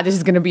like, oh my God, this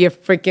is going to be a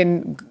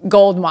freaking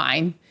gold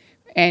mine.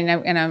 And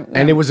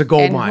it was a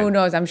gold mine. Who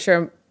knows? I'm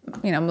sure,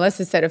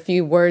 Melissa said a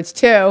few words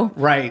too.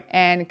 Right.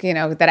 And,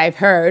 that I've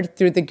heard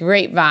through the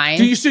grapevine.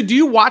 Do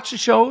you watch the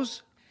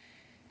shows?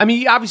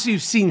 Obviously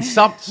you've seen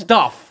some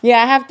stuff.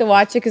 Yeah, I have to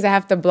watch it because I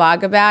have to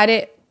blog about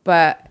it.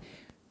 But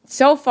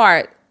so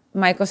far,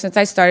 Michael, since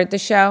I started the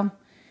show,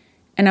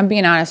 and I'm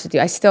being honest with you,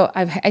 I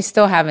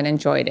still haven't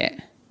enjoyed it.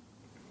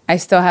 I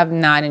still have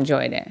not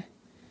enjoyed it.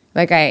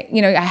 Like I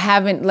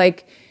haven't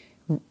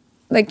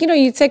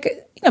it's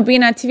like,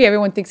 being on TV,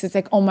 everyone thinks it's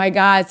like, oh my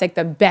God, it's like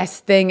the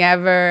best thing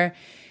ever.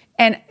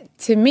 And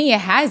to me, it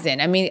hasn't.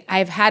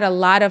 I've had a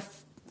lot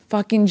of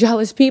fucking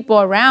jealous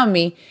people around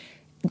me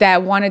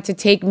that wanted to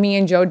take me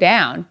and Joe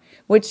down,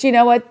 which, you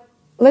know what?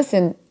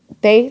 Listen,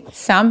 they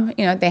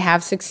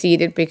have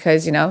succeeded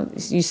because,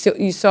 you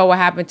saw what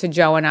happened to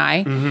Joe and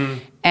I. Mm-hmm.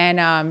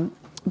 And,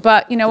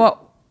 but you know what?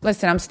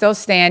 Listen, I'm still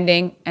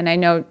standing, and I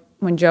know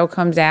when Joe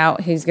comes out,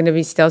 he's going to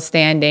be still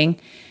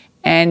standing,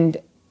 and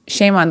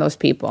shame on those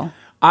people.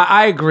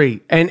 I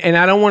agree. And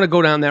I don't want to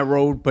go down that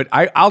road, but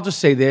I'll just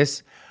say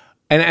this.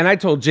 And I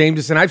told James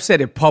this, and I've said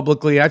it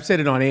publicly. I've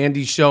said it on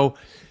Andy's show.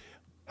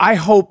 I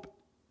hope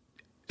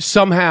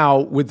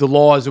somehow with the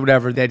laws or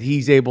whatever that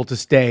he's able to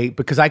stay,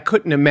 because I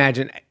couldn't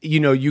imagine,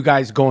 you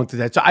guys going through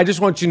that. So I just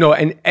want you to know,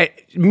 and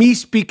me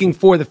speaking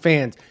for the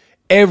fans,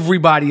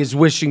 everybody is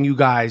wishing you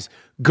guys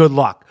good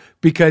luck.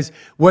 Because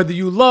whether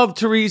you love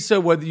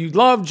Teresa, whether you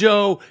love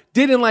Joe,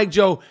 didn't like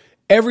Joe,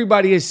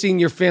 everybody has seen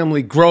your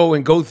family grow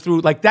and go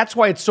through. Like, that's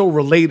why it's so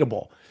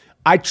relatable.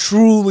 I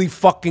truly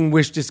fucking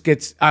wish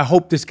I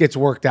hope this gets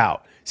worked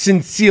out.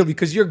 Sincerely,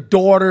 because your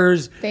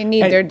daughters... They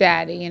need their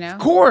daddy, you know? Of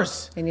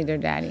course. They need their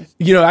daddy.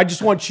 You know, I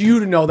just want you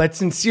to know that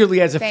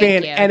sincerely as a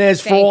fan and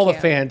as for all the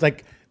fans.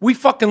 Like, we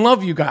fucking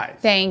love you guys.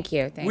 Thank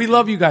you. We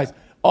love you guys.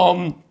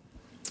 No,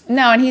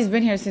 and he's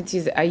been here since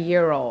he's a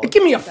year old.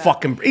 Give me a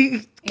fucking...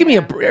 Give me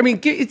a... I mean,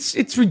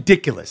 it's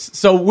ridiculous.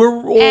 So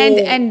we're all...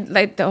 And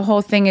like, the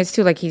whole thing is,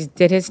 too, like, he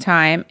did his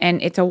time,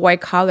 and it's a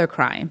white-collar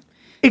crime.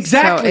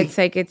 Exactly. So it's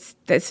like...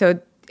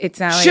 It's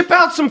not Ship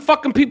out some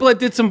fucking people that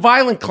did some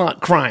violent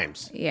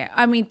crimes. Yeah.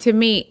 I mean, to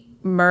me,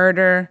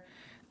 murder,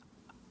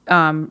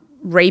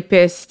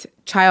 rapists,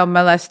 child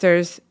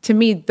molesters, to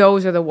me,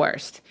 those are the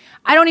worst.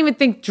 I don't even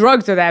think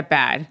drugs are that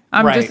bad.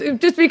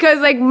 Just because,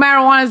 like,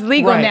 marijuana is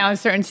legal now in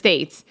certain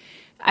states.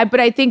 But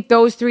I think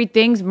those three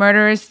things,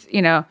 murderers,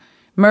 people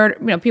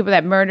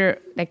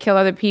that kill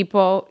other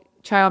people,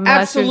 child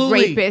molesters,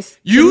 rapists.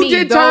 You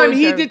did time,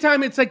 he did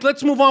time. It's like,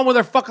 let's move on with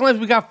our fucking lives.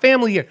 We got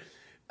family here.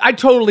 I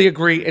totally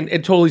agree and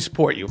totally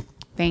support you.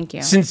 Thank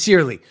you.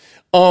 Sincerely.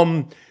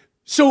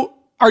 So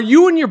are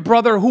you and your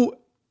brother, who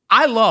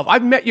I love,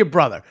 I've met your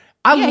brother.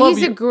 I love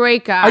he's a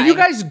great guy. Are you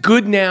guys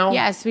good now?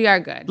 Yes, we are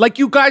good. Like,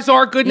 you guys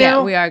are good now?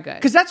 Yeah, we are good.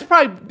 Because that's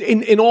probably,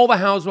 in all the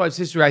Housewives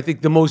history, I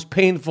think the most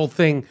painful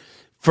thing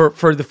for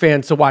the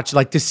fans to watch.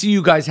 Like, to see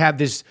you guys have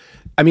this,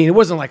 I mean, it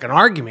wasn't like an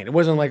argument. It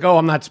wasn't like, oh,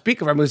 I'm not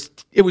speaking for him.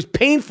 It was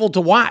painful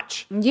to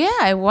watch.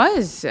 Yeah, it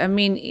was. I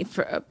mean,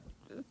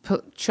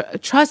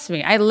 trust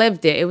me, I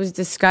lived it. It was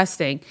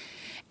disgusting.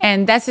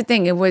 And that's the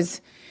thing. It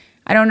was,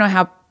 I don't know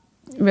how,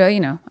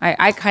 really,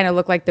 I kind of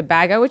look like the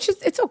bad guy, which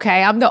is, it's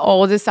okay. I'm the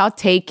oldest. I'll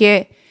take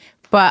it.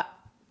 But,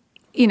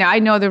 I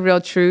know the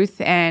real truth.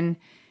 And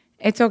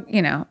it's,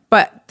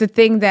 but the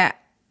thing that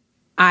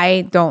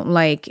I don't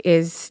like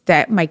is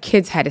that my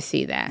kids had to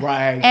see that.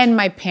 Right. And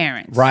my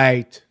parents.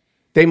 Right.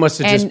 They must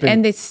have just been.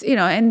 And it's,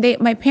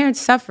 my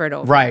parents suffered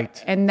over right.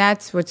 it. And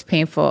that's what's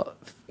painful,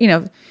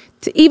 to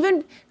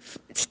even...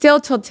 Still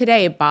till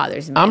today, it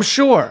bothers me. I'm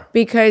sure.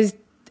 Because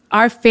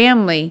our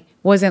family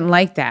wasn't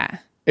like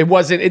that. It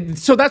wasn't.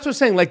 So that's what I'm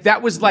saying. Like,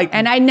 that was like...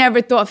 And I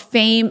never thought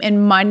fame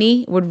and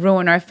money would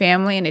ruin our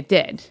family, and it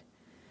did.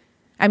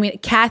 I mean,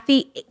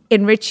 Kathy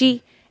and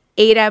Richie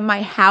ate at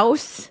my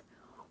house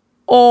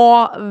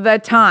all the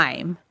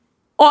time.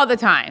 All the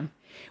time.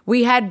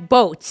 We had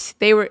boats.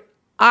 They were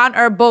on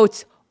our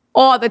boats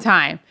all the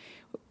time.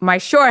 My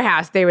shore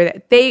house, they were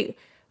there.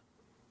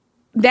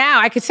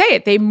 Now, I could say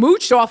it, they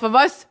mooched off of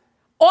us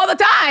all the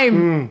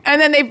time. And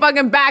then they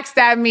fucking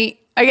backstabbed me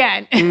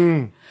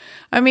again.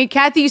 I mean,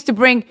 Kathy used to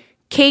bring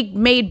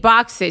cake-made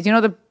boxes. You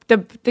know,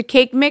 the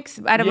cake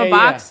mix out of a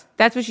box? Yeah.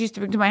 That's what she used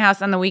to bring to my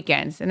house on the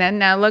weekends. And then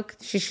now, look,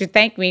 she should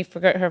thank me for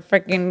her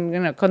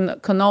freaking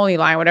cannoli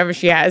line, whatever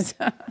she has.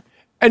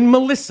 And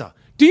Melissa,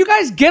 do you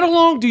guys get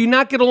along? Do you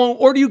not get along?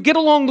 Or do you get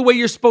along the way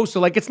you're supposed to?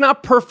 Like, it's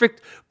not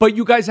perfect, but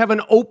you guys have an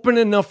open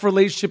enough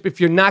relationship if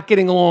you're not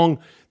getting along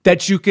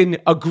that you can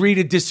agree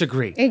to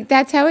disagree.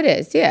 That's how it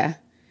is, yeah.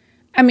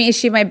 I mean, is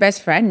she my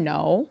best friend?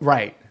 No.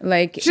 Right.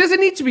 Like, she doesn't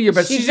need to be your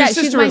best. She's your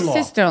sister-in-law. She's my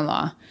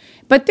sister-in-law.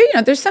 But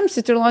there's some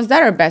sister-in-laws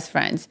that are best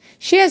friends.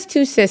 She has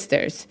 2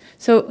 sisters.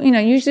 So,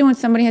 usually when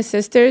somebody has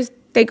sisters,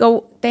 they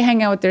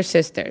hang out with their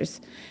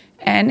sisters.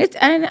 And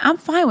I'm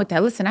fine with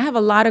that. Listen, I have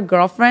a lot of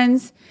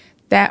girlfriends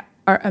that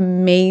are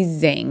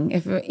amazing.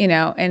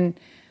 And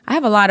I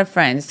have a lot of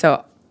friends,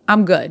 so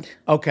I'm good.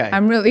 Okay.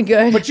 I'm really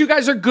good. But you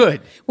guys are good.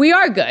 We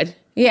are good.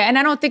 Yeah, and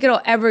I don't think it'll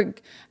ever...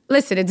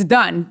 Listen, it's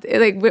done.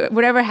 Like,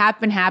 whatever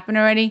happened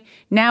already.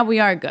 Now we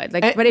are good.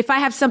 Like, but if I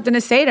have something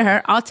to say to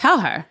her, I'll tell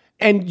her.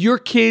 And your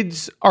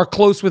kids are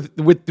close with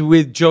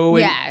Joey?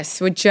 Yes,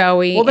 with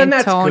Joey, well, then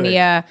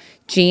Antonia,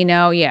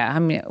 Gino. Yeah, I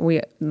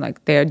mean,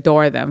 they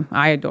adore them.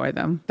 I adore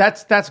them.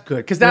 That's good,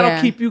 because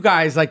that'll keep you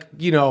guys,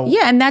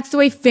 Yeah, and that's the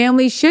way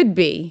family should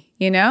be,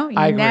 You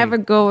never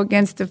go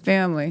against the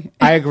family.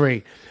 I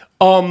agree.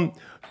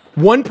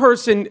 One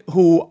person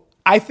who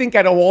I think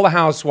out of all the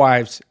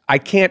housewives, I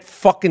can't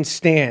fucking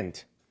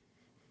stand.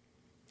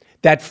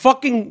 That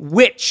fucking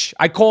witch,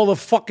 I call the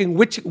fucking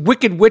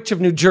wicked witch of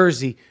New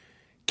Jersey,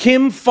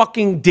 Kim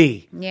fucking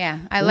D. Yeah,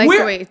 I like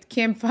the way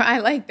Kim, I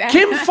like that.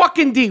 Kim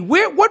fucking D.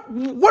 What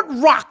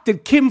rock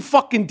did Kim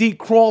fucking D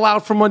crawl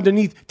out from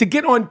underneath to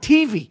get on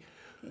TV?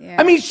 Yeah.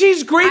 I mean,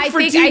 she's great for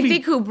TV. I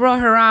think who brought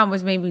her on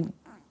was maybe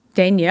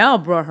Danielle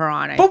brought her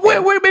on. But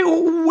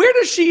where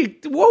does she,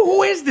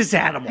 who is this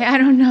animal? I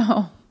don't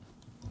know.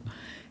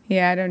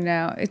 Yeah, I don't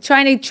know. It's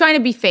trying to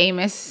be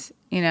famous,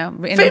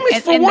 Famous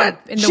for what?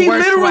 She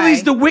literally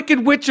is the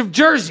Wicked Witch of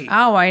Jersey.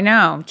 Oh, I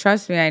know.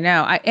 Trust me, I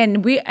know.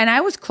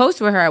 I was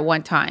close with her at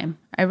one time.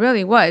 I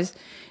really was.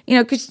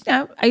 Because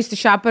I used to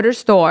shop at her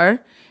store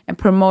and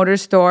promote her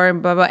store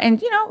and blah blah.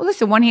 And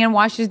listen, one hand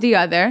washes the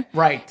other.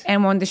 Right.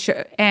 And when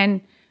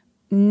and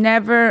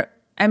never.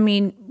 I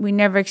mean, we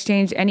never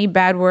exchanged any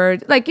bad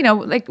words. Like, you know,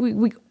 like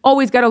we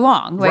always got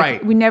along. Like,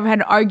 Right. we never had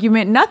an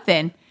argument,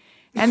 nothing.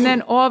 And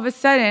then all of a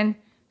sudden,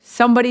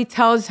 somebody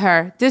tells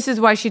her, this is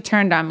why she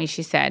turned on me,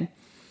 she said.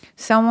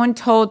 Someone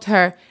told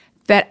her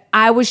that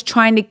I was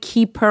trying to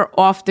keep her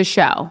off the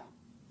show.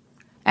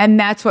 And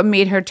that's what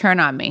made her turn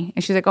on me.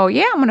 And she's like, oh,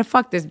 yeah, I'm going to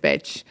fuck this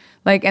bitch.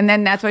 Like, and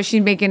then that's why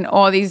she's making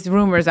all these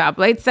rumors up.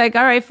 Like, it's like,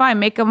 all right, fine,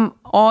 make them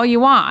all you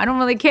want. I don't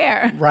really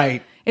care.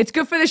 Right. It's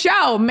good for the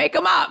show. Make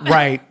them up.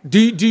 Right. Do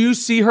you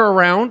see her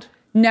around?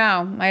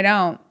 No, I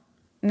don't.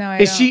 No, I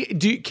Is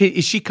don't.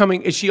 is she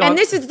coming? Is she on? And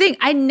this is the thing.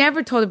 I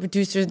never told the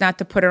producers not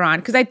to put her on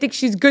because I think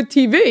she's good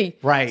TV.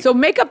 Right. So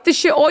make up the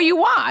shit all you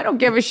want. I don't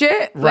give a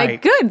shit. Right.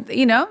 Like, good.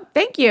 You know,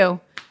 thank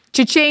you.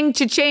 Cha-ching,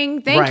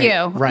 cha-ching. Thank Right,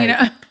 you. right. You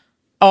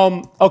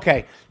know?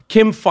 Okay.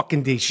 Kim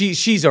fucking D.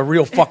 She's a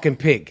real fucking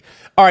pig.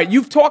 All right.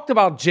 You've talked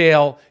about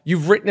jail.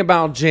 You've written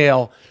about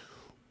jail.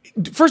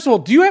 First of all,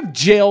 do you have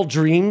jail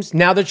dreams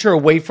now that you're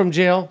away from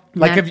jail?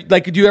 Like, Nah.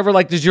 do you ever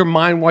does your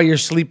mind while you're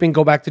sleeping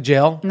go back to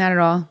jail? Not at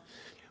all.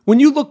 When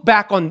you look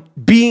back on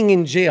being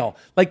in jail,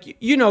 like,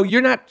 you know,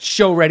 you're not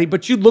show ready,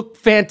 but you look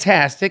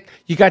fantastic.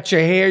 You got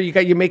your hair, you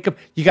got your makeup,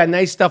 you got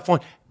nice stuff on.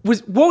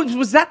 Was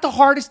that the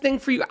hardest thing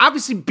for you?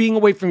 Obviously, being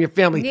away from your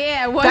family.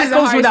 Yeah, it was. That the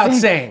goes hardest without thing.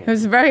 saying. It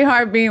was very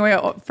hard being away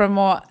from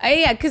all.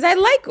 Yeah, because I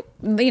like,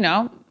 you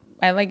know,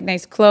 I like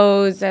nice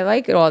clothes. I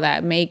like all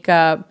that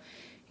makeup.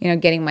 You know,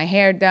 getting my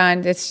hair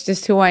done. That's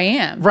just who I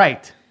am.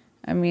 Right.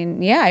 I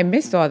mean, yeah, I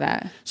missed all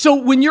that. So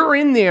when you're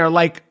in there,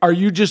 like, are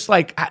you just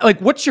like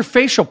what's your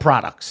facial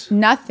products?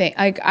 Nothing.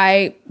 Like,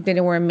 I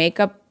didn't wear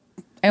makeup.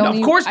 No,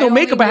 of course, no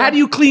makeup. But how do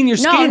you clean your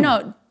skin?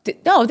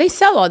 No, they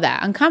sell all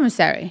that on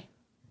commissary.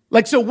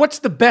 Like, so what's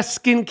the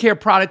best skincare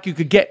product you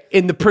could get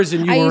in the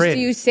prison you I were used in? to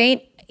use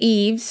St.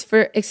 Eve's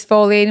for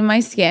exfoliating my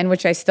skin,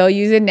 which I still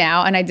use it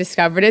now, and I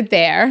discovered it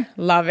there.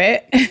 Love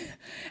it.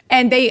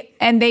 And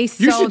they sold.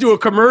 You should do a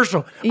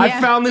commercial. I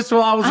Yeah. found this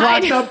while I was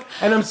locked up,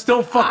 and I'm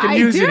still fucking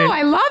using it.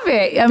 I love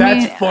it. I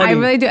That's mean, funny. I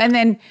really do. And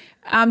then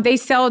they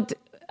sold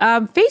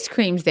face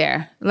creams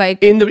there,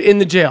 like in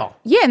the jail.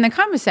 Yeah, in the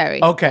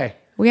commissary. Okay.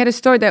 We had a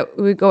store that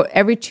we would go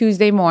every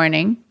Tuesday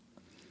morning.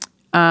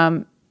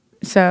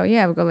 So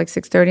yeah, we go like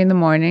 6:30 in the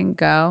morning.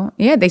 Go.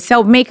 Yeah, they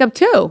sell makeup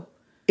too.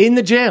 In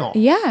the jail?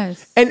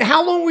 Yes. And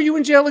how long were you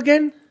in jail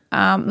again?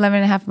 11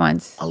 and a half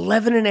months.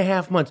 11 and a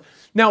half months.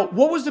 Now,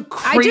 what was the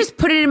I just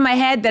put it in my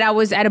head that I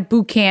was at a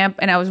boot camp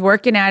and I was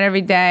working out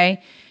every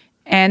day,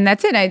 and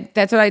that's it.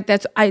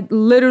 I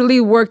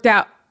literally worked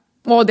out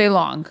all day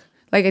long.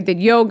 Like, I did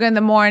yoga in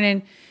the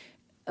morning.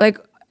 Like,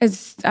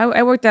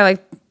 I worked out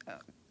like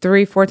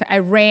 3-4 times. I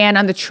ran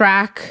on the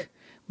track.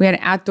 We had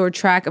an outdoor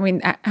track. I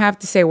mean, I have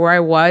to say where I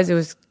was. It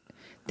was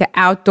the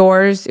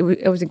outdoors.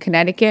 It was in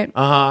Connecticut,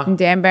 in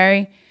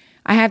Danbury.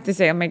 I have to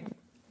say, I'm like,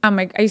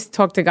 I used to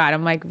talk to God.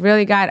 I'm like,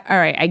 really, God? All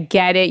right, I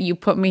get it. You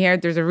put me here.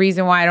 There's a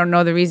reason why. I don't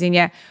know the reason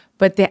yet.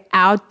 But the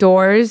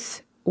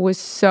outdoors was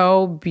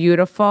so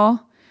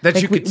beautiful. That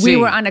like, you could we see.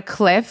 were on a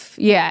cliff.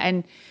 Yeah,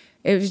 and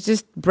it was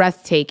just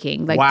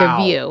breathtaking, like Wow.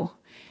 the view.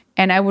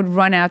 And I would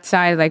run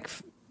outside, like,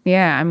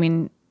 yeah, I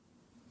mean,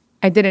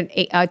 I did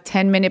a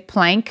 10-minute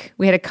plank.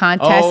 We had a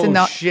contest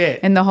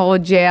in the whole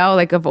jail,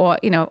 like, of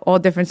all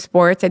different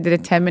sports. I did a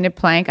 10-minute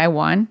plank. I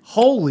won.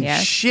 Holy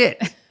Yes.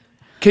 shit.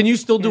 Can you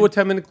still do a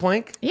 10-minute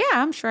plank? Yeah,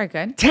 I'm sure I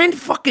could. 10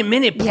 fucking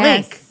minute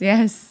plank.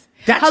 Yes.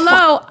 That's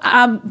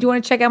Hello. Do you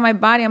want to check out my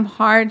body? I'm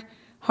hard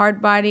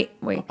body.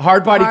 Wait.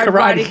 Hard body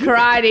karate.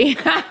 Body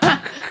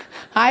karate.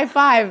 High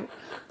five.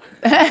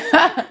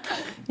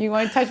 You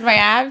want to touch my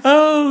abs?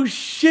 Oh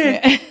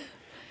shit.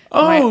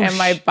 And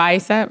my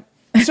bicep.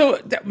 So,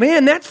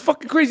 man, that's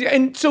fucking crazy.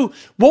 And so,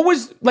 what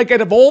was, like, out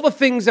of all the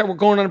things that were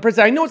going on in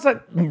prison, I know it's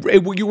not,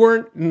 you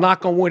weren't,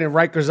 knock on wood, in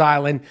Rikers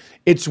Island,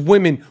 it's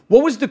women.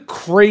 What was the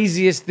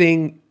craziest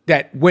thing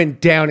that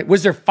went down?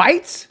 Was there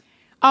fights?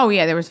 Oh,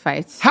 yeah, there was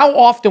fights. How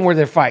often were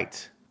there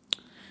fights?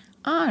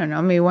 I don't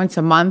know, maybe once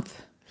a month.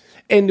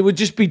 And it would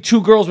just be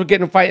two girls would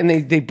get in a fight and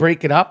they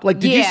break it up? Like,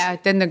 did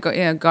then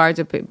the guards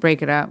would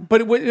break it up.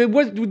 But it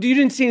was you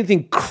didn't see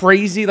anything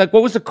crazy? Like,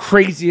 what was the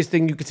craziest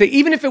thing you could say?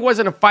 Even if it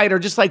wasn't a fight, or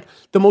just like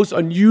the most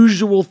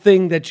unusual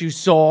thing that you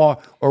saw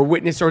or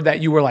witnessed, or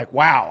that you were like,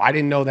 wow, I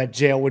didn't know that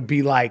jail would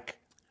be like.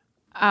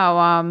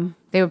 Oh,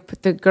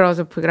 the girls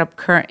would put up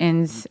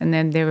curtains and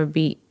then they would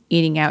be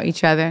eating out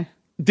each other.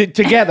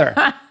 Together?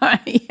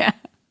 Yeah.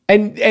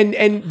 And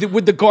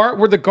were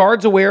the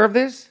guards aware of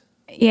this?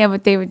 Yeah,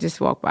 but they would just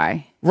walk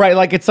by. Right,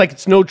 like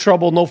it's no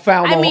trouble, no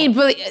foul. I mean,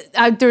 but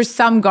there's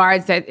some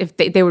guards that if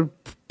they would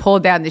pull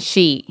down the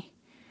sheet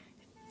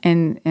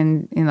and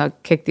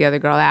kick the other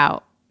girl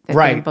out that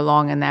didn't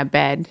belong in that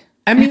bed.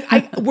 I mean,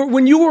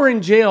 when you were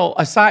in jail,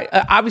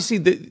 obviously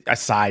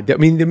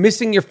the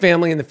missing your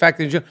family and the fact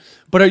that you're,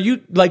 but are you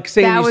like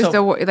saying that was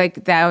yourself,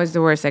 that was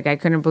the worst. Like, I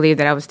couldn't believe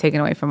that I was taken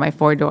away from my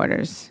 4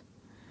 daughters.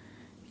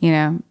 You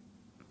know.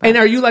 And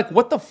are you like,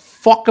 what the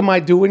fuck am I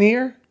doing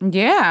here?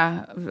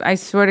 Yeah, I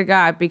swear to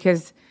God,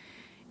 because,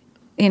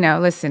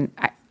 listen,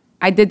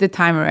 I did the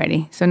time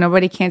already, so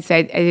nobody can say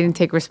I didn't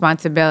take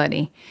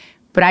responsibility.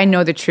 but I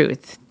know the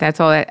truth. That's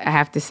all I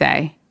have to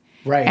say.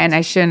 Right. And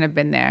I shouldn't have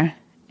been there.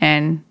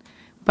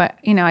 But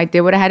you know, I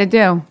did what I had to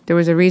do. There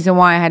was a reason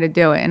why I had to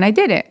do it, and I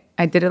did it.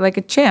 I did it like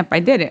a champ. I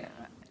did it.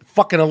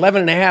 Fucking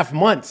 11 and a half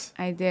months.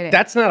 I did it.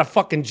 That's not a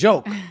fucking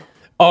joke.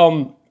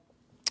 All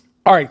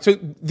right, so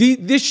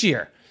this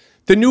year,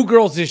 the new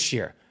girls this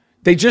year,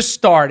 they just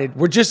started.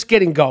 We're just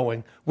getting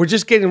going. We're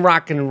just getting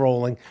rocking and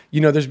rolling.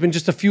 You know, there's been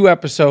just a few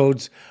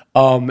episodes.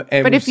 But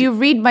if you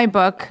read my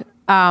book,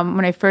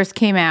 when I first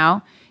came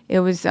out,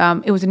 it was a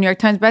New York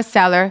Times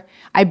bestseller.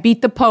 I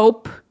beat the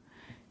Pope.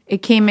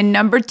 It came in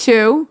number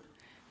 2.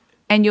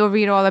 And you'll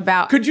read all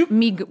about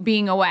me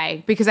being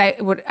away, because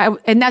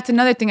and that's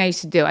another thing I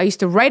used to do. I used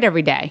to write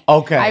every day.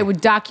 Okay. I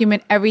would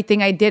document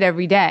everything I did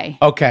every day.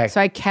 Okay. So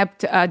I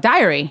kept a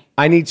diary.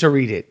 I need to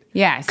read it.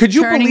 Yes. Could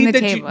you turning believe the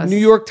that tables. New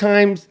York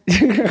Times?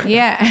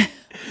 Yeah.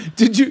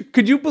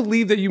 Could you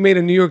believe that you made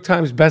a New York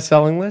Times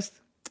best-selling list?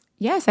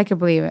 Yes, I could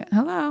believe it.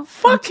 Hello.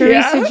 Fuck I'm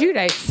yeah. Teresa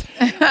Giudice.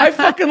 I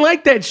fucking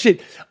like that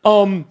shit.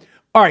 All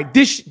right,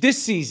 this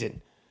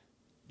season,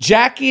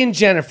 Jackie and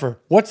Jennifer.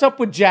 What's up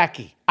with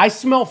Jackie? I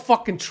smell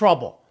fucking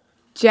trouble.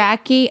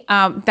 Jackie,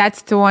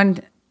 that's the one.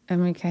 I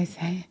mean, can I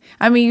say?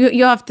 I mean,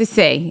 you'll have to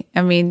see.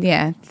 I mean,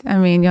 yeah. I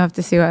mean, you'll have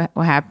to see what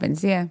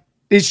happens. Yeah.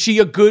 Is she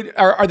a good?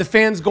 Are the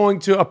fans going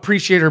to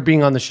appreciate her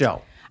being on the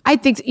show? I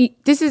think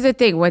this is the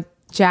thing with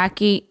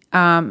Jackie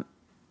and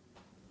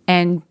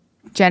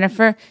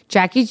Jennifer.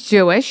 Jackie's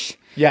Jewish.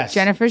 Yes.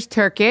 Jennifer's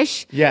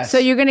Turkish. Yes. So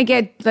you're gonna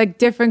get like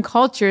different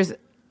cultures,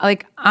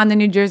 like on the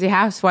New Jersey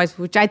Housewives,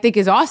 which I think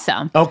is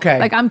awesome. Okay.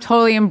 Like I'm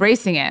totally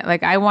embracing it.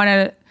 Like I want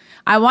to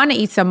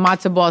eat some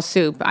matzo ball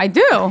soup. I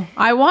do.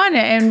 I want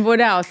it. And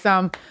what else?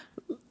 I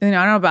don't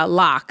know about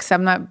lox.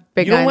 I'm not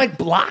big. You don't on like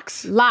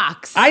blocks?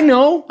 Lox. I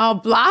know. Oh,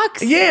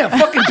 blocks? Yeah,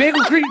 fucking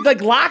bagel cream.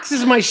 Like lox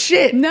is my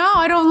shit. No,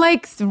 I don't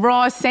like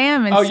raw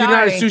salmon. Oh, you're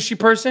not a Sorry. sushi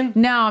person?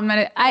 No, I'm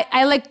not.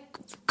 I like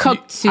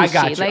cooked sushi. I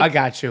got you. Like, I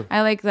got you.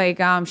 I like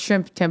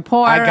shrimp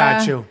tempura. I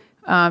got you.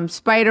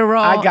 Spider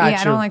roll. I got you.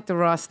 I don't like the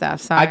raw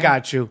stuff. Sorry. I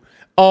got you.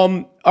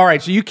 All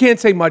right, so you can't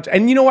say much.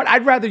 And you know what?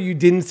 I'd rather you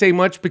didn't say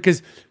much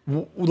because,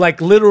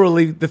 like,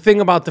 literally, the thing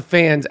about the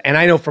fans, and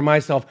I know for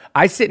myself,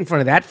 I sit in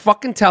front of that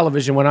fucking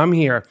television when I'm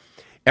here.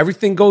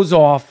 Everything goes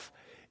off.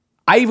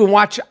 I even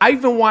watch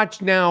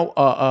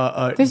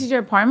now. This is your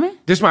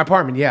apartment? This is my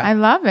apartment, yeah. I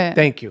love it.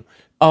 Thank you.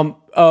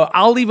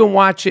 I'll even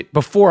watch it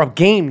before a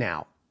game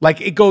now. Like,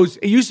 it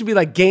used to be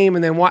like game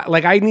and then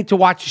like I need to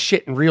watch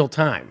shit in real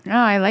time. Oh,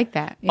 I like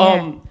that.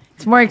 Yeah.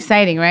 It's more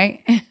exciting,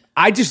 right?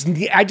 I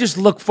just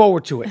look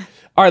forward to it.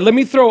 All right, let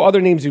me throw other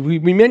names.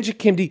 We mentioned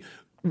Kim D.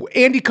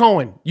 Andy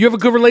Cohen. You have a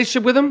good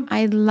relationship with him?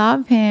 I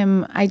love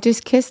him. I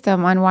just kissed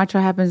him on Watch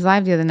What Happens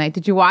Live the other night.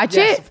 Did you watch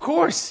Yes, it? of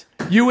course.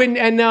 You and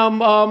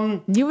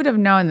You would have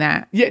known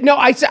that. yeah,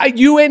 no,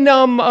 you and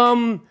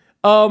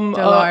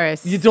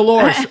Dolores.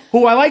 Dolores,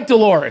 who I like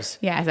Dolores.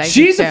 Yes, I do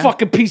she's a too.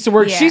 fucking piece of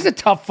work. Yeah. She's a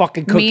tough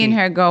fucking cookie. Me and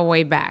her go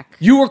way back.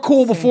 You were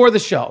cool before the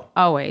show.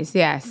 Always,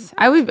 yes.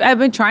 I've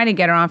been trying to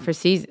get her on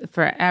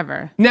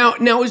forever. Now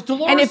is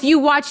Dolores? And if you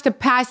watch the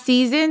past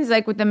seasons,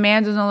 like with the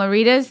Manzos and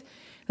Laritas,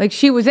 like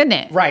she was in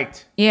it.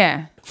 right,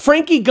 Yeah.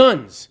 Frankie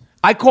Guns.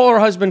 I call her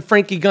husband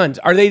Frankie Guns.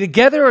 Are they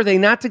together? Are they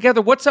not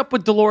together? What's up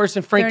with Dolores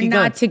and Frankie They're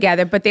not Guns?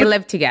 together, but they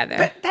live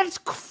together. That's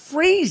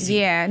crazy.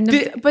 Yeah.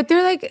 No, but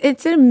they're like,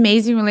 it's an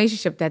amazing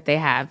relationship that they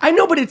have. I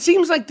know, but it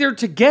seems like they're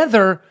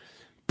together,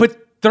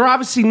 but they're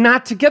obviously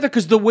not together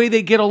because the way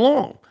they get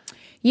along.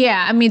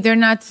 Yeah. I mean, they're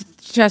not,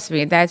 trust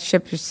me, that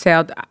ship has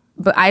sailed.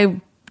 But I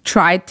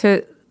tried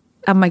to,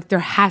 I'm like, there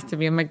has to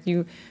be. I'm like,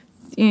 you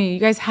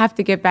guys have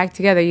to get back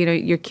together. You know,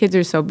 your kids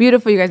are so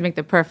beautiful. You guys make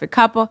the perfect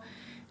couple.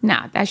 No,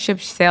 that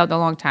ship sailed a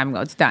long time ago.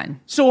 It's done.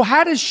 So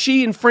how does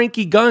she and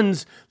Frankie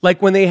Guns,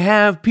 like when they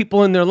have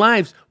people in their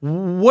lives,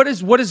 what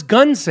does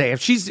Guns say? If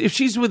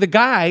she's with a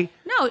guy?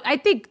 No, I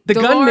think The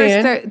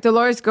gunman.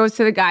 Dolores goes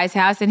to the guy's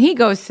house and he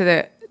goes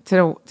to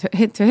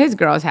his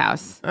girl's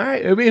house. All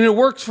right, I mean it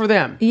works for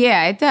them.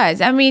 Yeah, it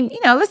does. I mean,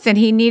 listen,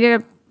 he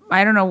needed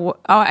I don't know.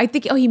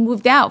 He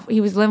moved out.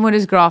 He was living with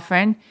his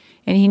girlfriend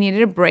and he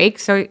needed a break.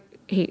 So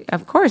he,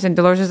 of course, and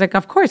Dolores was like,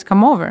 of course,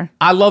 come over.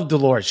 I love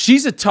Dolores.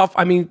 She's a tough,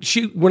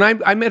 when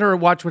I met her at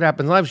Watch What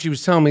Happens Live, she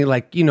was telling me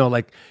like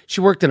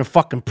she worked in a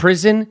fucking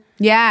prison.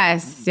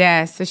 Yes.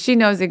 So she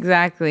knows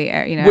exactly,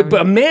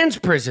 But a man's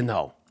prison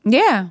though.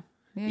 Yeah.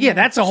 Yeah,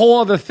 that's a whole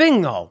other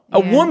thing though.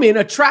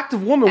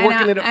 Attractive woman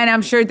working at and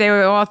I'm sure they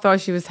all thought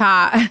she was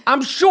hot.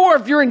 I'm sure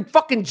if you're in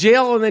fucking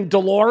jail and then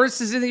Dolores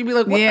is in there, you'd be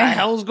like, what the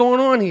hell's going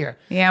on here?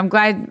 Yeah, I'm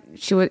glad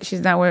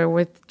she's not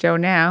with Joe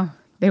now.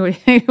 They would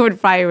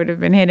probably have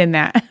been hitting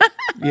that.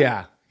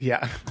 Yeah.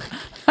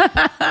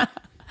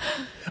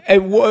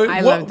 And what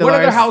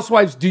other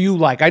housewives do you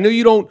like? I know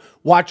you don't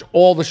watch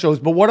all the shows,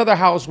 but what other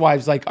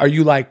housewives like are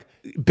you like?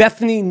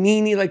 Bethany,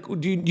 Nene, like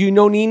do you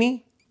know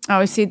Nene?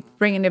 Oh, see,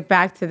 bringing it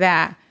back to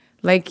that,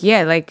 like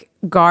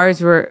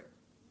guards were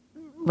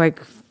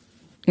like,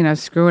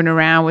 screwing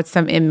around with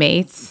some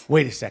inmates.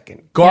 Wait a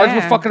second, guards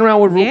were fucking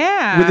around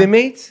with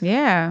inmates?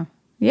 Yeah,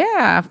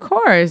 of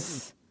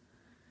course.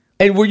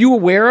 And were you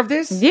aware of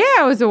this? Yeah,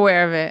 I was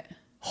aware of it.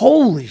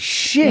 Holy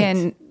shit!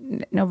 And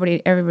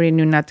everybody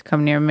knew not to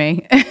come near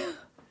me.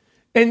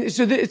 And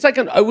so it's like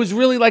it was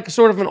really like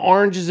sort of an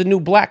Orange is the New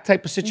Black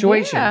type of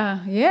situation.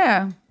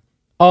 Yeah.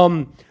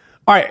 All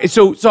right.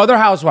 So other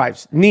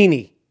housewives,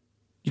 Nene.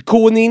 You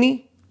cool with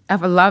Nene? I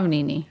love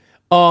Nene.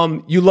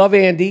 You love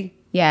Andy.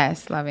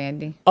 Yes, love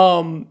Andy.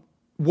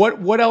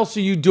 What else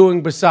are you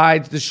doing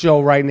besides the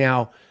show right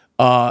now?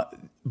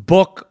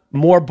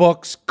 More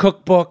books,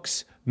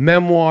 cookbooks,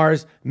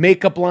 memoirs,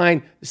 makeup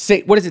line.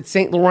 What is it?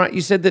 Saint Laurent. You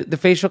said the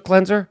facial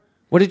cleanser.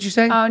 What did you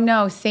say? Oh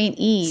no, St.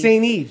 Eve's.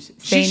 St. Eve's.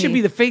 She should be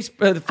the face.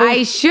 The first.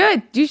 I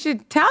should. You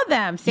should tell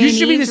them. St. You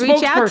should be the Eve's,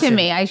 reach out to spokesperson.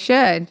 me. I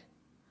should.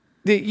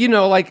 I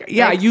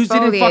used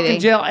it in fucking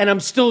jail, and I'm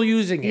still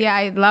using it. Yeah,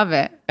 I love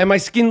it. And my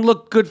skin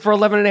looked good for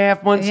 11 and a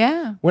half months.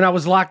 Yeah. When I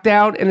was locked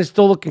out, and it's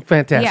still looking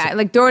fantastic. Yeah,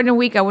 like during the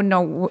week, I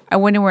wouldn't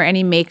wear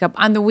any makeup.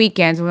 On the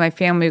weekends, when my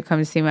family would come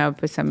to see me, I would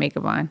put some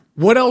makeup on.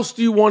 What else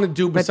do you want to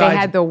do besides? But they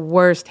had the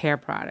worst hair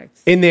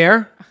products. In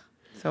there?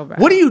 So bad.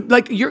 What do you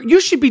like? You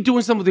should be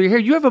doing something with your hair.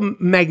 You have a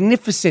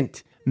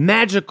magnificent,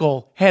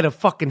 magical head of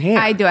fucking hair.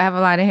 I do. I have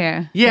a lot of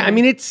hair. Yeah, I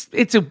mean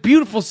it's a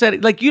beautiful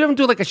set. Like you don't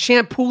do like a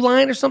shampoo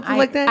line or something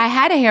like that. I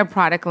had a hair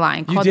product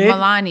line called did?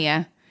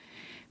 Melania,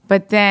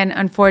 but then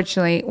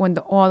unfortunately, when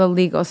all the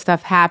legal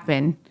stuff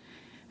happened,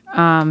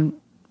 a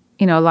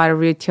lot of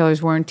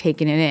retailers weren't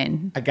taking it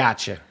in. I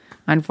gotcha.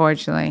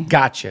 Unfortunately,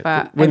 Gotcha.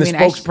 But, when the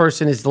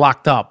spokesperson is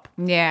locked up.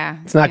 Yeah,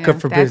 it's not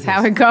good for business. That's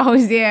how it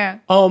goes. Yeah.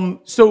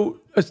 So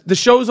the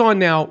show's on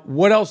now.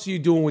 What else are you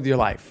doing with your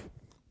life?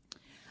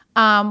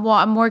 Well,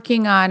 I'm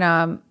working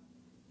on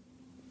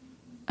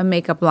a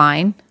makeup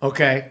line.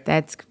 Okay.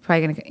 That's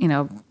probably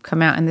gonna,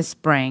 come out in the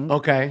spring.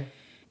 Okay.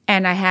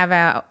 And I have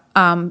out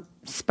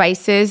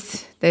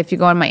spices that if you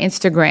go on my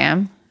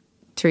Instagram,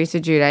 Teresa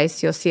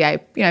Giudice, you'll see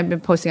I've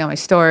been posting on my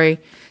story.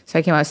 So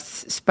I came out with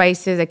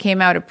spices. I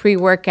came out a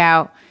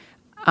pre-workout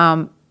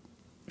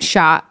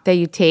shot that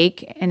you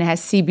take, and it has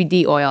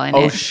CBD oil in it.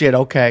 Oh shit!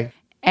 Okay.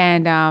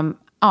 And I'm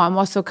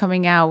also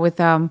coming out with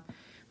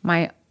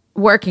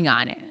working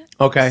on it.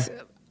 Okay.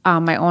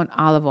 My own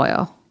olive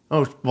oil.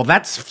 Oh well,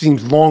 that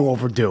seems long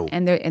overdue.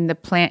 And the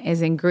plant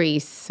is in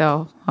Greece,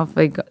 so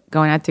hopefully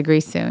going out to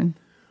Greece soon.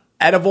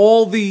 Out of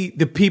all the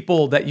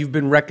people that you've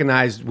been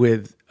recognized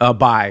with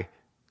by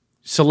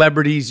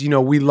celebrities,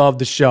 we love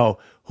the show.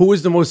 Who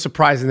was the most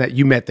surprising that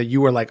you met that you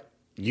were like,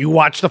 you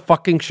watched the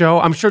fucking show?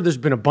 I'm sure there's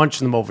been a bunch of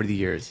them over the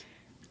years.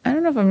 I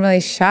don't know if I'm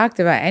really shocked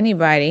about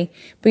anybody,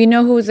 but you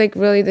know who was like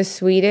really the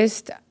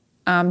sweetest?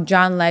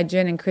 John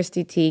Legend and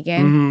Christy Teigen.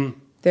 Mm-hmm.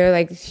 They're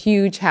like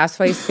huge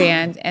Housewives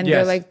fans, and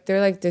Yes.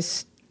 they're like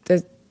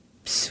the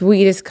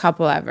sweetest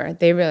couple ever.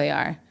 They really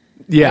are.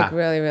 Yeah. Like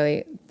really,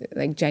 really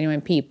like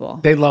genuine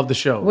people. They love the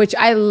show. Which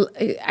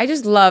I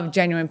just love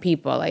genuine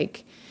people.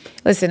 Like,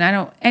 listen,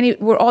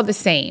 we're all the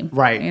same.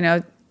 Right.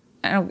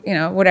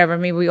 Whatever.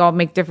 Maybe we all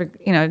make different,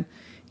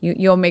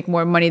 you'll make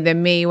more money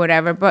than me,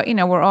 whatever. But,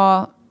 we're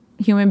all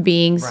human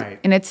beings. Right.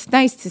 And it's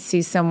nice to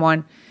see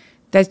someone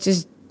that's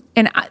just,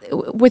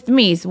 with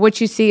me,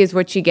 what you see is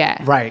what you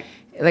get. Right.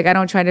 Like, I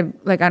don't try to,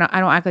 I don't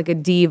act like a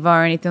diva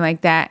or anything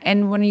like that.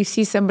 And when you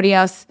see somebody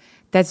else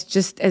that's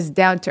just as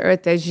down to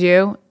earth as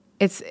you,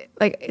 it's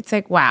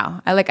like,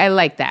 wow. I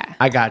like that.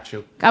 I got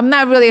you. I'm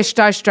not really a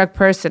starstruck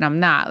person. I'm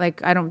not.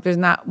 There's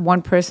not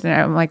one person that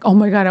I'm like, oh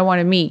my God, I want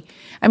to meet.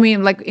 I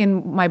mean, like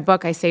in my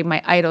book, I say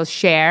my idol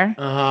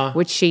Cher,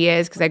 which she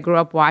is because I grew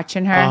up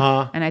watching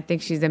her. And I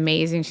think she's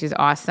amazing. She's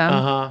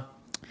awesome.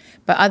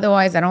 But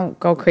otherwise, I don't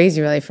go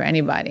crazy really for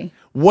anybody.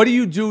 What do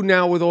you do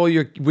now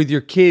with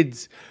your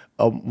kids?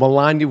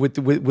 Melania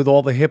with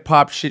all the hip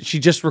hop shit. She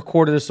just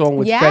recorded a song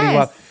with Fetty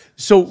Wap.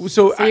 So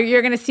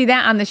You're going to see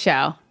that on the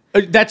show.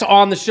 That's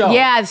on the show.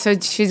 Yeah, so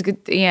she's going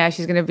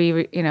to be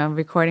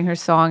recording her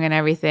song and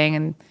everything,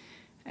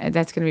 and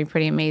that's going to be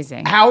pretty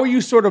amazing. How are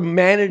you sort of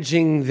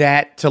managing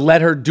that to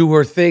let her do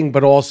her thing,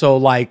 but also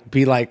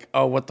be like,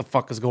 oh, what the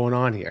fuck is going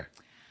on here?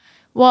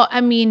 Well,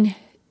 I mean,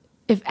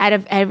 if out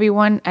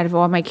of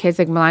all my kids,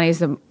 like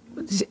Melania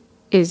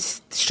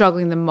is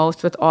struggling the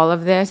most with all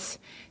of this.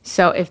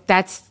 So if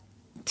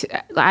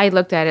I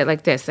looked at it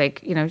like this,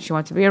 she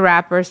wants to be a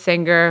rapper,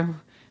 singer.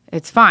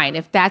 It's fine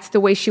if that's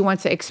the way she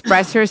wants to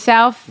express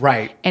herself,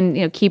 right?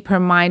 And keep her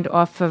mind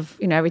off of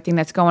everything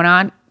that's going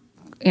on.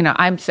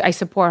 I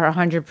support her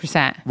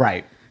 100%,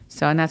 right?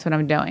 So, and that's what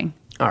I'm doing.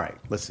 All right,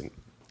 listen,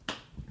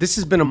 this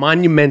has been a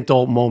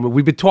monumental moment.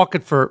 We've been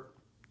talking for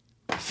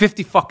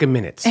 50 fucking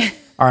minutes.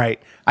 All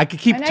right, I could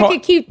keep talking.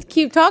 I could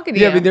keep talking to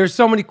you. Yeah, but there's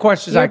so many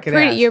questions I could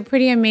ask. You're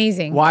pretty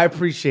amazing. Well, I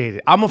appreciate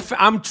it.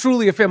 I'm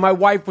truly a fan. My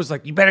wife was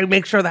like, "You better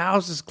make sure the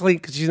house is clean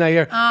because she's not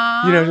here.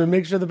 To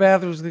make sure the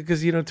bathroom's clean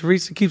because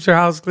Teresa keeps her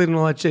house clean and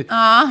all that shit."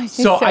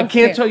 So I can't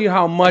cute. tell you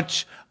how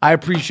much I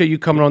appreciate you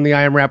coming on the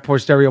I Am Rappaport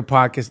Stereo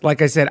podcast.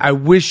 Like I said, I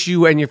wish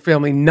you and your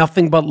family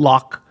nothing but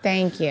luck.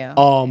 Thank you.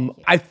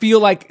 I feel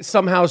like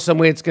somehow, some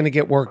way, it's going to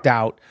get worked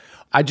out.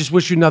 I just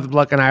wish you nothing but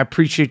luck, and I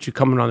appreciate you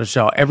coming on the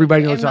show.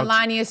 Everybody knows and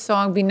Melania's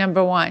song be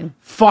number one.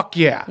 Fuck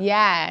yeah.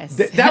 Yes.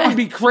 That would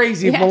be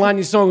crazy if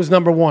Melania's song was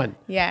number one.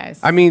 Yes.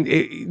 I mean,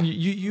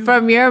 you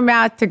from your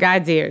mouth to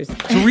God's ears.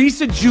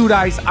 Teresa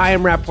Giudice, I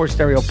Am Rappaport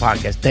Stereo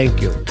Podcast. Thank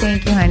you.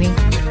 Thank you, honey.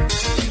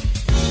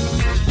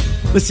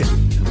 Listen,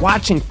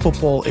 watching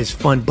football is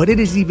fun, but it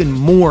is even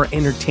more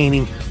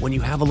entertaining when you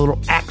have a little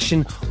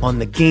action on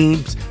the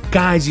games.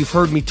 Guys, you've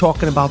heard me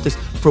talking about this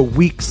for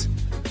weeks.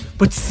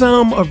 But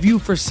some of you,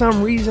 for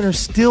some reason, are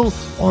still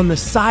on the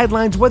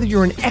sidelines. Whether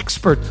you're an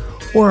expert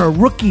or a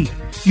rookie,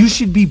 you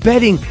should be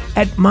betting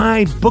at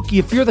MyBookie.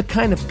 If you're the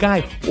kind of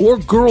guy or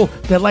girl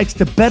that likes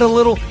to bet a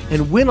little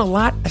and win a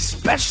lot,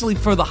 especially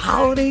for the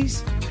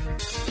holidays,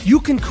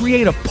 you can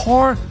create a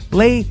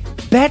parlay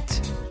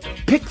bet.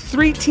 Pick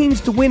 3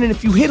 teams to win, and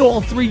if you hit all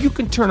 3, you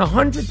can turn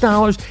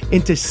 $100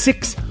 into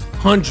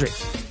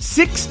 $600.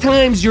 6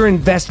 times your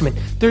investment.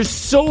 There's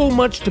so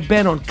much to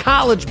bet on: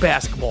 college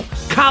basketball,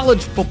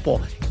 college football,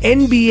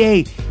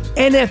 NBA,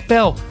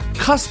 NFL,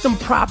 custom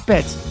prop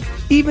bets,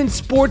 even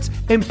sports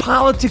and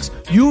politics.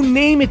 You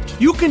name it,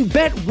 you can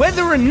bet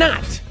whether or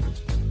not.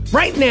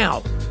 Right now,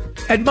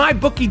 at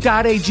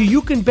mybookie.ag,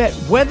 you can bet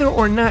whether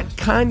or not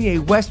Kanye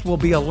West will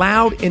be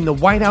allowed in the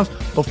White House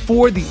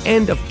before the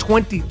end of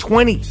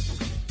 2020.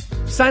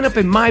 Sign up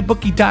at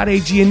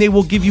mybookie.ag and they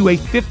will give you a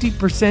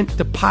 50%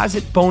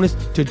 deposit bonus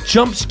to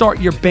jumpstart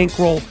your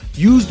bankroll.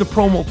 Use the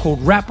promo code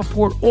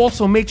Rappaport.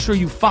 Also, make sure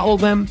you follow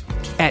them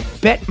at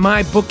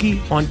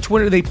BetMyBookie on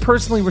Twitter. They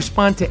personally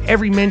respond to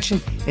every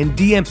mention and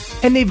DM,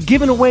 and they've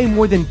given away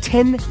more than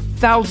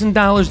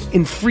 $10,000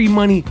 in free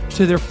money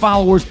to their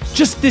followers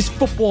just this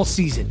football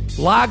season.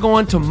 Log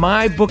on to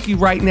MyBookie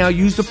right now.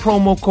 Use the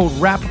promo code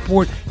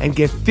Rappaport and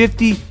get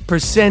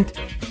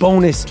 50%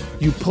 bonus.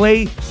 You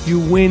play, you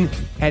win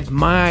at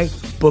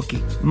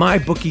MyBookie.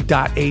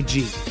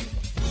 MyBookie.ag.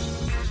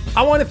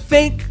 I want to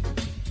thank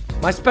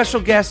my special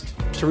guest,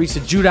 Teresa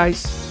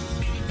Giudice,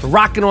 for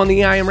rocking on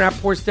the I Am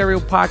Rappaport Stereo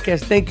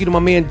Podcast. Thank you to my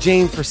man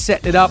James for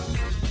setting it up.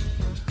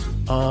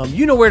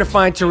 You know where to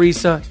find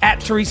Teresa,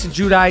 at Teresa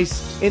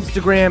Giudice,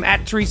 Instagram,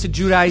 at Teresa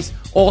Giudice,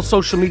 all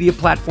social media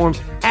platforms,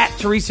 at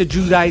Teresa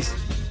Giudice,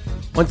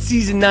 on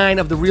Season 9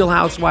 of The Real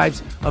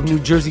Housewives of New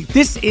Jersey.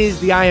 This is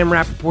the I Am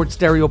Rappaport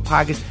Stereo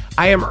Podcast.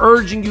 I am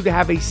urging you to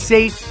have a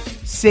safe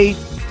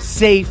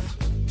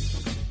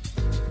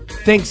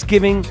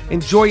Thanksgiving.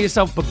 Enjoy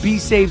yourself, but be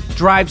safe,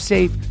 drive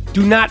safe.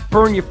 Do not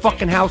burn your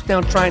fucking house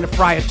down trying to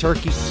fry a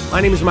turkey. My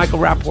name is Michael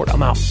Rappaport.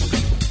 I'm out.